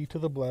loyalty to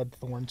the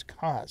Bloodthorns'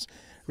 cause.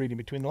 Reading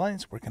between the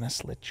lines, we're going to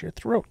slit your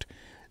throat.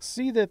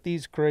 See that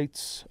these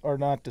crates are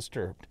not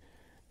disturbed.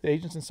 The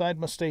agents inside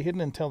must stay hidden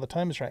until the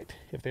time is right.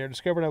 If they are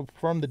discovered, I will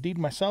perform the deed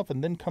myself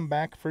and then come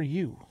back for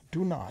you.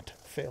 Do not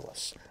fail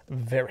us.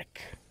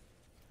 Varric.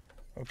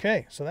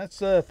 Okay, so that's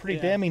pretty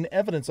damning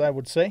evidence, I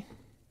would say.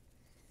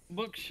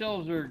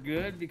 Bookshelves are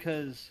good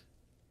because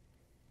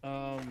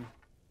you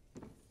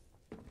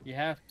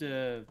have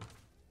to,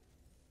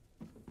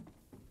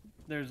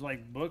 there's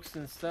like books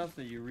and stuff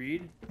that you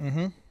read.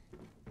 Mm-hmm.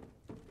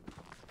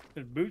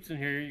 There's boots in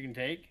here you can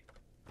take.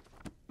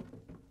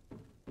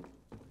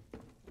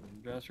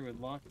 Dresser with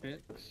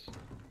lockpicks.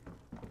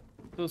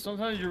 So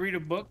sometimes you read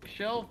a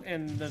bookshelf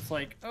and that's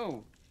like,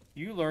 oh,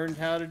 you learned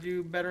how to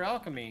do better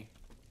alchemy.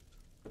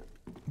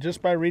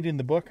 Just by reading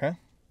the book, huh?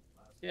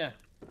 Yeah.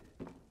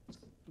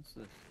 What's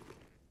this?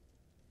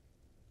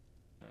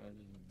 I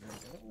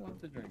don't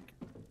want the drink.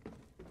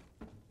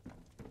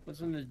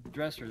 What's in the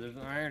dresser? There's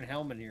an iron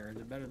helmet here. Is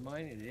it better than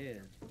mine? It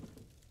is.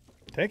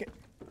 Take it.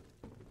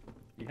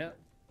 Yep.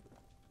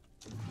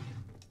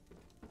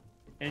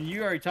 And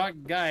you already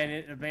talked to Guy and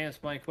it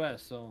advanced my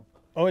quest, so...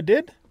 Oh, it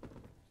did?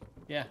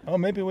 Yeah. Oh,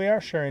 maybe we are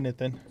sharing it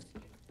then.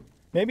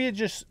 Maybe it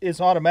just is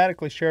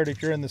automatically shared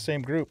if you're in the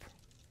same group.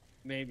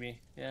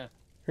 Maybe, yeah.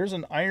 Here's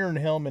an iron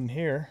helm in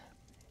here.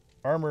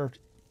 Armor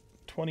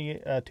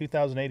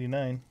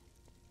 2089.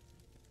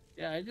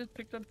 Yeah, I just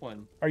picked up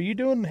one. Are you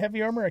doing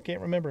heavy armor? I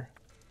can't remember.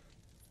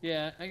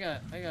 Yeah, I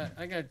got,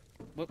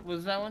 what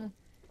was that one?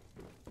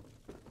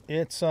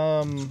 It's,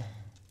 Oh,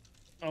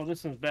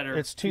 this one's better.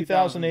 It's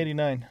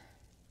 2089.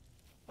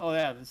 Oh,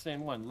 yeah, the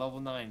same one, level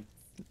 9.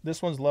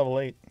 This one's level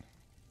 8.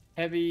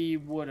 Heavy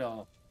wood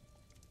elf.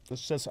 This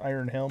says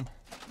iron helm.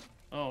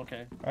 Oh,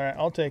 okay. Alright,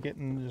 I'll take it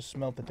and just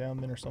smelt it down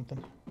then or something.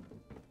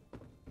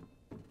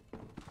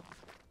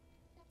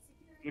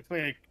 Looks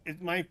like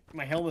my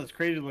helmet's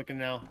crazy looking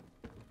now.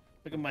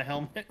 Look at my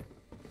helmet.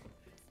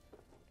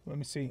 Let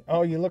me see.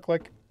 Oh, you look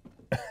like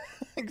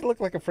you look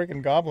like a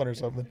freaking goblin or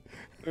something.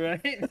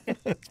 Right?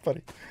 That's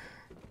funny.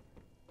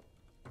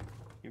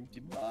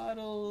 Empty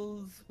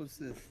bottles. What's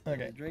this?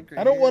 Okay. Drink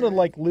I don't want to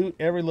like loot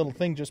every little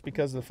thing just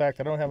because of the fact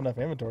I don't have enough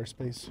inventory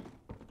space.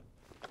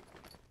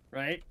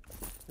 Right?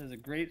 There's a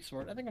great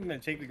sword. I think I'm going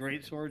to take the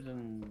great swords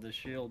and the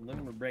shield and then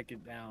I'm going to break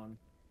it down.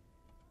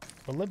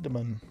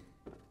 Molybdenum.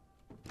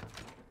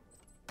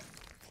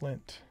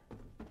 Flint.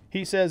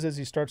 He says as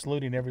he starts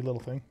looting every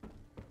little thing.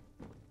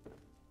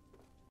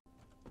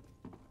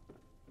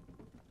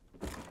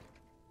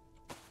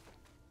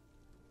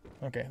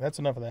 Okay, that's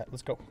enough of that.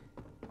 Let's go.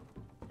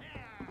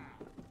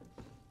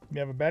 You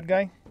have a bad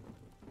guy?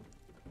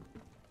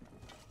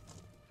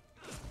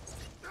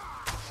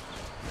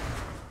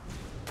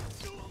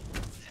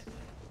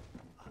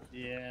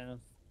 Yeah.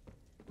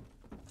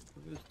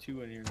 There's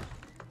 2 in here.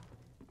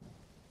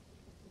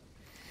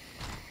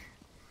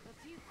 A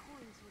few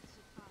coins would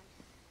suffice.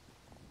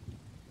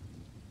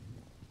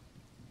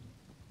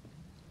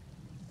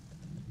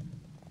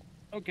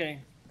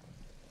 Okay.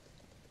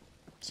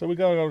 So we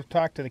gotta go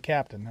talk to the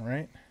captain, all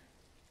right?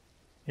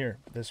 Here,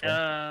 this way.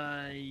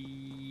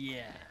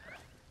 Yeah.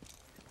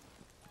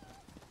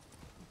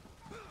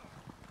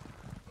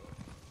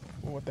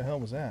 Well, what the hell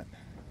was that?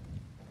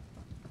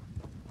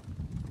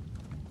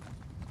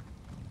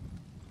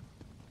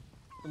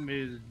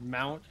 Somebody's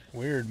mount.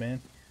 Weird,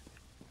 man.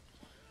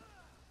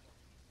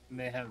 And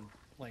they have,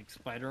 like,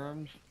 spider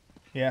arms.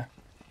 Yeah.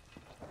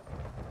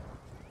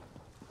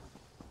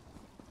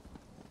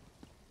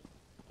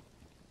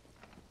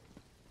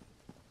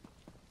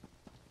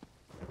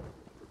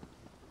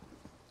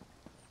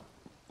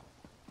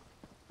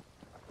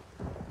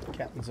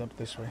 Captain's up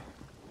this way.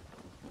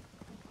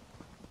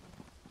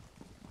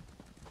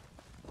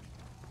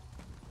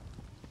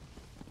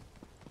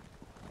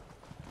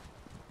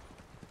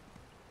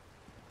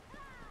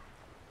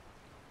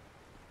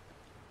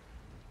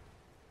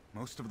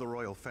 Most of the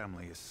royal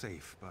family is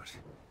safe, but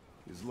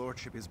his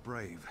lordship is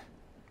brave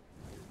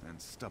and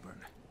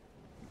stubborn.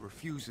 He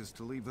refuses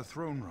to leave the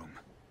throne room.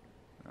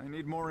 I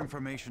need more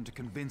information to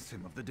convince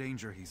him of the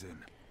danger he's in.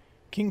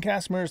 King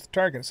Casimir is the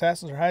target.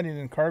 Assassins are hiding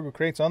in cargo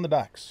crates on the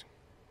docks.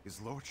 His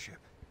lordship.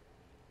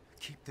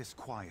 Keep this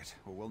quiet,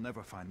 or we'll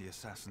never find the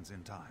assassins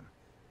in time.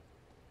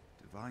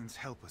 Divines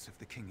help us if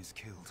the king is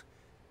killed.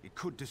 It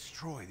could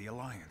destroy the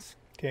Alliance.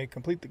 Okay,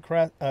 complete the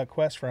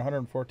quest for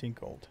 114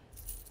 gold.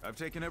 I've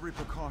taken every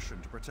precaution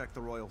to protect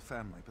the royal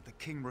family, but the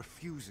king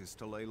refuses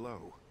to lay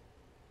low.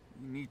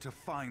 We need to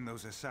find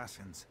those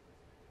assassins.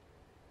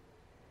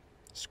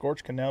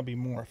 Scorch can now be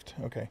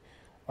morphed. Okay.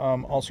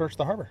 I'll search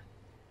the harbor.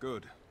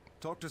 Good.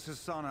 Talk to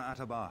Sisana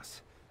Atabas.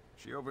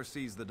 She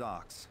oversees the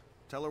docks.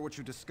 Tell her what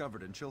you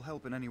discovered and she'll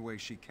help in any way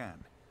she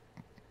can.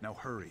 Now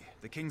hurry.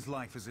 The king's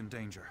life is in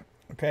danger.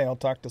 Okay, I'll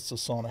talk to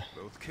Sisana.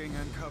 Both king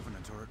and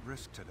covenant are at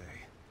risk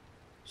today.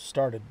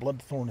 Started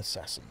Bloodthorn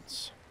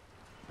Assassins.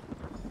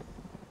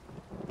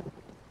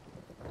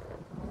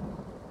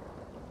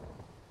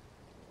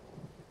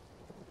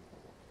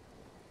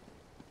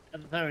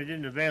 At the time, it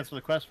didn't advance the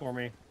quest for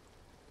me.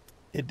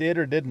 It did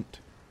or didn't?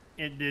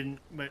 It didn't,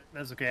 but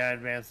that's okay. I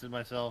advanced it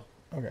myself.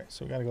 Okay,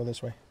 so we gotta go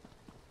this way.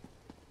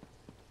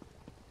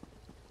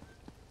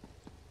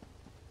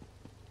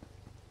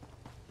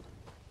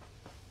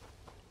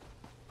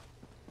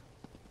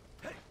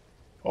 Hey.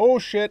 Oh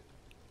shit!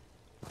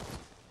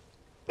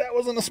 That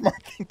wasn't a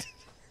smart thing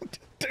to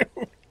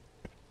do.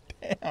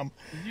 Damn.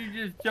 Did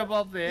you just jump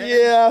off the edge?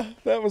 Yeah,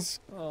 that was...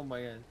 Oh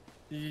my god.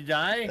 Did you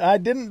die? I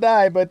didn't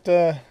die, but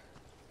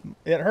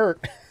it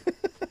hurt.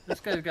 This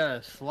guy's got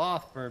a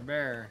sloth for a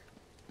bear.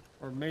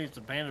 Or maybe it's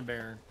a panda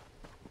bear.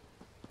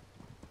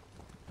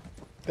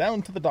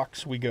 Down to the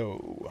docks we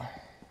go.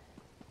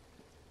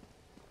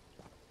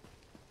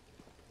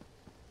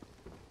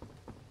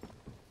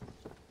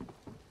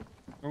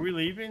 Are we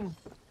leaving?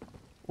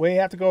 We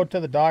have to go to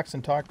the docks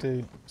and talk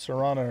to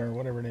Serana or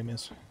whatever her name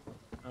is.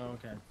 Oh,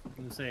 okay.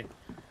 Let's see.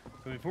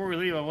 But before we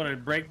leave, I want to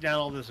break down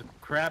all this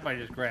crap I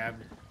just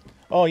grabbed.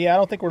 Oh yeah, I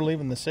don't think we're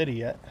leaving the city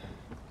yet.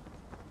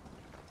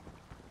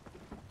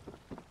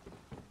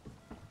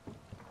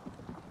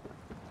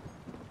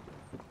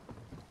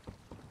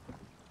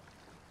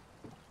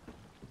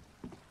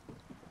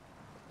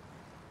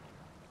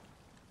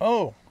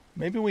 Oh,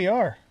 maybe we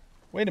are.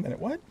 Wait a minute,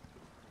 what?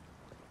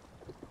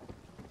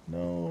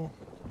 No,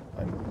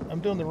 I'm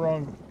doing the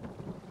wrong.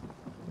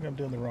 I think I'm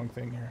doing the wrong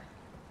thing here.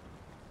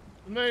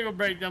 I'm gonna go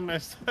break down my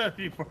stuff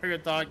before I go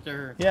talk to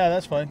her. Yeah,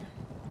 that's fine.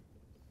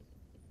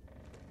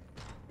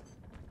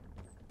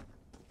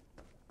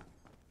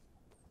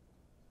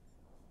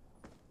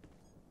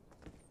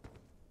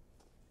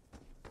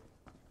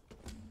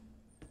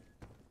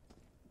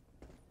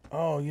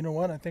 Oh, you know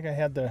what? I think I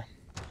had the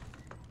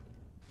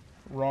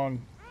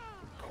wrong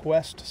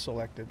quest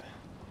selected.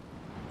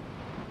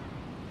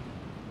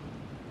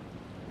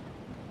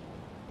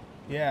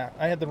 Yeah,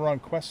 I had the wrong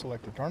quest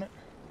selected, darn it.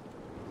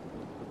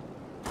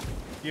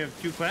 You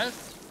have 2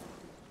 quests?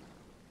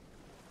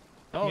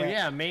 Oh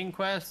yeah, main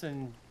quest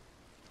and...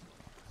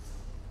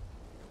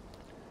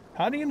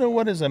 How do you know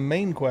what is a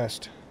main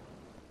quest?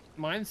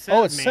 Mine says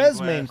oh, it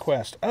says main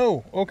quest.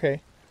 Oh,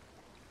 okay.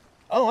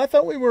 Oh, I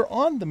thought we were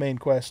on the main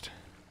quest.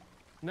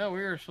 No,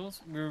 we were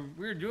supposed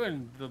we were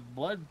doing the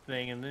blood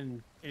thing and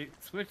then it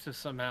switched us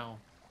somehow.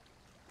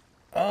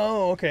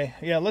 Oh, okay.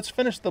 Yeah, let's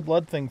finish the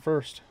blood thing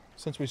first,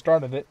 since we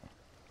started it.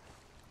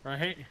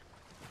 Right?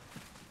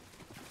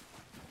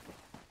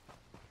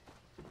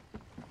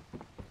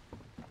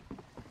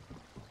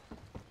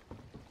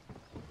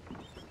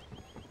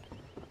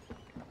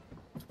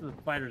 The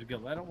Fighters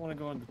Guild. I don't want to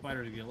go into the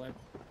Fighters Guild. I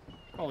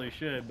probably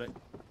should, but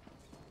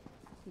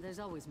there's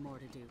always more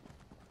to do.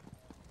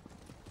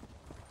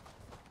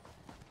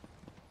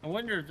 I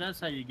wonder if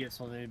that's how you get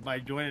something, by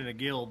joining a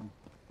guild.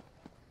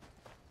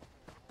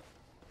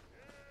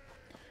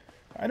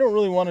 I don't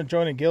really want to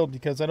join a guild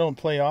because I don't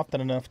play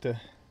often enough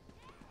to,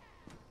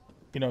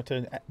 you know,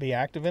 to be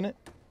active in it.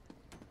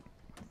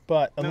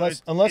 But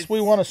unless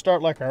we want to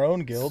start like our own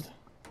guild.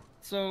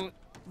 So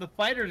the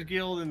Fighters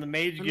Guild and the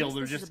Mage Guild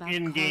are just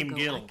in-game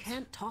guilds.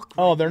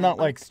 Oh, they're not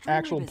like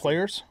actual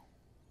players?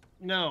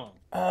 No.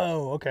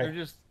 Oh, okay. They're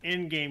just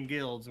in-game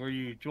guilds where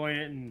you join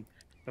it and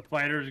the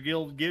Fighters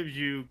Guild gives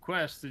you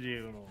quests to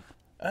do.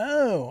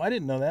 Oh, I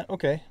didn't know that.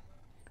 Okay.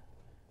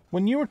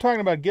 When you were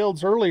talking about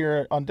guilds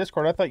earlier on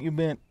Discord, I thought you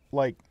meant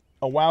like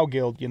a WoW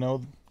guild, you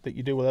know, that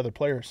you do with other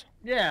players.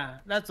 Yeah,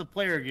 that's a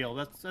player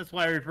guild. That's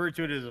why I refer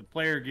to it as a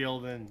player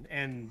guild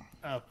and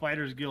a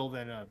Fighters Guild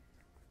and a...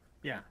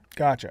 Yeah.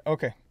 Gotcha.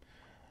 Okay.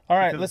 All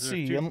right, let's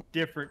see. Two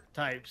different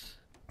types.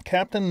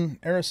 Captain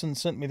Arison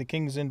sent me the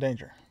king's in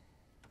danger.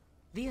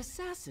 The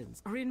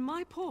assassins are in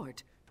my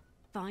port.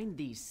 Find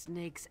these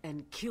snakes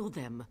and kill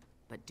them,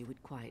 but do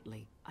it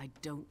quietly. I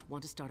don't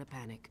want to start a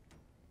panic.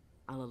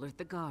 I'll alert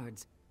the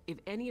guards. If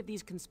any of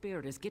these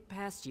conspirators get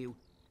past you,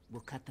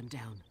 we'll cut them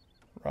down.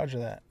 Roger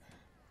that.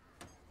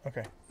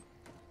 Okay.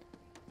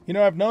 You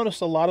know, I've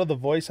noticed a lot of the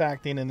voice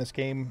acting in this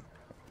game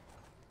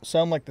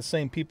sound like the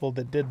same people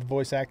that did the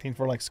voice acting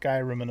for like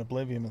Skyrim and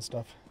Oblivion and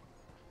stuff.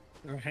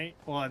 Right?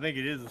 Well, I think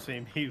it is the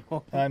same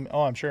people.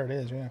 I'm sure it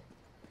is, yeah.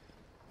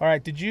 All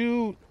right, did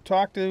you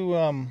talk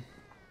to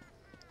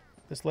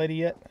this lady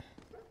yet?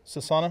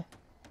 Sasana?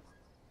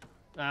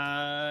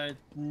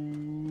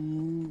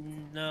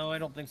 No, I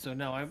don't think so.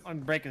 No, I'm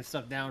breaking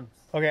stuff down.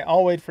 Okay,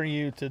 I'll wait for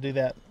you to do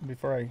that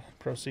before I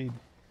proceed.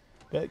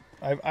 But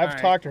I've right.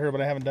 talked to her, but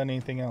I haven't done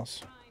anything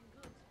else.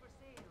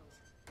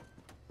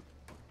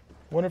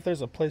 Wonder if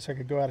there's a place I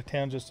could go out of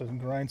town just to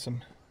grind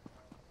some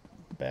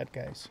bad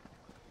guys.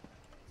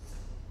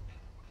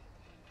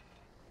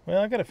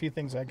 Well, I got a few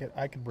things I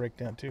could break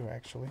down too,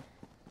 actually.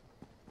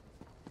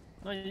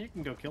 No, you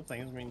can go kill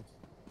things. I mean,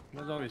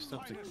 there's always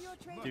stuff to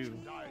do.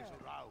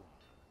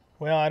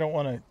 Well, I don't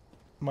want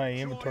my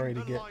inventory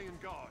to get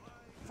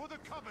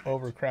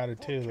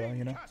overcrowded too, though,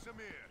 you know?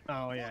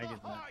 Oh, yeah, I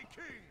get that.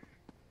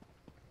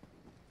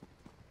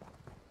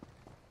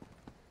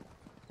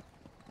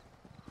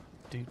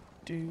 Do,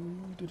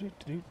 do, do, do,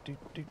 do, do,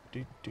 do,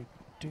 do, do,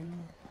 do.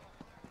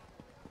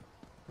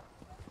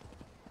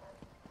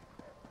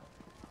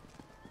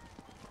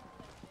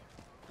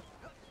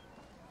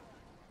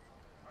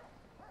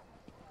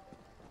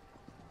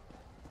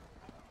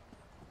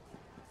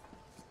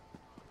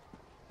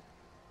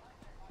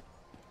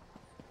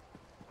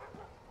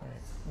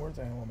 Where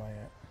the hell am I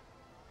at?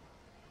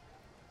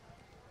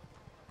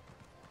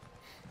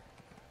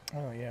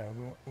 Oh yeah,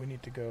 we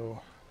need to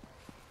go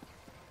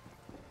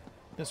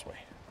this way.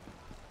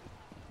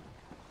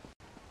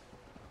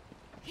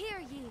 Hear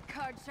ye,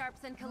 card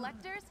sharps and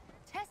collectors.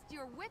 Test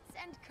your wits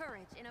and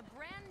courage in a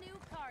brand new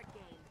card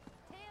game,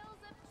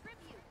 Tales of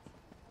Tribute.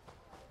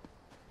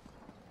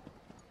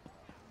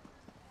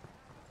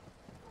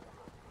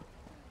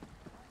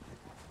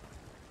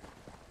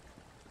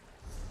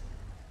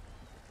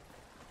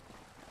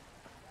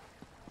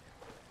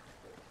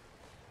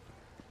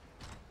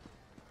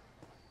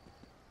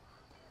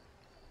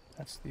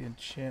 That's the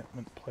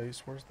enchantment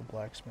place. Where's the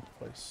blacksmith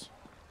place?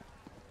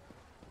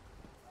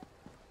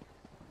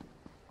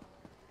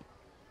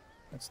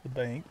 That's the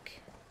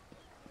bank.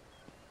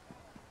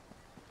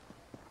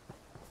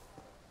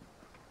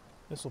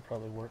 This will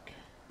probably work.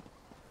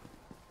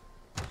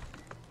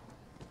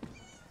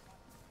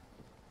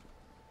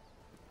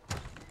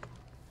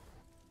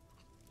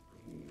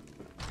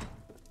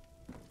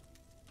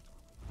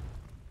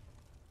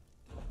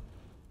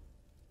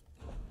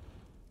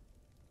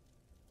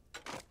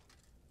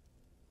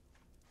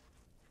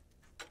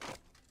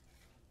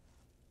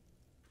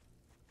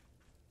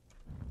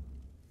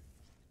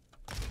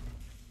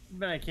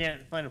 But I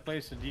can't find a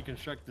place to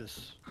deconstruct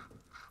this.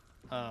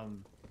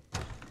 Doesn't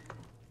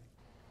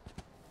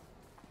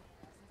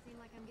seem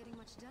like I'm getting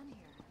much done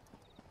here.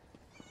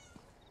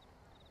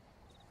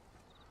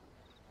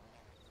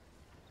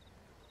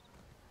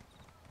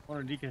 I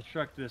want to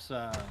deconstruct this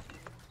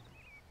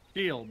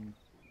shield.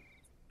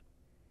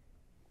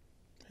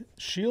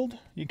 Shield?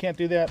 You can't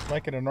do that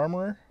like at an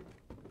armorer?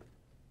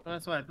 Well,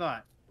 that's what I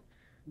thought,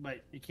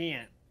 but you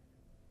can't.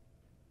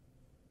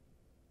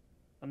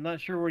 I'm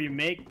not sure where you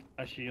make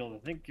a shield.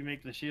 I think you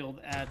make the shield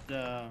at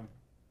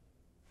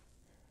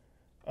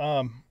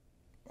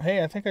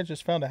Hey, I think I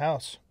just found a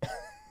house.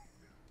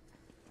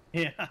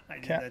 yeah, I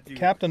did that too.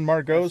 Captain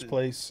Margot's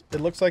place.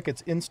 It looks like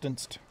it's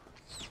instanced.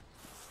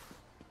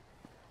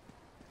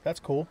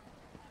 That's cool.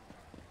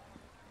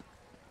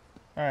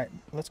 All right,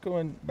 let's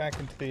go back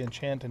into the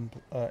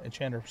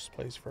enchanter's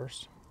place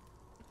first.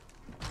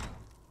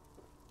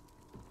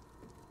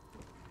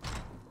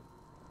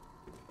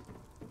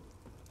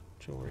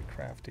 Jewelry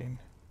crafting.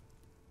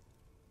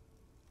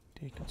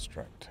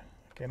 Deconstruct.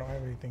 Okay, I don't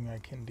have anything I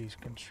can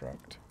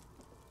deconstruct.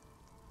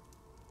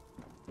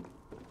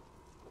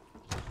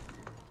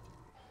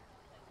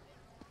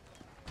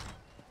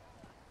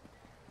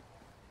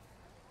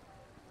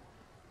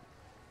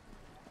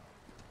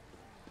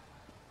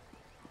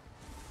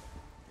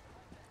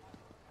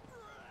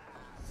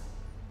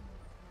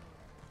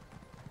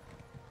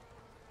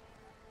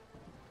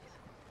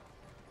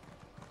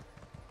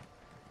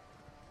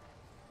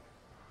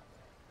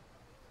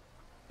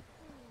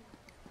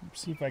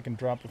 See if I can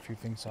drop a few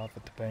things off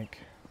at the bank.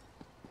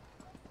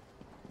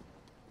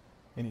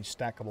 Any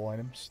stackable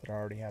items that I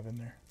already have in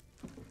there.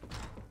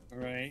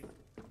 Right.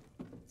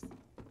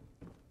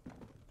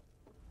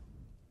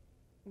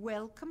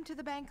 Welcome to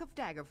the Bank of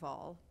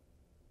Daggerfall.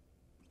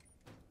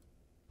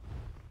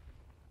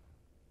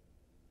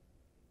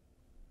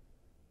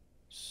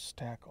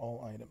 Stack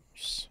all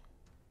items.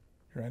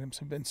 Your items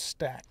have been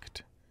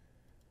stacked.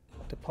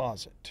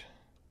 Deposit.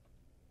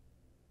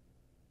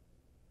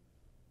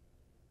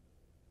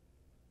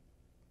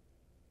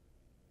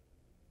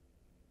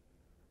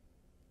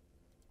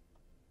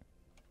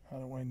 How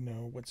do I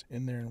know what's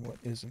in there and what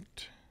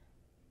isn't?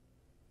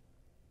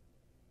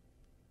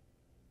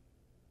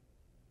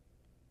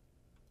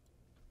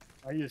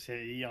 I just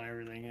hit E on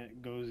everything.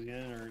 It goes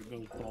in or it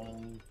goes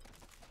wrong.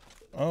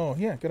 Oh,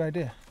 yeah, good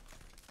idea.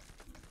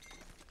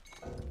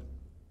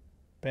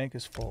 Bank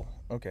is full.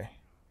 Okay.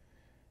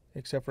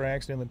 Except for I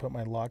accidentally put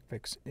my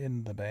lockpicks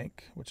in the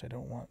bank, which I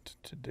don't want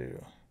to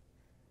do.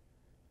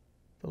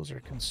 Those are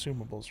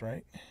consumables,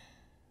 right?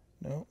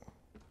 No.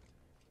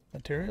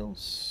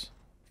 Materials,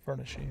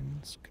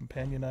 furnishings,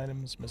 companion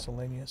items,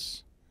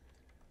 miscellaneous.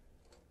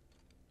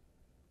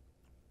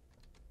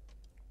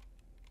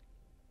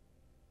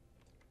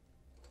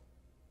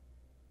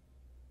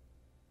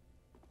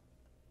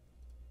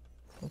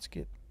 Let's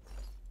get...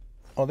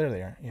 Oh, there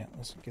they are. Yeah,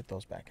 let's get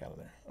those back out of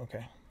there.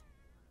 Okay.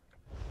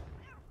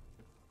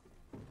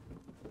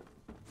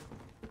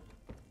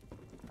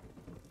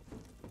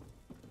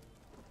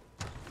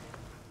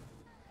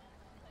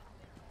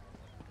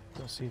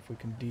 Let's see if we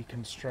can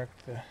deconstruct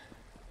the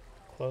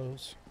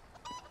clothes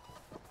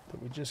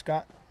that we just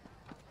got.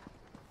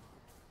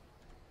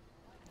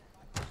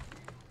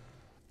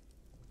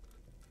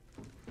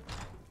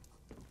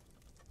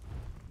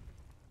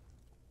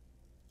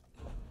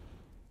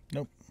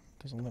 Nope,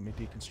 doesn't let me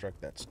deconstruct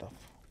that stuff.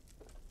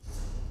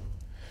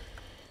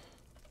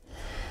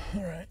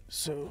 Alright,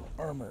 so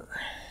armor.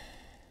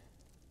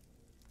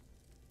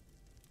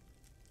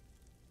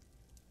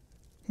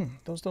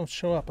 Those don't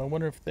show up. I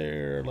wonder if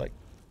they're like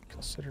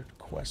considered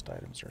quest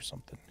items or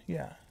something.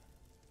 Yeah.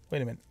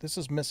 Wait a minute. This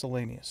is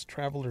miscellaneous.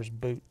 Traveler's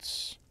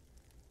boots.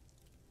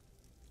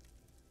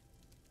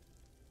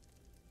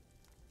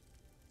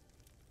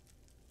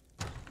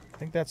 I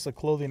think that's the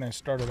clothing I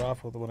started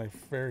off with when I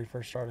very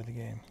first started the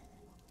game.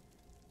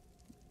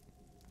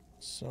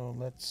 So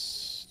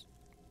let's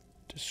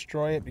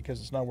destroy it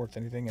because it's not worth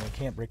anything and I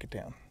can't break it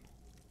down.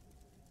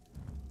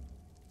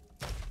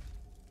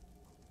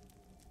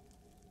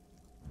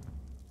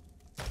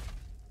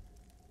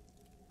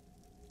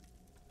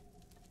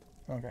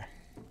 Okay.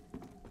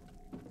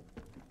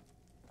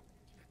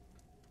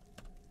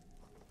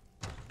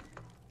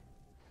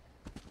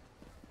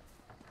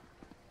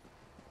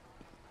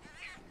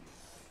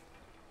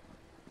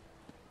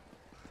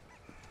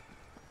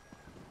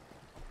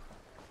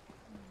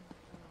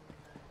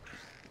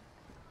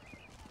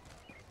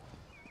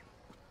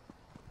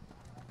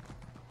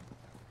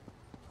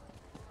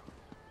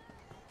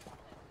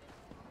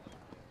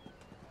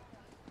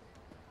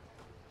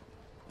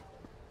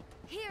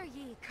 Hear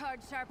ye, card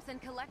sharps and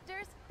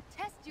collectors.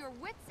 Test your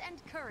wits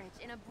and courage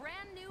in a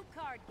brand new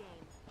card game,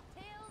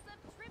 Tales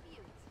of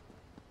Tribute.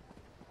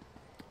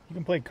 You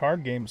can play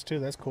card games too,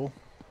 that's cool.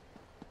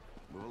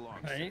 Move along,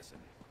 right? citizen.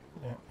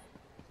 Move along.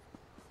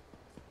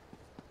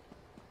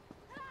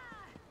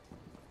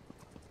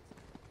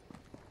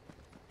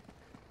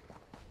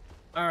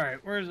 Alright,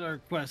 where's our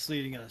quest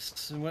leading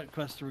us? And what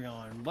quest are we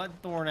on?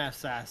 Bloodthorn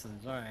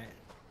Assassins, alright.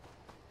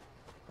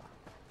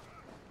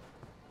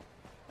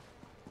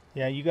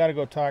 Yeah, you got to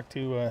go talk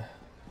to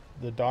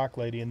the dock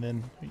lady, and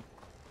then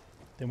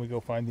we go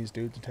find these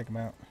dudes and take them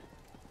out.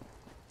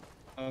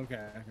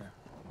 Okay,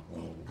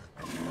 okay.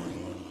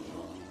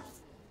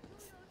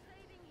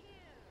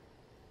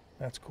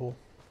 That's cool.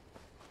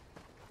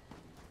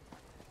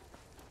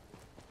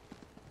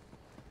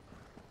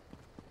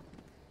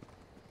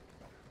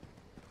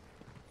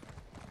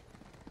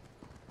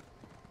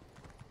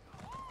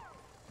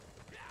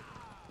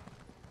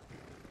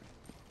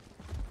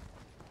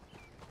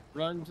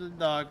 Run to the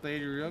dock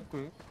lady real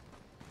quick.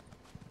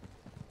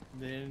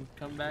 Then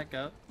come back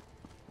up.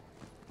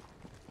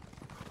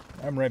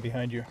 I'm right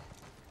behind you.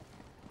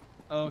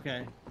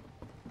 Okay.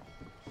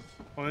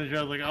 I was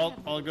like,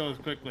 I'll go as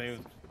quickly as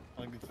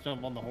I can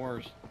jump on the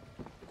horse.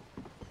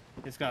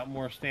 It's got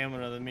more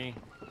stamina than me.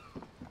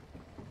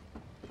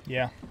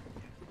 Yeah.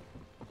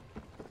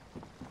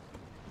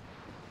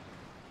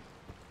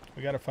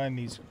 We gotta find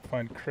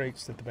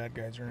crates that the bad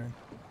guys are in.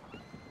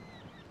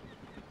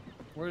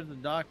 Where's the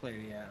dock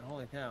lady at?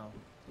 Holy cow.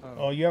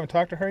 Oh, you haven't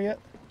talked to her yet?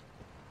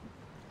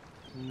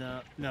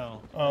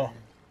 No. Oh.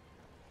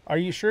 Are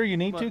you sure you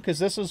need to? Because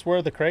this is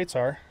where the crates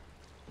are.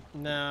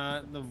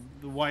 Nah, the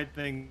white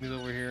thing is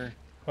over here.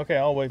 Okay,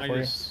 I'll wait for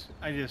you.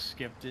 I just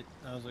skipped it.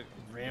 I was like,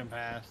 ran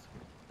past.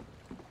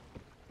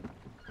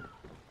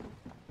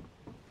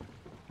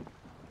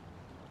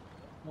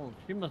 Oh,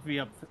 she must be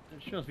up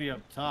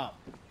top.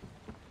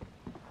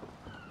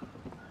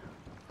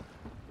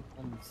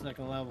 On the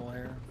second level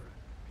here.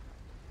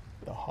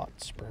 The hot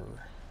spur.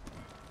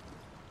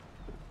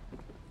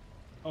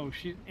 Oh,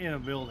 she's in a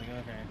building,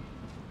 okay.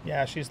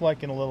 Yeah, she's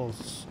like in a little,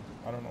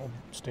 I don't know,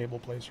 stable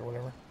place or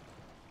whatever.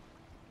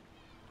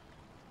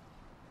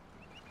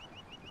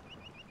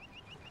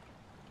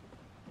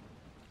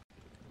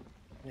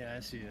 Yeah, I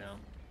see now.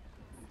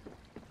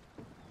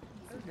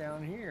 They're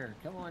down here.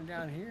 Come on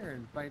down here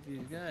and fight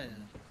these guys.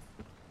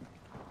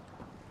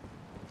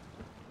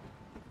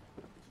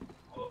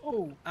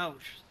 Oh,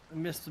 ouch. I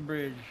missed the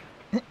bridge.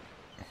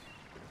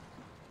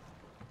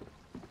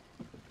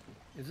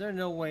 Is there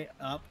no way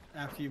up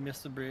after you miss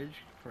the bridge?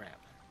 Crap.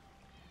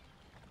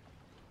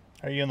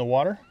 Are you in the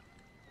water?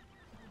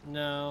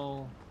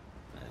 No.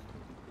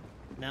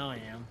 Now I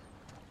am.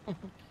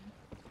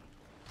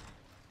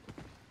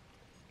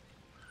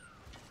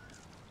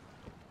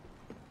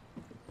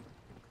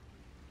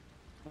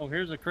 Oh,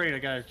 here's a crate I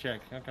gotta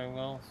check. Okay,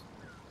 well.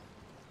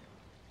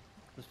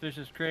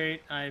 Suspicious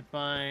crate, I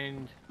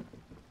find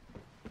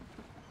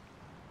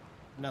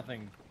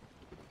nothing.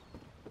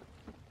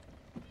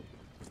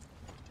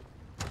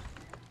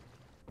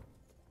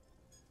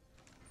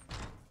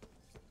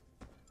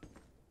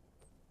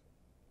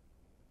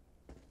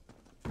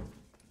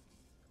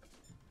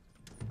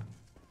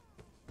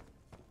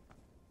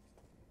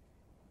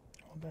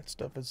 All that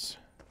stuff is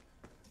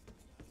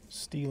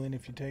stealing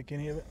if you take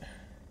any of it.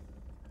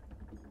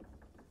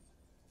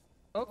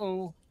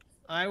 Uh-oh.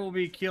 I will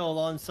be killed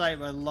on sight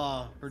by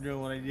law for doing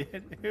what I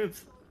did.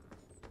 Oops.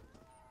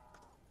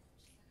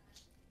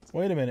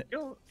 Wait a minute.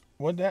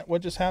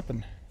 What just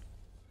happened?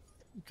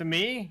 To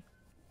me?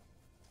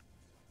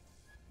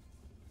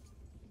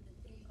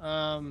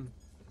 I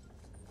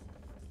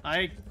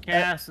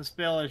cast a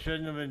spell I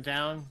shouldn't have been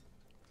down.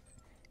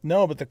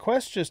 No, but the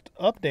quest just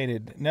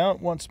updated. Now it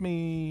wants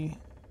me...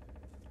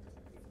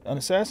 An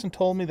assassin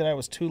told me that I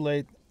was too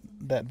late,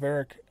 that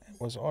Varric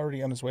was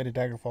already on his way to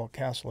Daggerfall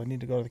Castle. I need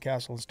to go to the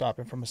castle and stop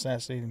him from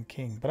assassinating the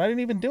king. But I didn't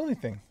even do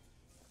anything.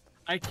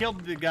 I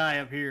killed the guy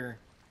up here.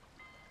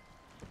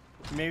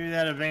 Maybe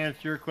that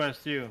advanced your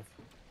quest too.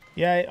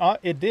 Yeah,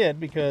 it did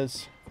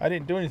because I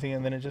didn't do anything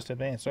and then it just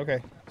advanced.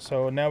 Okay,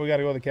 so now we got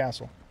to go to the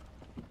castle.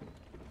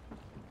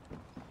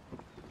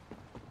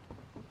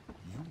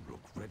 You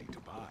look ready to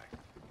buy.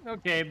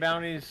 Okay,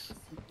 bounties.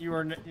 You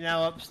are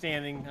now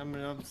upstanding. I'm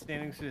an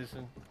upstanding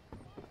citizen.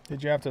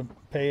 Did you have to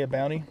pay a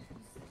bounty?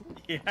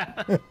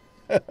 Yeah.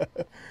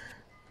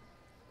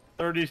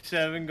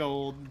 37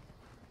 gold.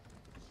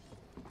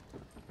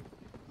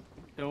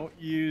 Don't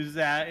use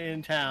that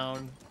in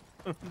town.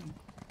 No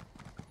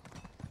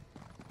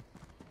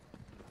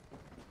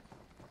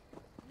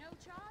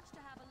charge to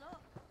have a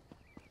look.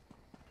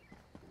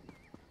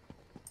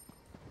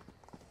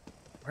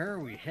 Where are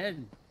we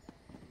heading?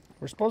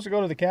 We're supposed to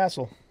go to the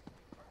castle.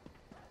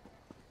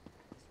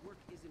 This work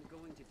isn't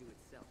going to do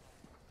itself.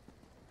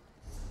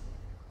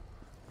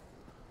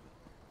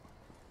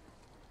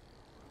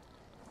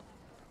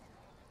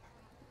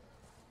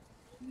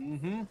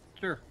 Mm-hmm.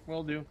 Sure,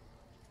 will do.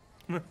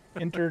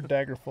 Enter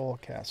Daggerfall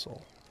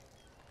Castle.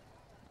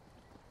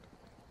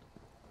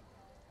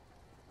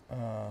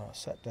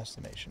 Set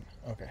destination.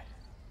 Okay.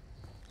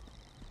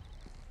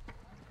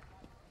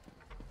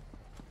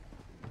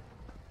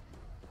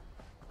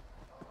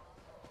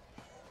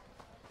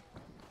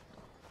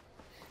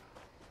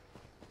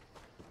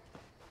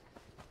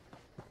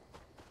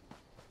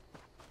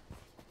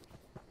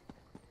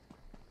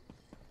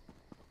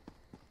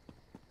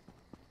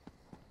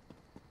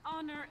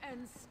 Honor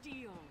and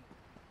steel.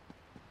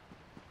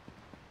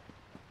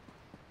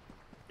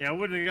 Yeah, I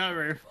wouldn't have got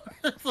very far.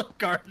 There's like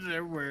guards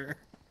everywhere.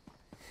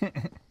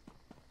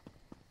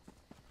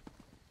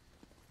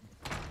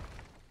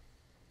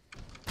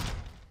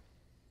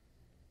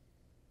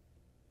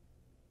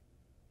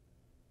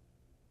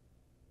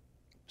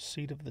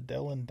 Seat of the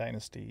Delin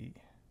Dynasty.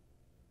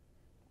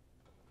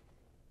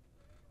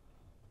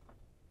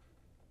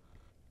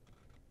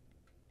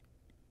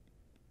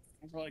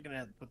 I'm probably gonna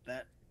have to put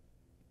that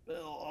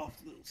bell off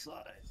to the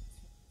side.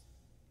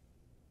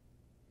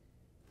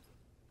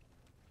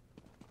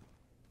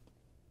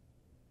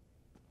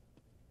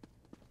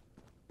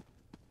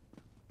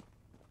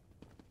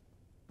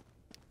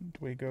 Do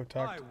we go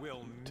talk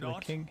to the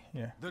king?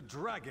 Yeah. The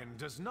dragon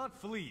does not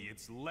flee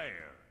its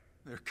lair.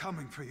 They're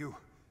coming for you.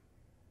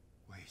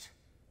 Wait,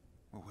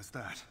 what was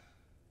that?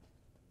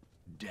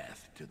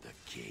 Death to the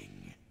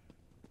king.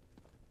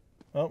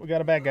 Oh, we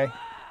got a bad guy.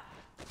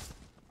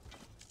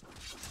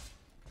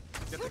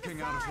 Get the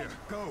king out of here.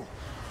 Go.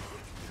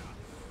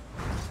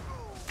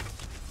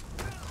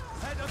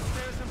 Head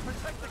upstairs and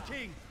protect the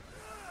king.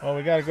 Well,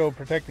 we got to go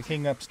protect the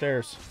king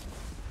upstairs.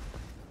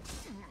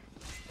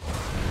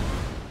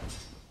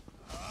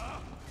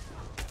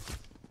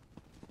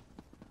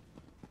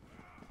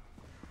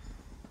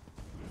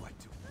 What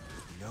do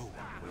no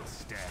one will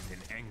stand in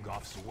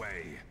Engolf's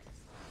way.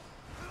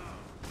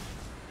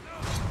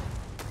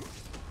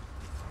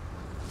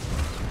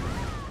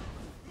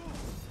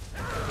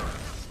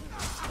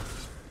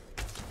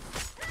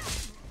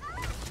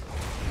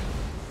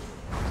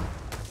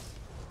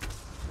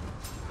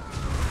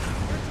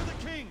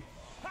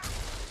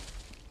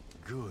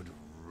 Good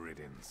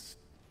riddance.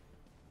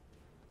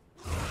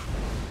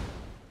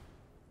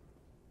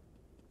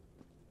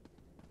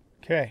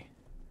 Okay.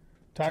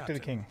 Talk to Captain, the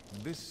king.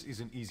 This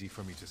isn't easy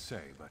for me to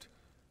say, but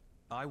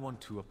I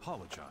want to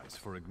apologize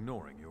for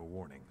ignoring your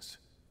warnings.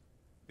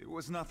 It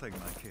was nothing,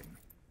 my king.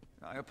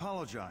 I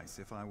apologize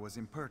if I was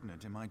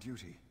impertinent in my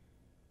duty.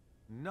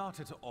 Not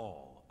at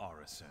all,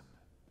 Arisen.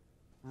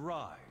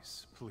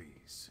 Rise,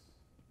 please.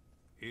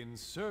 In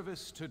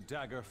service to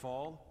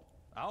Daggerfall,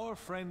 our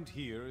friend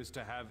here is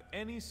to have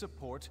any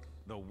support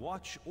the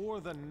Watch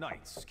or the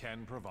Knights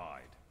can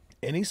provide.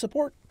 Any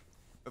support?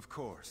 Of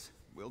course.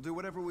 We'll do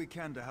whatever we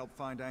can to help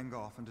find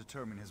Angolf and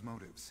determine his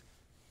motives.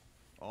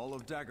 All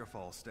of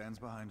Daggerfall stands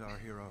behind our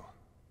hero.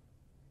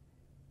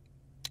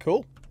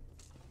 Cool.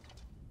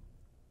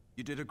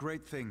 You did a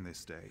great thing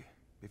this day.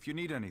 If you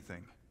need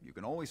anything, You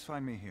can always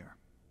find me here.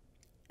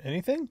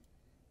 Anything?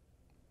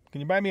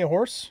 Can you buy me a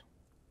horse?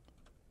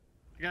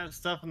 You got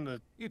stuff in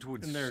the. It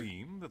would in their,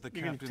 seem that the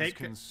you can captain's take,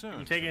 concern. you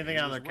can take anything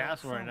out of their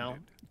castle right now.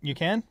 You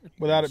can?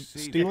 Without it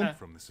stealing? Yeah.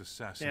 From this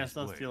assassin's Yeah, it's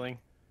not blade, stealing.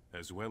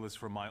 as well as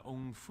from my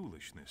own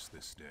foolishness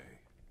this day.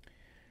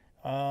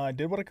 I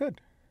did what I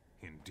could.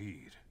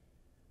 Indeed.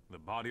 The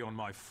body on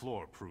my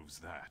floor proves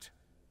that.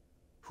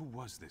 Who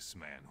was this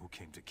man who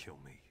came to kill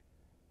me?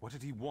 What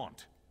did he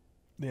want?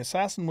 The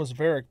assassin was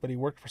Varric, but he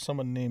worked for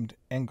someone named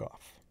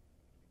Engoff.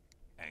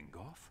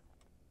 Engoff?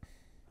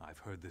 I've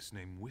heard this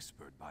name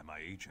whispered by my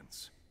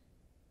agents.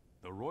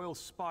 The royal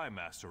spy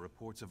master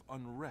reports of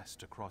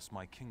unrest across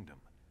my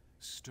kingdom,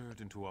 stirred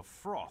into a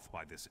froth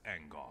by this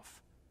Engoff.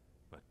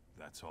 But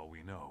that's all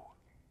we know.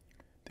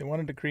 They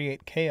wanted to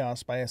create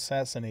chaos by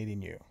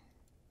assassinating you.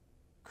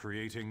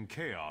 Creating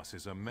chaos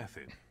is a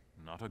method,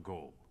 not a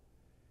goal.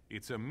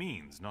 It's a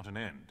means, not an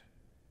end.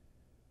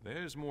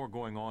 There's more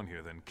going on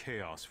here than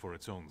chaos for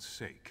its own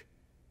sake.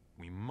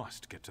 We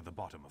must get to the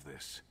bottom of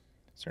this.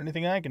 Is there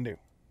anything I can do?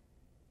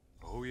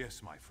 Oh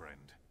yes, my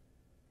friend.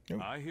 Ooh.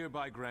 I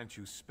hereby grant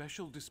you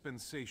special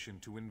dispensation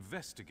to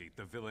investigate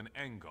the villain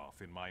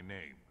Engoff in my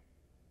name.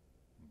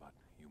 But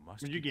you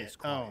must What'd you keep get? this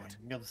quiet. Oh,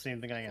 you got the same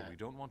thing I got. We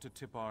don't want to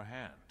tip our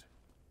hand.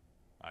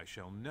 I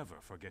shall never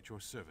forget your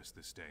service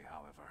this day,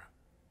 however.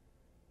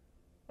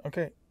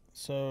 Okay,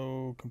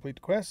 so complete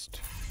the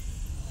quest.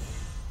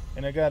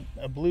 And I got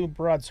a blue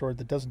broadsword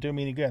that doesn't do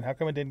me any good. How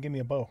come it didn't give me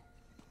a bow?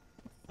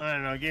 I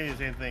don't know. It gave me the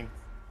same thing.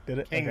 Did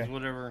it? Kings, Okay.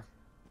 whatever.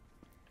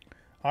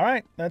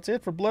 Alright, that's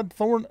it for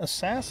Bloodthorn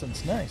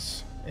Assassins.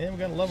 Nice. And we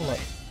got a level up.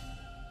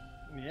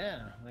 Yeah,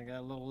 I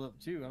got leveled up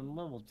too. I'm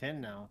level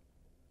 10 now.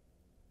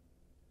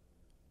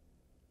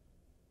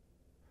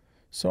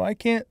 So I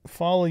can't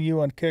follow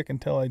you on Kick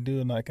until I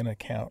do like an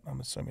account,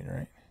 I'm assuming,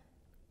 right?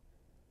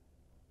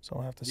 So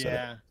I'll have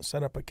to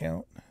set up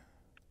account.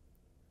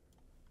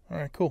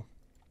 Alright, cool.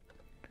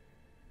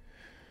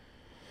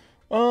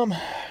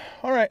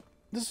 Alright.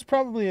 This is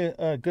probably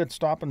a good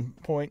stopping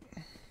point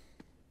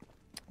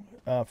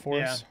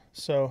for us.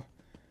 So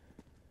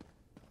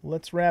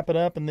let's wrap it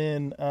up, and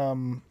then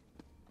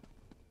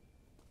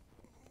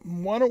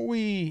why don't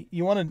we,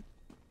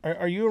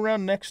 are you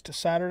around next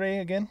Saturday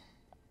again?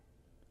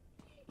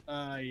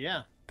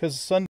 Yeah. Because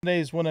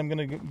Sunday is when I'm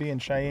going to be in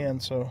Cheyenne,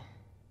 so.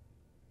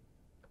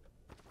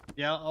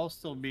 Yeah, I'll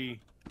still be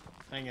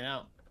hanging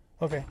out.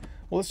 Okay.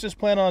 Well, let's just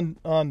plan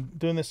on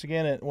doing this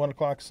again at 1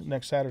 o'clock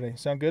next Saturday.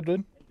 Sound good,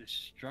 dude?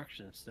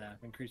 Destruction staff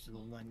increases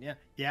level 9. Yeah.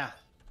 Yeah.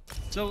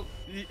 So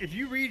if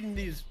you read in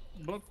these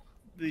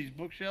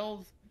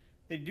bookshelves,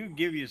 they do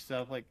give you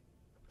stuff like.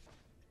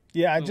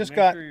 Yeah, so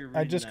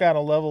I just got a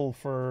level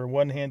for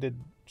one-handed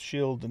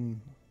shield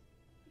and.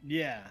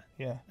 Yeah.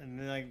 Yeah. And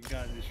then I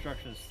got a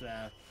destruction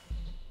staff.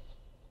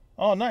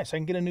 Oh, nice! I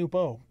can get a new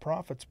bow,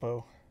 Prophet's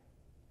bow.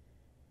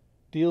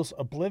 Deals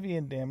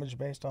oblivion damage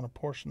based on a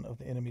portion of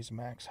the enemy's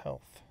max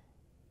health.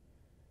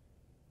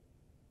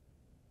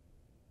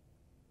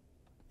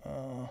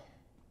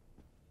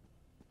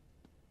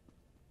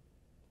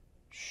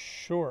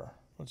 Sure,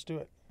 let's do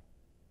it.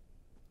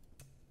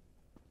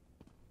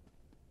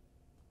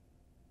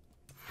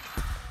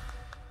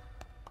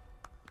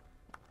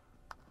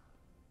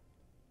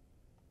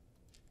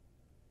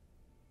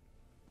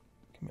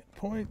 Commit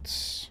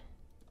points.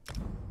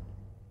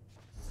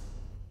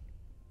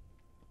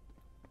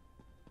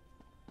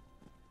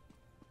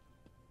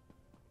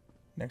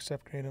 Next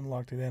upgrade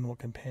unlocked at Animal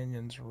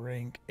Companions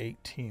rank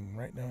 18.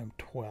 Right now I'm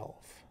 12.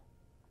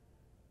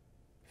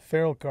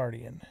 Feral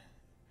Guardian.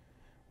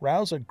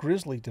 Rouse a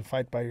grizzly to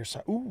fight by your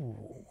side.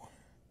 Ooh.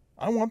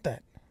 I want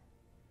that.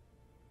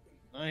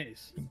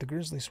 Nice. The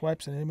grizzly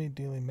swipes an enemy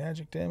dealing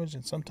magic damage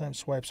and sometimes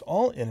swipes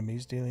all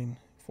enemies dealing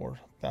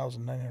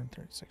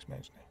 4,936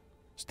 magic damage.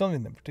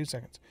 Stunning them for 2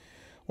 seconds.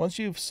 Once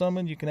you've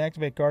summoned, you can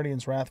activate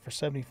Guardian's Wrath for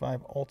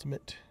 75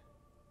 ultimate,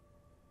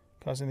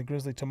 causing the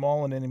grizzly to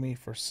maul an enemy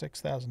for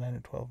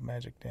 6,912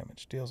 magic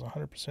damage. Deals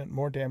 100%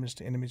 more damage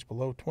to enemies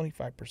below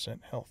 25%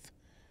 health.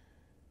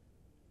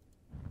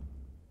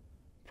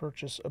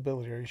 Purchase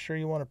ability. Are you sure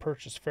you want to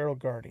purchase Feral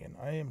Guardian?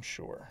 I am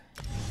sure.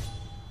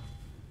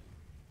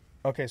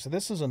 Okay, so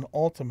this is an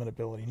ultimate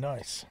ability.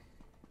 Nice.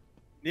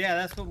 Yeah,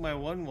 that's what my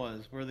one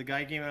was, where the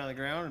guy came out of the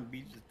ground and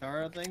beat the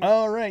tar out thing.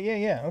 Oh, right.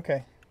 Yeah.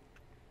 Okay.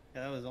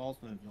 Yeah, that was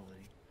ultimate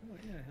ability. Oh,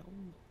 yeah.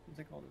 What's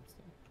it called? This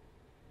stuff?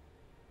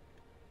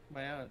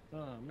 My out.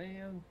 Oh,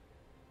 man.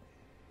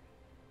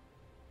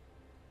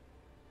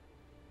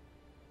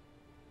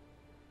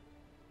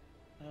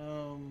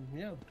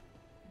 Yeah.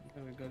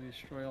 I'm gonna go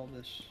destroy all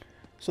this.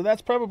 So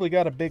that's probably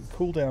got a big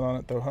cooldown on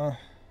it, though, huh?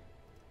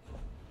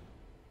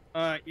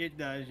 It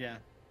does, yeah.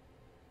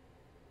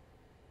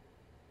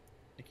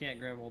 I can't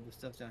grab all the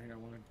stuff down here. I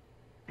want to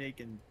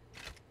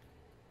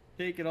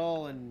take it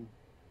all and.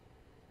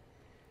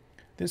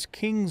 This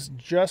King's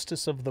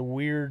Justice of the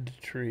Weird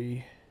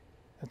Tree.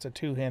 That's a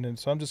two-handed,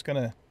 so I'm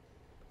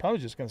probably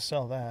just gonna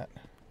sell that.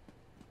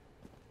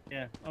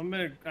 Yeah,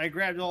 I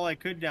grabbed all I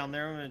could down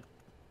there. I'm gonna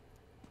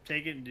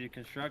take it and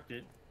deconstruct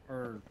it,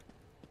 or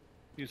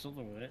do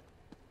something with it.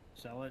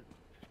 sell it,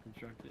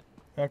 construct it.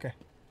 Okay.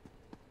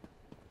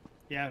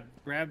 Yeah,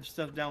 grab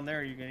stuff down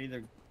there. You can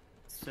either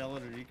sell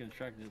it or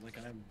deconstruct it, like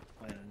I'm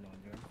planning on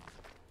doing.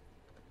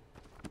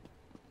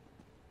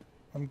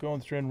 I'm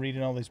going through and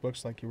reading all these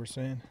books like you were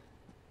saying.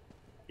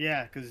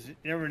 Yeah, because you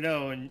never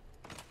know, and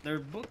there are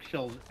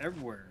bookshelves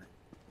everywhere.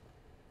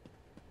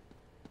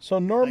 So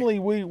normally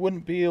we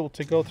wouldn't be able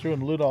to go through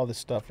and loot all this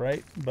stuff,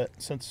 right? But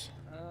since...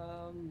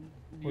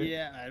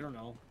 yeah, I don't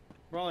know.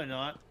 Probably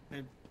not.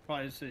 It'd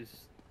probably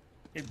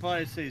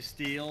say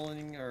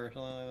stealing or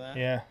something like that.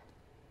 Yeah.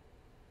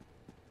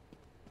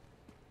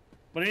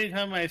 But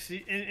anytime I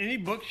see any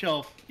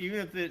bookshelf, even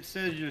if it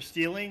says you're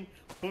stealing,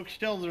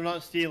 bookshelves are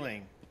not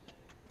stealing.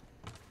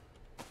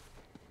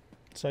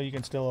 So you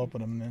can still open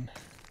them then.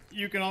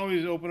 You can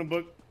always open a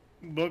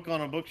book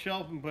on a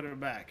bookshelf and put it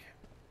back.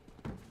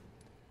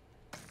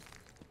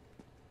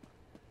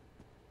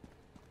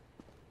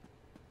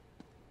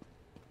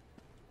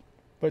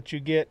 But you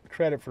get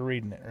credit for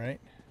reading it, right?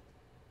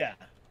 Yeah.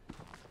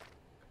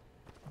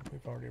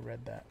 We've already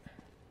read that.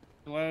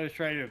 So I always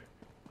try to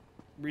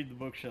read the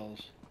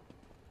bookshelves.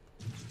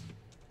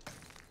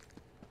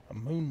 A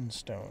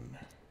moonstone.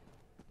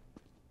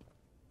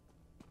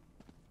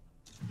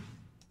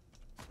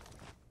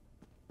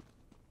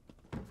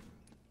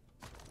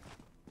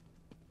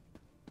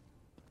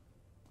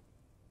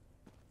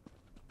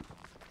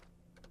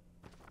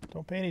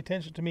 Don't pay any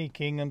attention to me,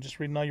 King. I'm just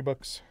reading all your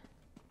books.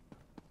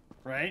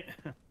 Right?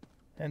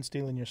 And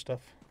stealing your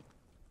stuff.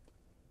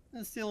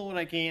 And steal what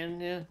I can,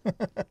 yeah.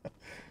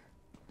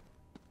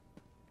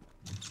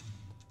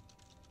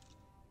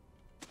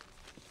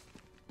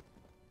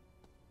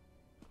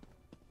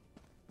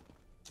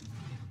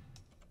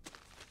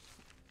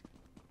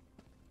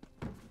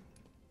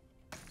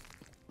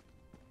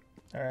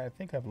 Alright, I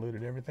think I've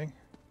looted everything.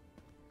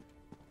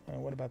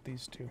 What about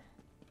these two?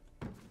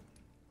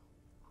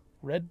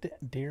 Red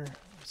deer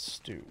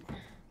stew.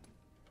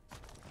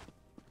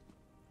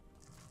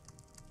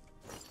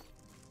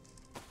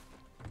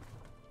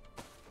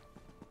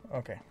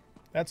 Okay,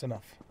 that's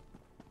enough.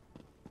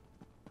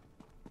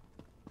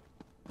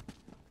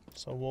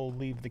 So we'll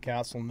leave the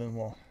castle and then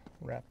we'll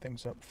wrap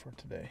things up for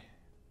today.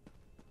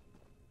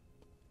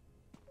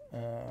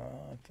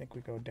 I think we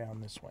go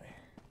down this way.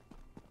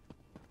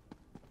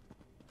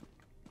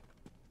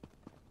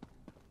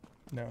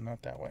 No,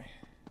 not that way.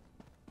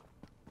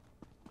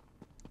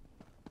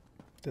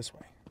 This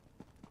way.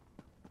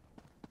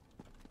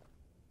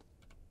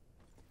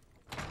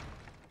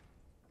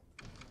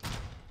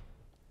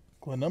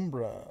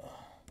 Glenumbra.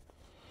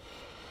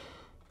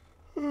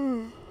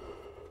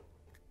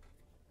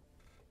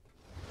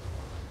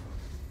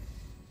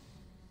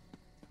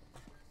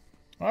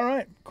 All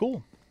right,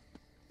 cool.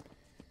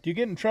 Do you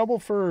get in trouble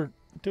for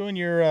doing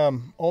your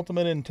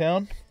ultimate in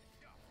town?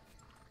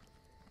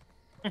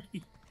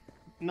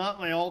 Not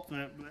my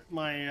ultimate, but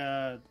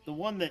my the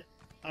one that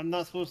I'm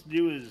not supposed to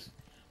do is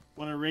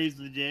when I raise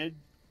the dead.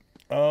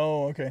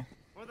 Oh, okay.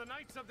 For the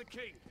Knights of the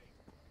King.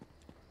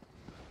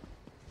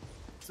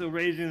 So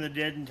raising the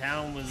dead in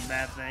town was a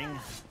bad thing.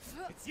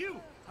 It's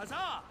you!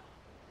 Huzzah!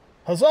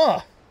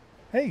 Huzzah!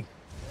 Hey,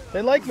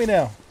 they like me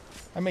now.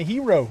 I'm a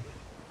hero.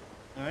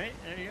 Alright,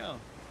 there you go.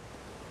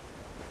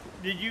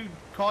 Did you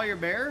call your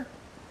bear?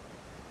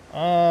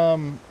 Yeah,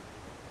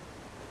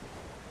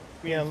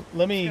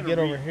 let me get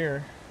over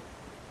here.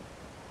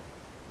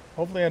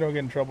 Hopefully I don't get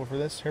in trouble for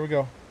this. Here we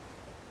go.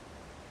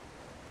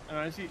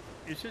 I see.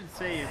 It should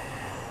say.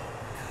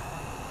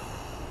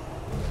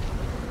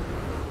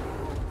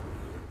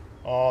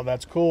 Oh,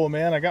 that's cool,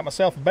 man. I got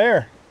myself a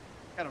bear.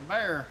 Got a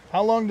bear.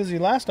 How long does he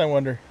last, I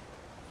wonder?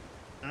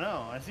 I don't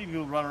know. I see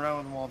people run around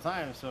with them all the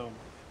time, so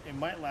it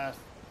might last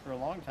for a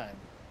long time.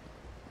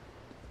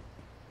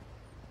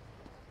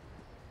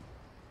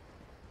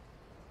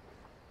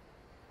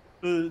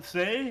 Does it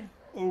say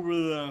over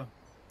the,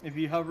 if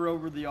you hover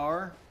over the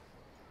R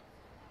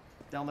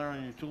down there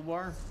on your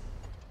toolbar?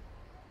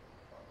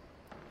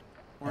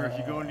 Or if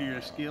you go into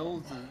your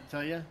skills, does it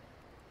tell you?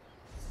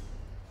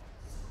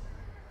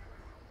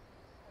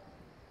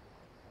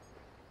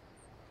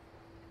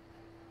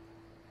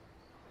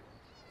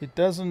 It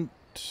doesn't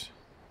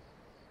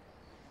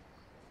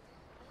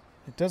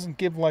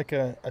give like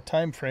a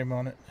time frame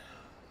on it.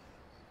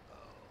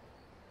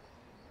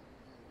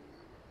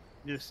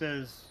 It just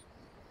says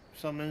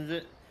summons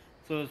it.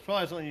 So it's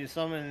probably something you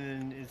summon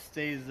and it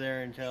stays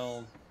there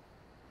until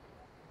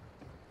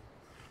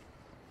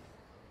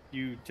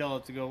you tell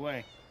it to go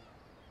away.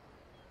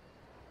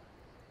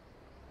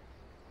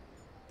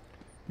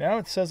 Now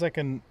it says I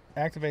can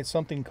activate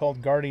something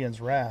called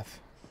Guardian's Wrath.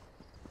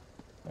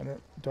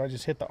 Do I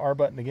just hit the R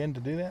button again to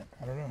do that?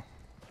 I don't know.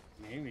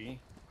 Maybe.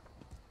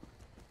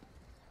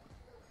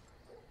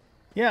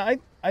 Yeah,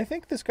 I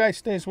think this guy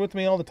stays with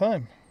me all the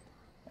time.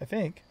 I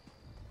think.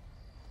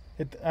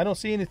 I don't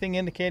see anything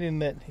indicating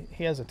that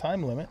he has a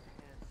time limit.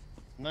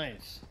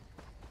 Nice.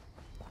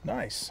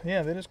 Nice.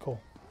 Yeah, that is cool.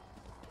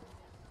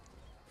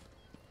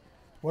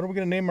 What are we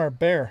going to name our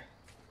bear?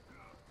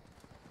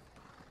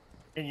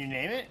 Can you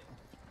name it?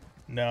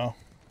 No.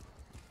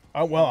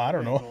 Oh, well, I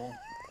don't know. Cool.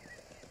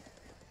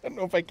 don't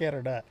know if I can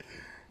or not.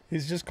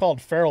 He's just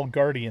called Feral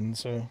Guardian,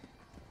 so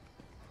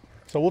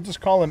we'll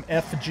just call him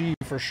FG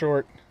for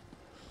short.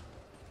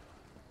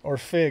 Or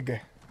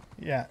Fig.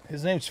 Yeah,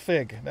 his name's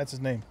Fig. That's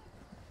his name.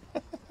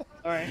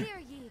 Alright.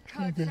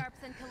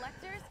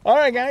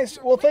 Alright, guys.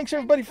 Well, thanks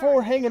everybody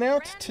for hanging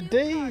out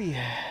today.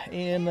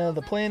 And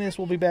the plan is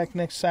we'll be back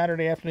next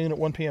Saturday afternoon at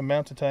 1 p.m.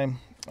 Mountain Time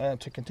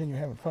to continue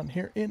having fun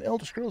here in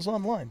Elder Scrolls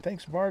Online.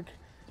 Thanks, Varg,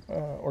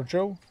 or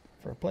Joe,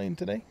 for playing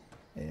today.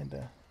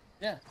 And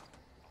yeah,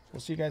 we'll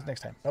see you guys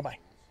next time. Bye-bye.